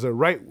as a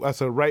right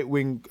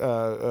wing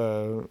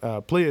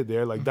player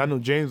there, like Daniel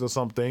James or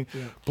something.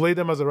 Yeah. Play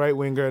them as a right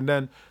winger, and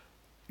then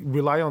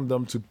rely on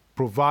them to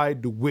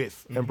provide the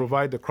width and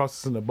provide the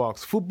crosses in the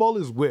box. Football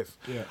is width.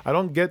 Yeah. I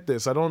don't get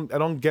this. I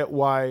don't get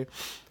why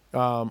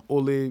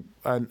Ole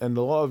and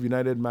a lot of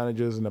United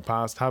managers in the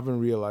past haven't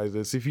realized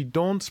this. If you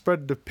don't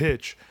spread the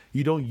pitch,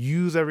 you don't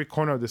use every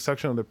corner of the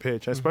section of the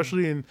pitch,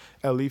 especially in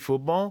elite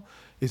football,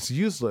 it's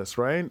useless,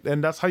 right?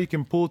 And that's how you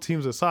can pull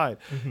teams aside.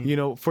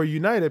 For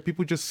United,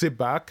 people just sit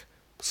back,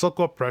 suck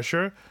up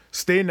pressure,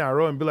 stay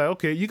narrow, and be like,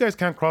 okay, you guys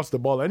can't cross the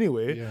ball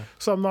anyway,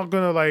 so I'm not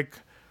gonna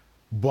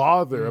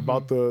bother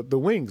about the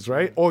wings,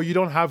 right? Or you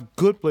don't have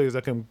good players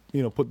that can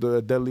put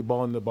the deadly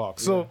ball in the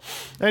box. So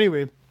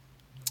anyway,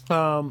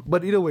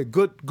 but either way,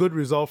 good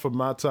result for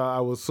Mata. I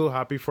was so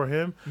happy for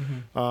him.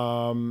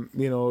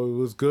 It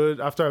was good.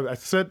 After I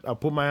said I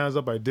put my hands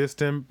up, I dissed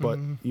him, but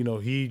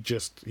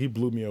he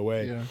blew me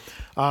away.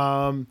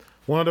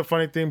 One other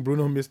funny thing,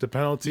 Bruno missed a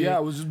penalty. Yeah, I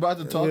was just about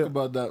to talk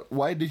about that.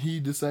 Why did he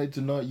decide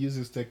to not use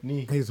his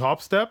technique? His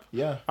hop step?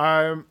 Yeah.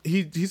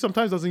 He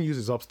sometimes doesn't use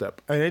his hop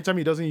step. And anytime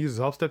he doesn't use his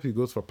hop step, he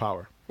goes for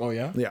power. Oh,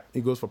 yeah? Yeah, he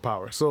goes for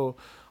power. So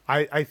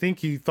I think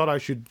he thought I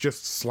should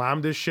just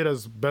slam this shit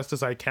as best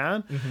as I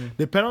can.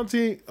 The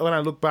penalty, when I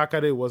look back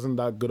at it, wasn't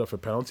that good of a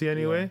penalty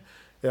anyway.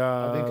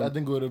 I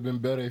think it would have been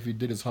better if he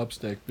did his hop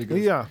step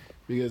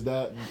because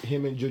that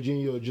him and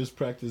Jorginho just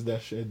practiced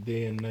that shit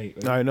day and night.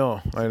 Right? I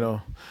know.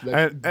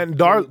 And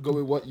go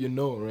with what you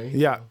know, right?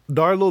 Yeah,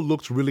 Darlow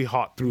looked really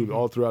hot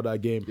all throughout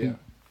that game. Yeah,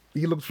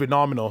 he looked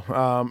phenomenal.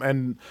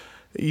 And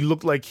he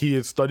looked like he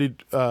had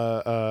studied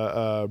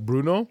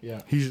Bruno.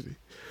 Yeah,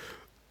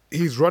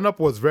 his run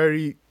up was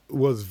very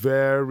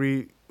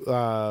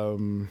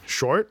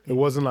short. It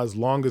wasn't as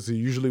long as it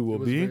usually will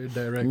be. Very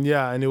direct.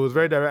 Yeah, and it was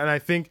very direct. And I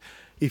think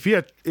if he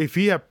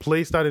had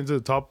placed that into the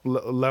top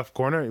left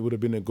corner, it would have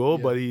been a goal.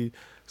 Yeah. But he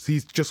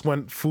just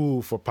went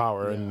full for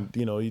power, and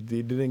he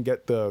didn't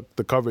get the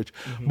coverage.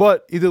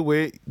 But either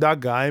way,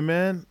 that guy,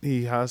 man,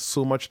 he has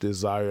so much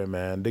desire,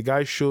 man. The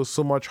guy shows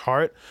so much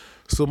heart,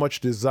 so much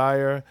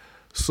desire,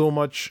 so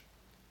much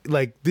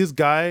this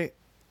guy.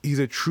 He's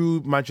a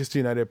true Manchester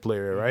United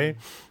player, right?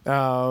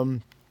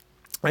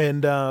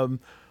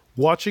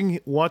 Watching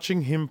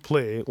him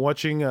play,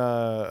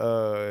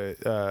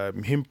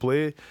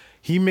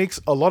 he makes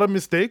a lot of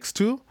mistakes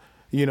too.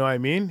 You know what I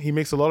mean? He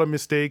makes a lot of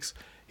mistakes.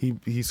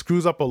 He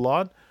screws up a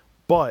lot,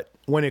 but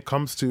when it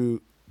comes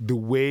to the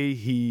way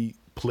he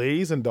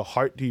plays and the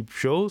heart he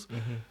shows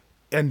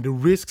and the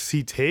risks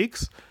he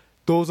takes,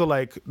 those are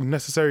like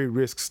necessary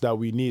risks that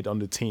we need on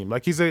the team.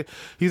 Like he's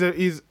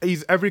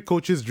every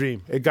coach's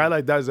dream. A guy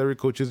like that is every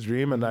coach's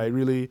dream, and I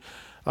really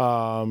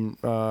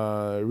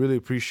really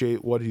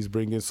appreciate what he's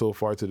bringing so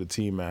far to the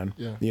team, man.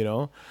 Yeah. You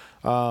know,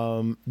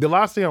 the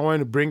last thing I wanted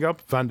to bring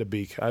up, Van de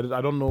Beek. I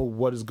don't know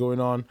what is going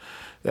on,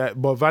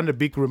 but Van de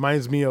Beek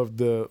reminds me of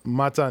the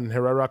Mata and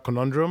Herrera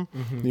conundrum.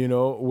 You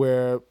know,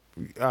 where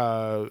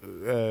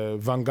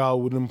Van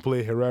Gaal wouldn't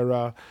play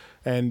Herrera,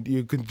 and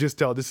you could just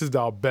tell this is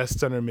our best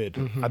center mid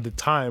at the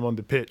time on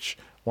the pitch.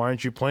 Why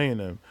aren't you playing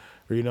him?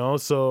 You know,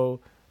 so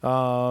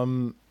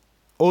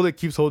Ole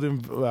keeps holding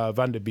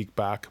Van de Beek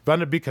back. Van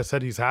de Beek has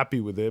said he's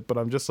happy with it, but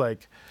I'm just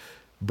like,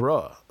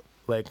 bruh,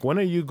 like when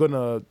are you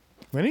gonna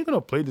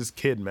play this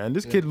kid, man?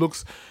 This kid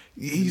looks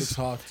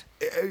hot.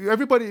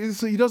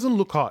 He doesn't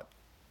look hot.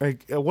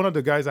 Like one of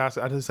the guys asked,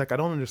 I was like, I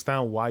don't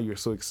understand why you're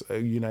so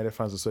United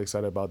fans are so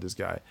excited about this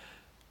guy.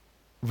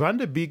 Van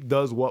de Beek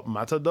does what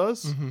Mata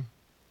does,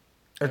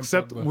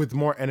 except with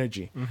more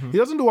energy. He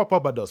doesn't do what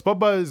Pogba does.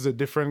 Pogba is a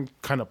different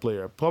kind of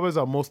player. Pogba is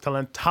our most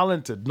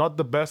talented, not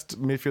the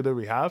best midfielder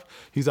we have.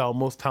 He's our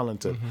most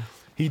talented.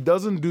 He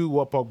doesn't do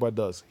what Pogba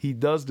does. He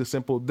does the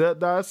simple.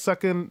 The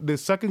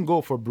second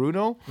goal for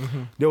Bruno,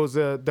 there was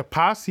the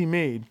pass he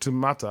made to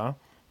Mata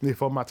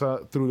before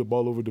Mata threw the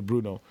ball over to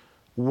Bruno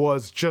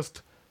was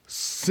just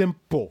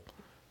simple,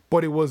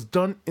 but it was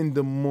done in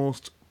the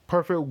most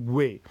perfect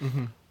way.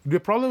 The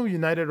problem with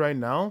United right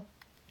now,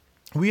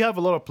 we have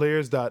a lot of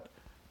players that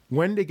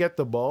when they get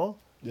the ball,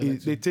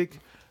 they take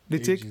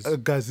a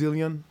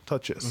gazillion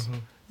touches.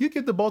 You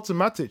give the ball to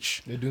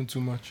Matic. They're doing too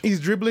much. He's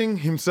dribbling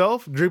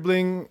himself,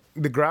 dribbling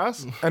the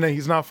grass, and then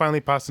he's now finally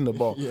passing the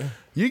ball.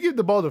 You give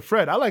the ball to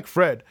Fred. I like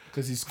Fred.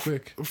 Because he's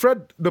quick.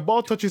 Fred, the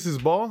ball touches his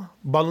ball,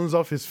 balloons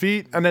off his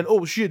feet, and then,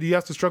 oh shit, he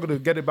has to struggle to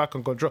get it back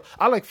on control.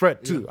 I like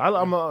Fred too.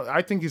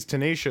 I think he's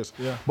tenacious,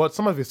 but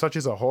some of his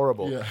touches are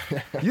horrible.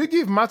 You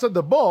give Mata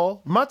the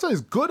ball, Mata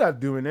is good at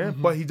doing it,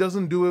 but he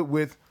doesn't do it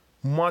with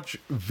much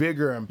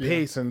vigor and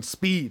pace and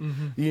speed.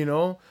 You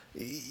know,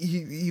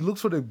 he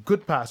looks for the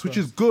good pass, which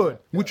is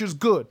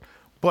good,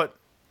 but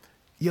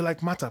you're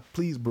like, Mata,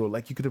 please, bro,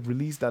 like you could have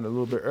released that a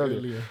little bit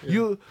earlier.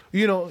 You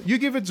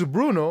give it to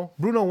Bruno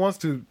wants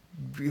to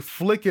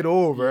flick it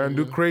over and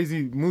do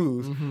crazy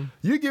moves.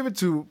 You give it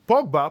to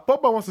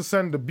Pogba wants to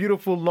send the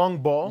beautiful long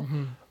ball.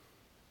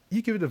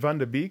 You give it to Van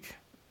de Beek,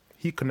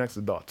 he connects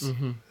the dots.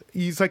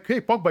 He's like,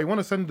 hey, Pogba, you want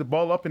to send the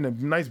ball up in a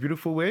nice,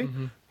 beautiful way?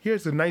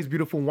 Here's a nice,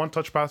 beautiful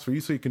one-touch pass for you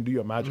so you can do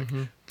your magic.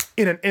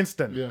 In an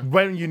instant,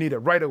 when you need it,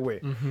 right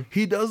away.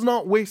 He does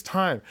not waste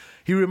time.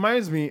 He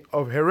reminds me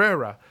of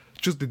Herrera.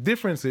 Just the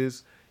difference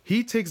is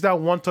he takes that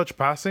one-touch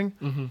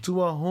passing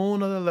to a whole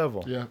nother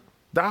level.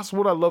 That's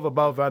what I love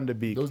about Van de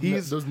Beek.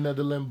 Those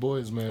Netherlands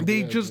boys, man.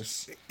 They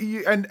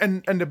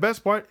and the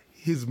best part,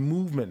 his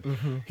movement.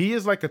 He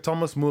is like a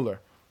Thomas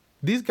Muller.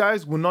 These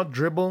guys will not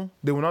dribble.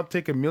 They will not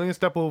take a million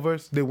step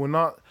overs. They will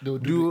not do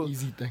the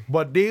easy thing.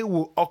 But they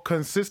will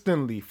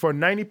consistently, for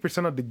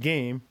 90% of the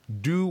game,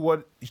 do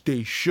what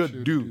they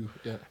should do.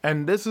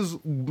 And this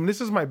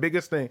is my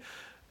biggest thing.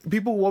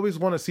 People always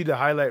want to see the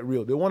highlight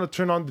reel. They want to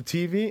turn on the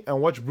TV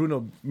and watch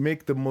Bruno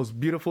make the most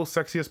beautiful,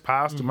 sexiest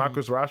pass to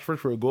Marcus Rashford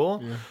for a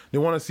goal. They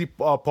want to see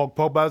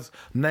Pogba's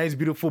nice,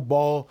 beautiful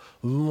ball,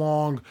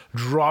 long,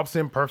 drops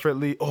in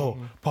perfectly. Oh,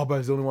 Pogba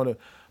is the only one.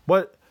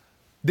 But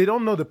they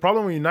don't know the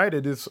problem with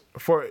United is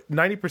for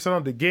 90%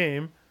 of the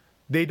game,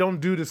 they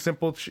don't do the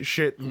simple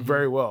shit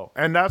very well.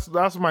 And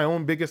that's my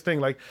own biggest thing.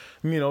 Like,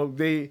 you know,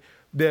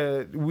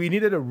 we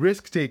needed a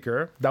risk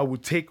taker that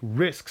would take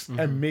risks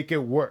and make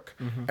it work.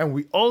 And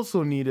we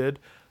also needed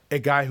a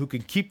guy who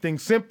can keep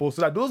things simple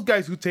so that those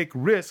guys who take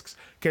risks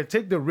can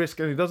take the risk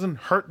and it doesn't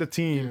hurt the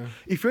team.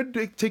 If you're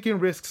taking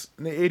risks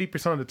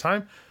 80% of the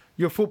time,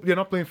 you're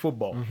not playing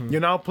football. You're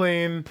now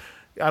playing,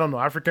 I don't know,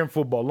 African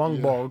football,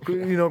 long ball,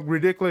 you know,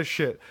 ridiculous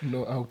shit.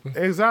 No open.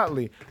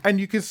 Exactly. And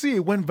you can see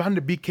when Van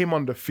de Beek came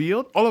on the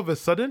field, all of a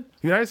sudden,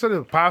 United started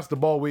to pass the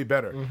ball way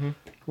better.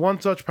 One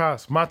touch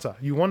pass, Mata,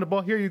 you want the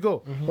ball? Here you go.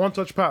 One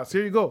touch pass,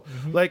 here you go.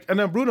 Like, and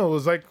then Bruno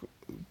was like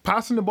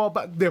passing the ball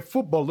back. Their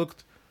football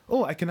looked,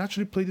 oh, I can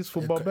actually play this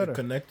football better.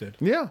 Connected.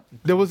 Yeah,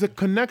 there was a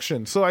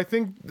connection. So I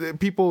think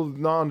people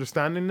not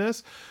understanding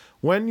this,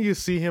 when you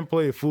see him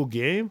play a full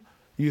game,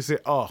 you say,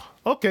 oh,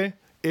 okay,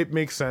 it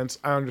makes sense.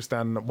 I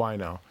understand why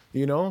now.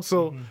 You know,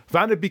 so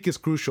Van de Beek is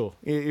crucial.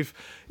 If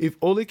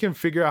Ole can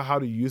figure out how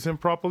to use him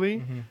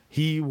properly,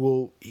 he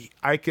will.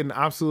 I can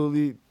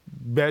absolutely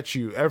bet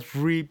you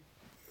every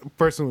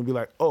person will be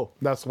like, oh,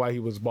 that's why he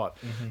was bought.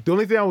 The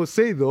only thing I would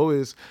say though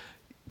is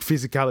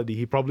physicality.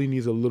 He probably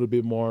needs a little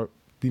bit more.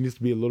 He needs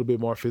to be a little bit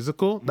more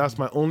physical. That's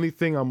my only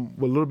thing I'm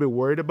a little bit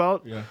worried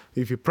about.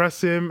 If you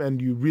press him and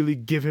you really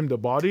give him the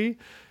body,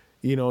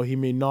 you know, he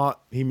may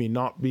not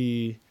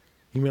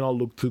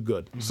look too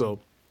good. So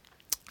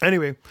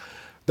anyway,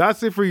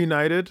 that's it for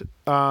United.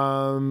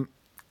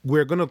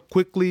 we're gonna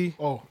quickly.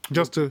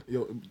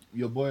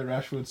 Your boy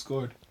Rashford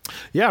scored.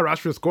 Yeah,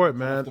 Rashford scored,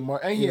 man.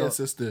 And he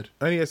assisted.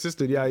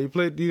 Yeah,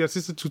 he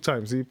assisted 2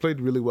 times. He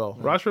played really well.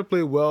 Yeah. Rashford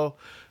played well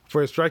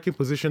for a striking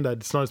position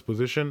that's not his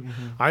position.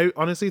 Mm-hmm. I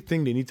honestly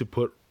think they need to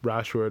put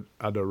Rashford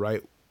at the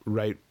right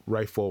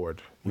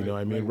forward. You know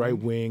what I mean? Right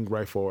wing,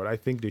 right forward. I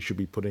think they should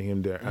be putting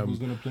him there. Who's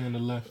going to play in the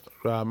left?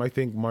 I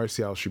think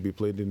Martial should be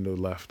played in the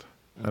left.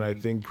 Mm-hmm. And I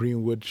think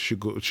Greenwood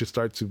should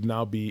start to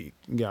now be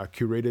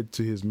curated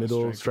to his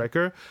middle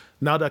striker.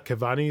 Now that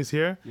Cavani is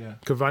here,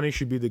 Cavani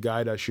should be the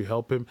guy that should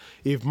help him.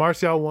 If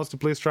Martial wants to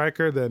play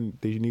striker, then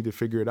they need to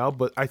figure it out.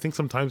 But I think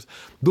sometimes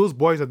those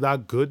boys are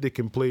that good, they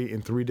can play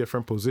in 3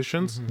 different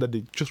positions, that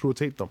they just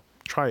rotate them.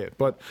 Try it.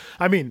 But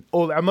I mean,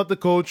 I'm not the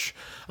coach.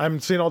 I'm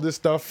saying all this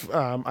stuff.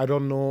 I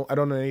don't know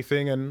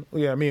anything. And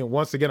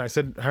once again, I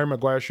said Harry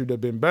Maguire should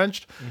have been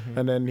benched,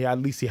 and then at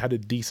least he had a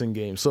decent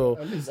game. So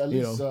at least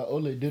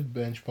Ole did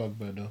bench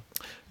Pogba though.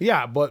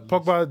 Yeah, but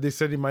Pogba, they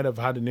said he might have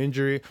had an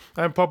injury,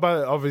 and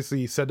Pogba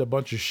obviously said a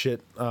bunch of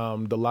shit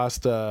the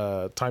last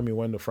time he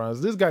went to France.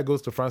 This guy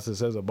goes to France and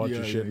says a bunch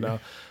of shit now.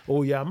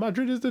 Oh yeah,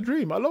 Madrid is the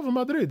dream. I love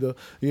Madrid, and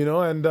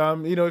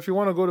if you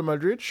want to go to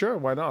Madrid, sure,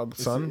 why not,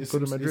 son? Go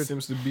to Madrid. It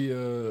seems to be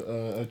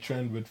a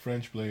trend with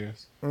French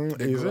players.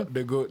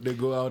 They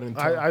go out and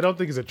talk. I don't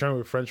think it's a trend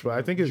with French players.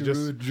 I think it's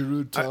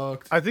Giroud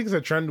talked. I think it's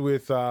a trend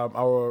with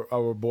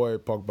our boy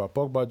Pogba.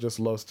 Pogba just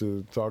loves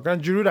to talk.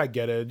 And Giroud, I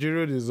get it.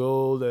 Giroud is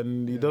old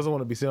and he doesn't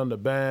want to be sitting on the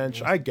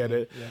bench. I get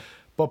it. Yeah.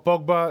 But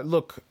Pogba,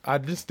 look,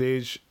 at this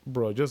stage,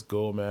 bro, just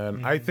go, man.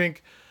 Mm-hmm. I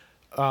think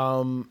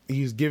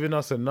he's given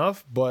us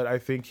enough, but I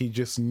think he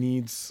just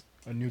needs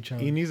a new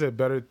challenge. He needs a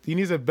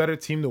better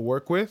team to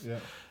work with. Yeah.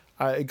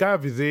 A guy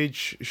of his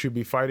age should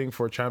be fighting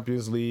for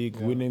Champions League,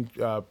 winning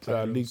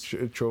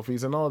league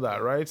trophies and all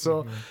that, right?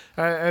 So,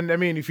 and I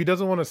mean, if he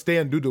doesn't want to stay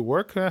and do the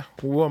work,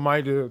 who am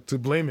I to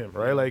blame him,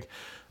 right? Like,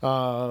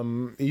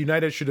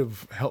 United should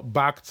have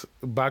backed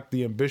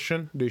the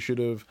ambition. They should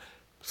have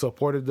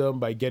supported them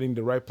by getting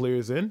the right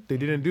players in. They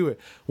didn't do it.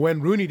 When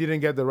Rooney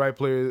didn't get the right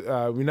players,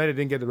 United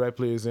didn't get the right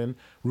players in,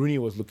 Rooney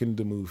was looking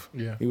to move.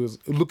 Yeah. He was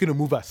looking to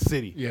move at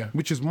City,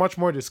 which is much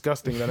more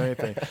disgusting than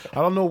anything.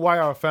 I don't know why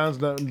our fans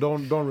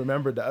don't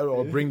remember that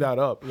or bring that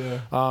up.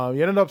 Yeah.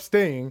 He ended up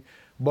staying,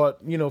 but,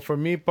 for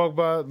me,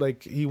 Pogba,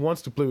 like, he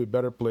wants to play with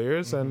better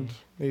players, and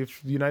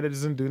if United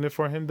isn't doing it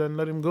for him, then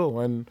let him go.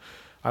 And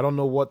I don't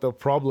know what the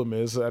problem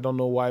is. I don't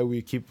know why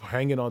we keep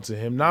hanging on to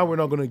him. Now we're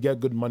not going to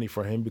get good money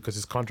for him because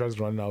his contract's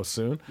running out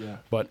soon. Yeah.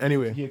 But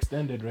anyway. He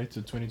extended, right,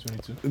 to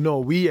 2022? No,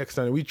 we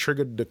extended. We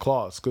triggered the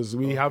clause because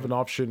we have an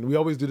option. We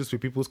always do this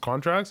with people's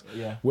contracts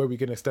where we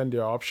can extend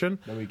their option.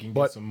 That we can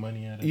get some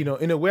money out of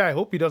it. In a way, I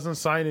hope he doesn't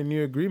sign a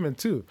new agreement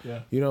too.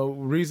 Yeah.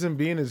 Reason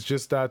being is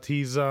just that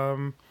he's...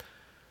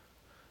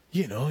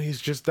 he's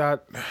just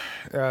that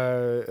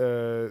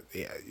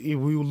he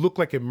will look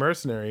like a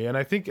mercenary. And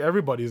I think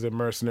everybody's a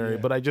mercenary,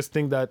 but I just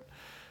think that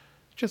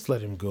just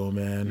let him go,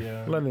 man.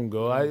 Yeah. Let him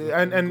go.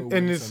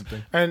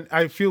 And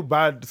I feel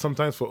bad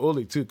sometimes for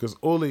Ole too, because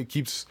Ole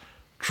keeps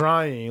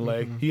trying.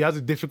 Like, he has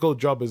a difficult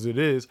job as it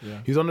is. Yeah.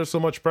 He's under so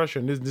much pressure,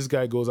 and this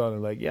guy goes out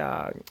and like,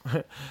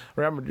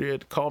 Real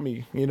Madrid, call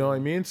me. You know what I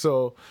mean?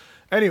 So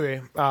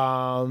anyway,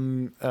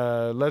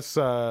 let's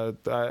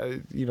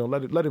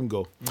let him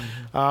go.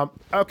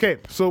 Okay,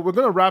 so we're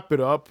gonna wrap it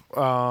up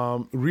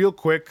real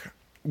quick.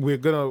 We're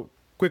gonna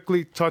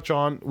quickly touch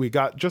on. We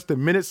got just a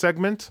minute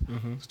segment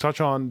to touch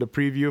on the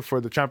preview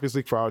for the Champions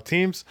League for our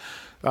teams.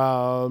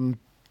 And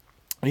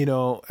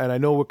I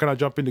know we're kind of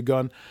jumping the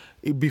gun.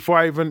 Before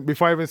I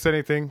even say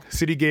anything,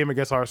 City game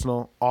against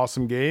Arsenal,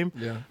 awesome game.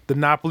 Yeah. The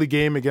Napoli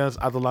game against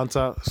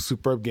Atalanta,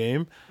 superb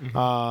game.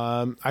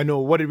 I know,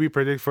 what did we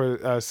predict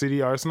for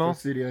City Arsenal? For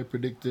City, I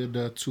predicted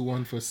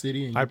 2-1 for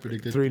City, and I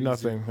predicted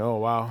 3-0. Oh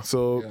wow!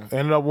 So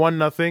ended up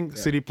 1-0.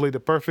 City played the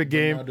perfect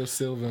game. Bernardo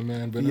Silva,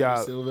 man.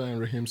 Bernardo Silva and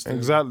Raheem Sterling.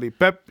 Exactly.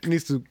 Pep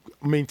needs to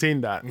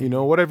maintain that.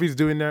 Whatever he's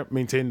doing there,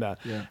 maintain that.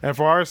 Yeah. And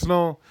for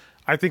Arsenal,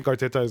 I think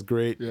Arteta is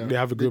great. Yeah. They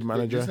have a good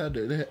manager.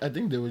 I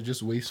think they were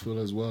just wasteful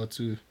as well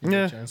too.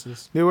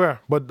 Chances. They were,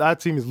 but that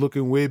team is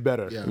looking way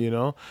better. Yeah.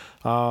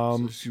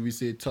 So should we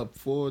say top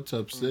 4,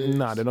 top 6?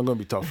 Nah, they're not going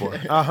to be top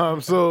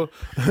 4. So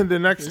the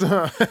next,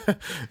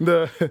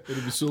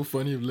 it'd be so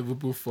funny if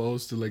Liverpool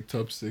falls to like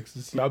top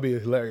 6. That'd be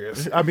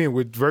hilarious. I mean,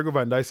 with Virgil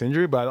van Dijk's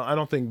injury, but I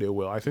don't think they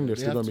will. I think they're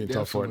still going to be in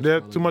top 4. They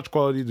have too much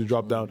quality to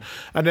drop down.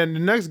 And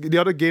then the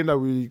other game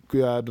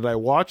that I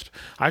watched,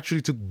 I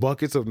actually took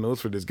buckets of notes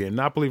for this game.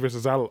 Napoli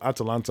versus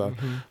Atalanta.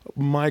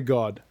 My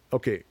God.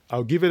 Okay,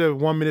 I'll give it a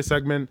 1-minute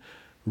segment.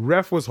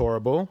 Ref was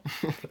horrible,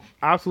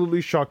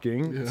 absolutely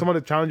shocking. Yeah. Some of the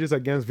challenges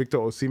against Victor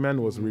Osimhen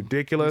was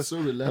ridiculous. So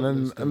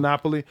relentless, and then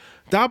Napoli,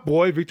 that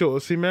boy Victor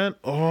Osimhen,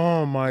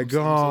 oh my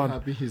God! I'm so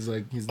happy he's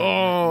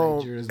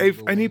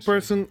if any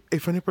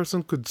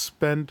person could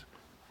spend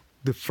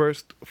the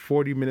first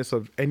 40 minutes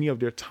of any of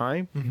their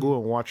time, go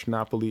and watch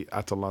Napoli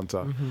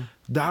Atalanta.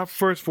 That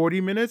first 40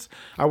 minutes,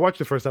 I watched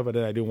the first half, but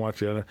then I didn't watch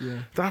the other.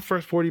 Yeah. That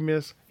first 40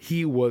 minutes,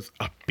 he was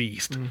a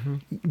beast.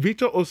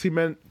 Victor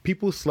Osimhen,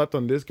 people slept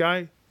on this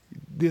guy.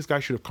 This guy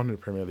should have come to the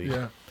Premier League.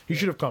 Yeah. He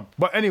should have come.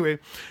 But anyway,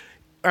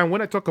 and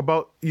when I talk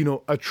about,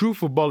 a true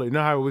footballer, you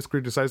know how I always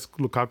criticize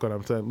Lukaku, and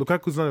I'm saying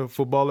Lukaku's not a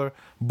footballer,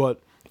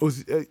 but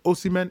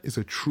Osimhen is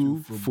a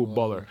true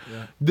footballer.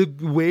 Yeah. The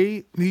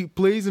way he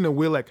plays in a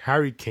way like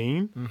Harry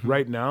Kane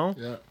right now.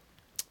 Yeah.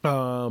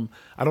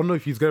 I don't know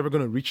if he's ever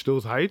going to reach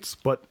those heights,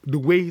 but the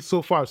way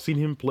so far I've seen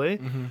him play,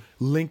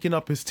 linking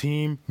up his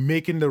team,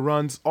 making the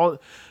runs, all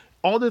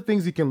the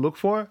things he can look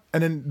for,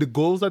 and then the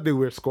goals that they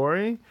were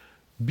scoring,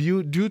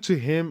 due to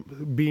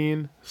him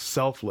being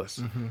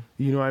selfless.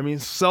 You know what I mean?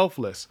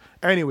 Selfless.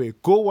 Anyway,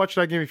 go watch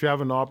that game if you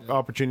have an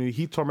opportunity.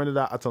 He tormented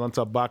that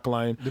Atalanta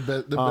backline.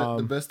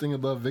 The best thing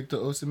about Victor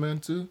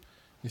Osimhen too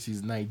is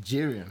he's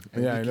Nigerian.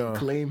 And I know.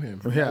 Claim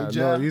him. Yeah,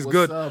 Niger, he's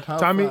good. Up?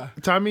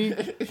 Tommy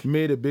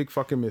made a big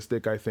fucking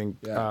mistake, I think,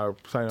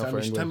 signing up for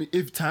England.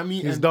 If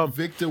Tommy he's and dumb.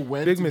 Victor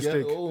went big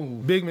together,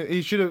 mistake.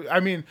 He should have.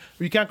 I mean,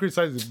 we can't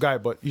criticize this guy,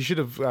 but he should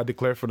have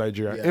declared for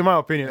Nigeria, in my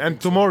opinion. And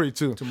Tomori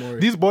too.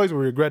 These boys will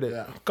regret it.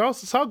 Because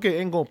Southgate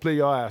ain't gonna play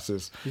your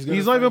asses.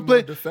 He's not even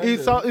play.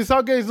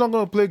 Southgate is not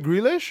gonna play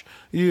Grealish.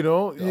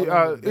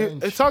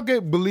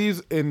 Southgate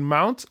believes in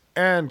Mount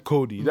and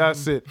Cody.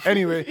 That's it.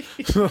 Anyway,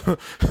 he's the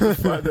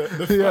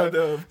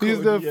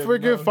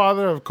freaking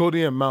father of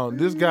Cody and Mount.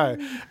 This guy.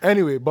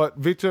 Anyway, but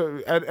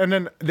Victor, and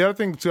then the other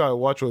thing too I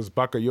watched was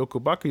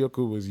Bakayoko.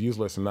 Bakayoko was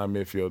useless in that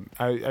midfield.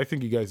 I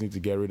think you guys need to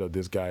get rid of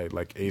this guy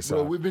like ASAP.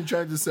 Bro, we've been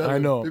trying to sell him. I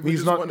know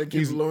he's not.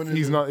 He's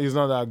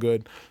not that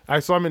good. I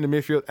saw him in the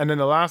midfield, and then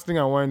the last thing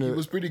I wanted. He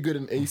was pretty good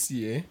in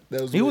ACA.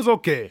 He was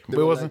okay, but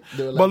it wasn't.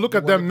 But look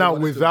at them now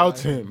without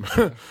him.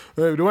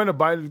 They went to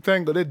buy.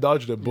 Thank God they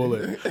dodged a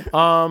bullet.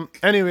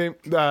 Anyway,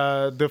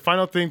 the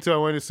final thing too I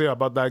wanted to say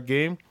about that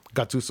game,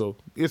 Gattuso.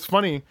 It's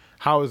funny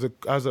how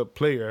as a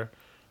player,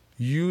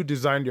 you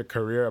designed your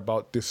career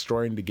about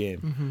destroying the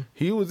game.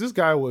 He used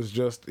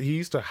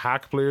to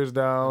hack players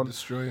down.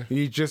 Destroyer.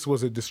 He just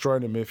was a destroyer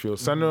in the midfield.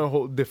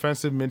 Center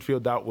defensive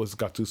midfield, that was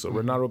Gattuso,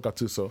 Renato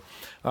Gattuso.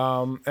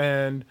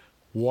 And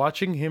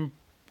watching him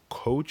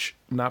coach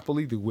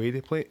Napoli the way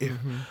they play,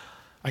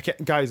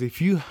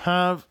 if you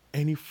have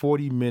any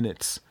 40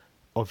 minutes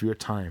of your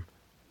time,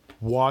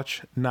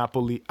 watch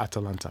Napoli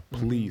Atalanta,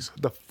 please.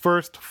 The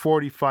first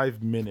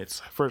 45 minutes,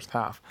 first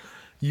half,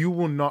 you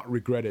will not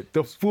regret it.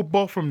 The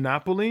football from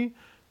Napoli,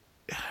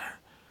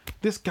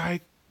 this guy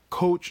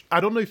coach,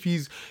 I don't know if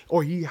he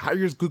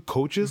hires good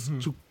coaches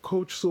to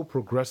coach so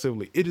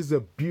progressively. It is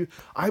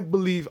I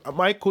believe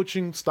my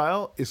coaching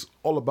style is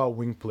all about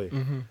wing play.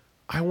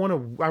 I want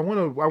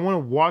to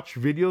watch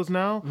videos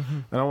now,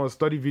 and I want to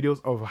study videos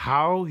of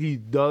how he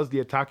does the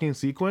attacking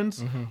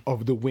sequence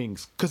of the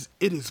wings, because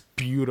it is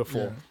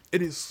beautiful. Yeah.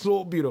 It is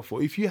so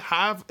beautiful. If you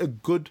have a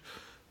good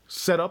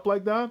setup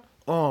like that,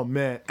 oh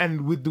man!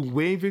 And with the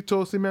way Victor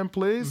Osimhen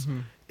plays,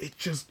 it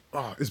just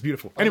it's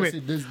beautiful. Anyway,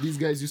 honestly, these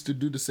guys used to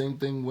do the same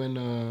thing when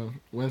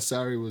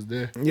Sarri was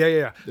there.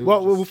 Yeah.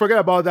 Well, we'll forget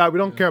about that. We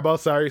don't care about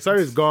Sarri.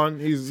 Sarri's gone.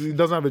 He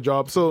doesn't have a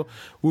job. So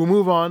we'll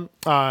move on.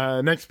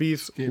 Next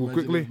piece. We'll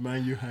quickly.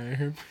 Man, you hire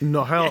him?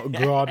 No, hell,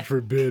 God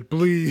forbid.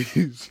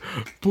 Please.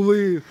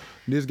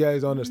 These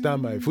guys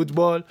understand my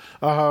football.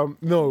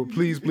 No,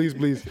 please.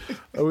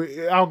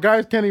 Our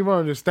guys can't even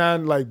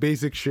understand like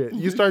basic shit.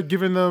 You start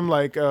giving them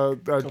like a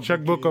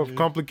checkbook of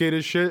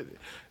complicated shit,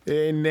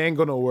 it ain't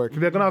gonna work.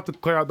 They're gonna have to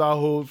clear out that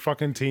whole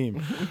fucking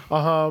team.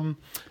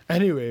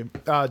 Anyway,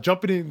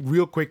 jumping in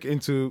real quick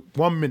into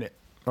 1 minute.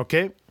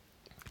 Okay,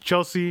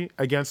 Chelsea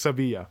against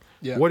Sevilla.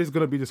 Yeah. What is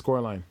gonna be the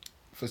scoreline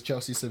for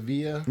Chelsea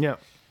Sevilla? Yeah.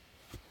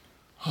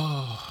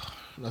 Oh,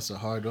 that's a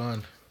hard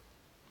one.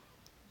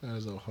 That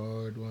is a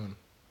hard one.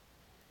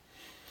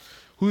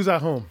 Who's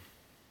at home?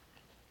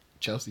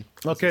 Chelsea.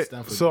 Okay,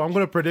 so I'm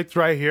going to predict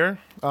right here,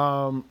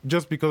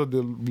 just because of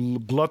the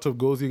glut of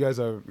goals you guys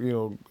are,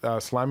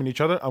 slamming each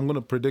other, I'm going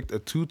to predict a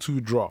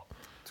 2-2 draw.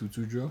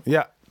 2-2 draw?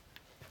 Yeah.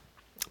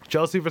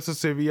 Chelsea versus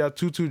Sevilla,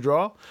 2-2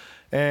 draw.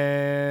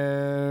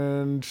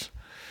 And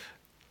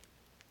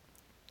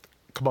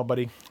come on,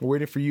 buddy. We're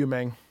waiting for you,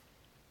 man.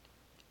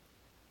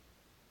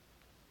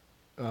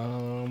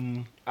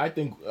 I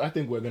think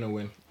we're going to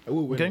win.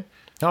 We'll win. Okay.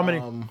 How many?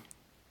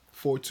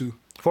 4-2.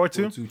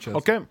 4-2? Chelsea.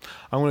 Okay. I'm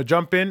going to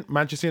jump in.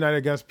 Manchester United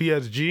against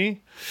PSG.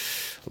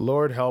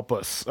 Lord help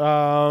us.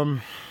 Oh,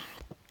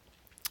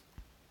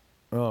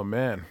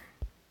 man.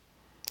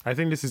 I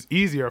think this is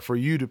easier for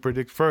you to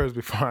predict first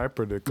before I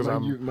predict.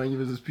 Man U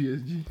versus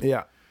PSG?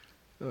 Yeah.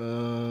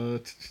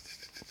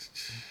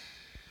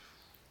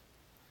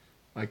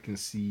 I can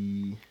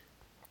see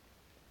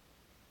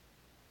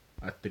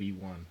a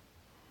 3-1.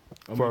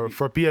 For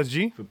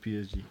PSG? For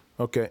PSG.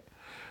 Okay.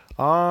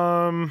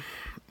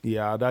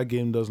 Yeah, that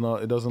game does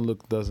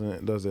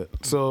it?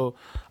 So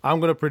I'm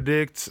gonna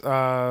predict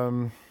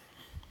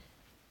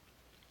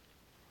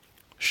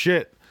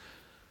shit.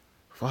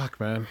 Fuck,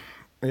 man.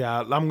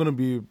 Yeah, I'm gonna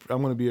be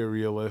a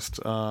realist.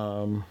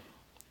 And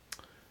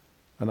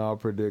I'll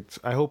predict,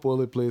 I hope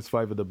Ole plays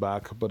 5 at the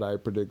back, but I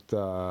predict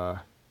oh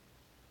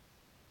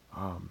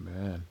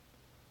man.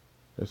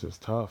 This is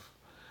tough.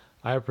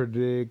 I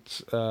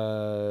predict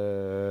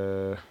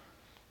 1-1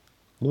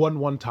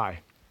 tie.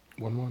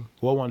 1-1.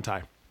 1-1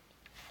 tie.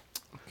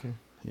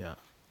 Yeah.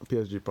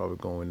 PSG probably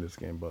going to win this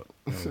game, but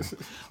anyway.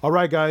 All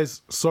right,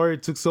 guys. Sorry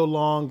it took so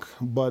long,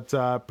 but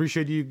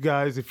appreciate you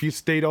guys. If you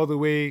stayed all the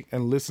way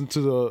and listened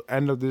to the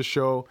end of this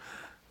show,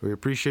 we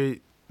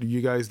appreciate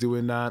you guys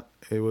doing that.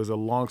 It was a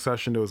long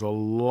session. There was a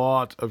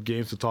lot of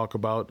games to talk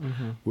about.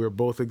 We were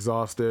both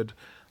exhausted.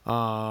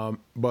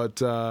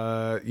 But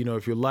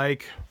if you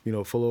like,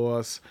 follow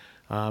us.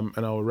 And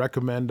I would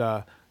recommend,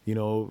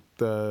 join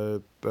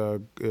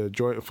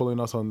following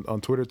us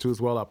on Twitter too as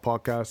well at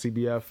Podcast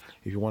CBF.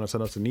 If you want to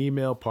send us an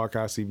email,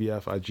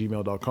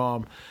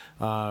 podcastcbf@gmail.com.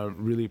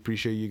 Really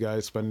appreciate you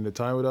guys spending the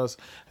time with us.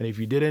 And if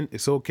you didn't,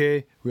 it's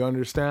okay. We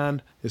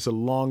understand. It's a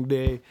long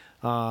day.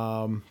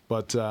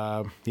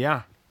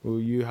 Well,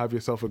 you have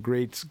yourself a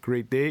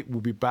great day.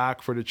 We'll be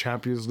back for the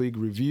Champions League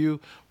review,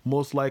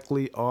 most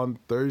likely on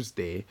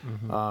Thursday.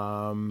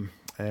 Have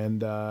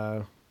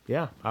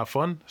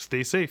fun.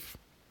 Stay safe.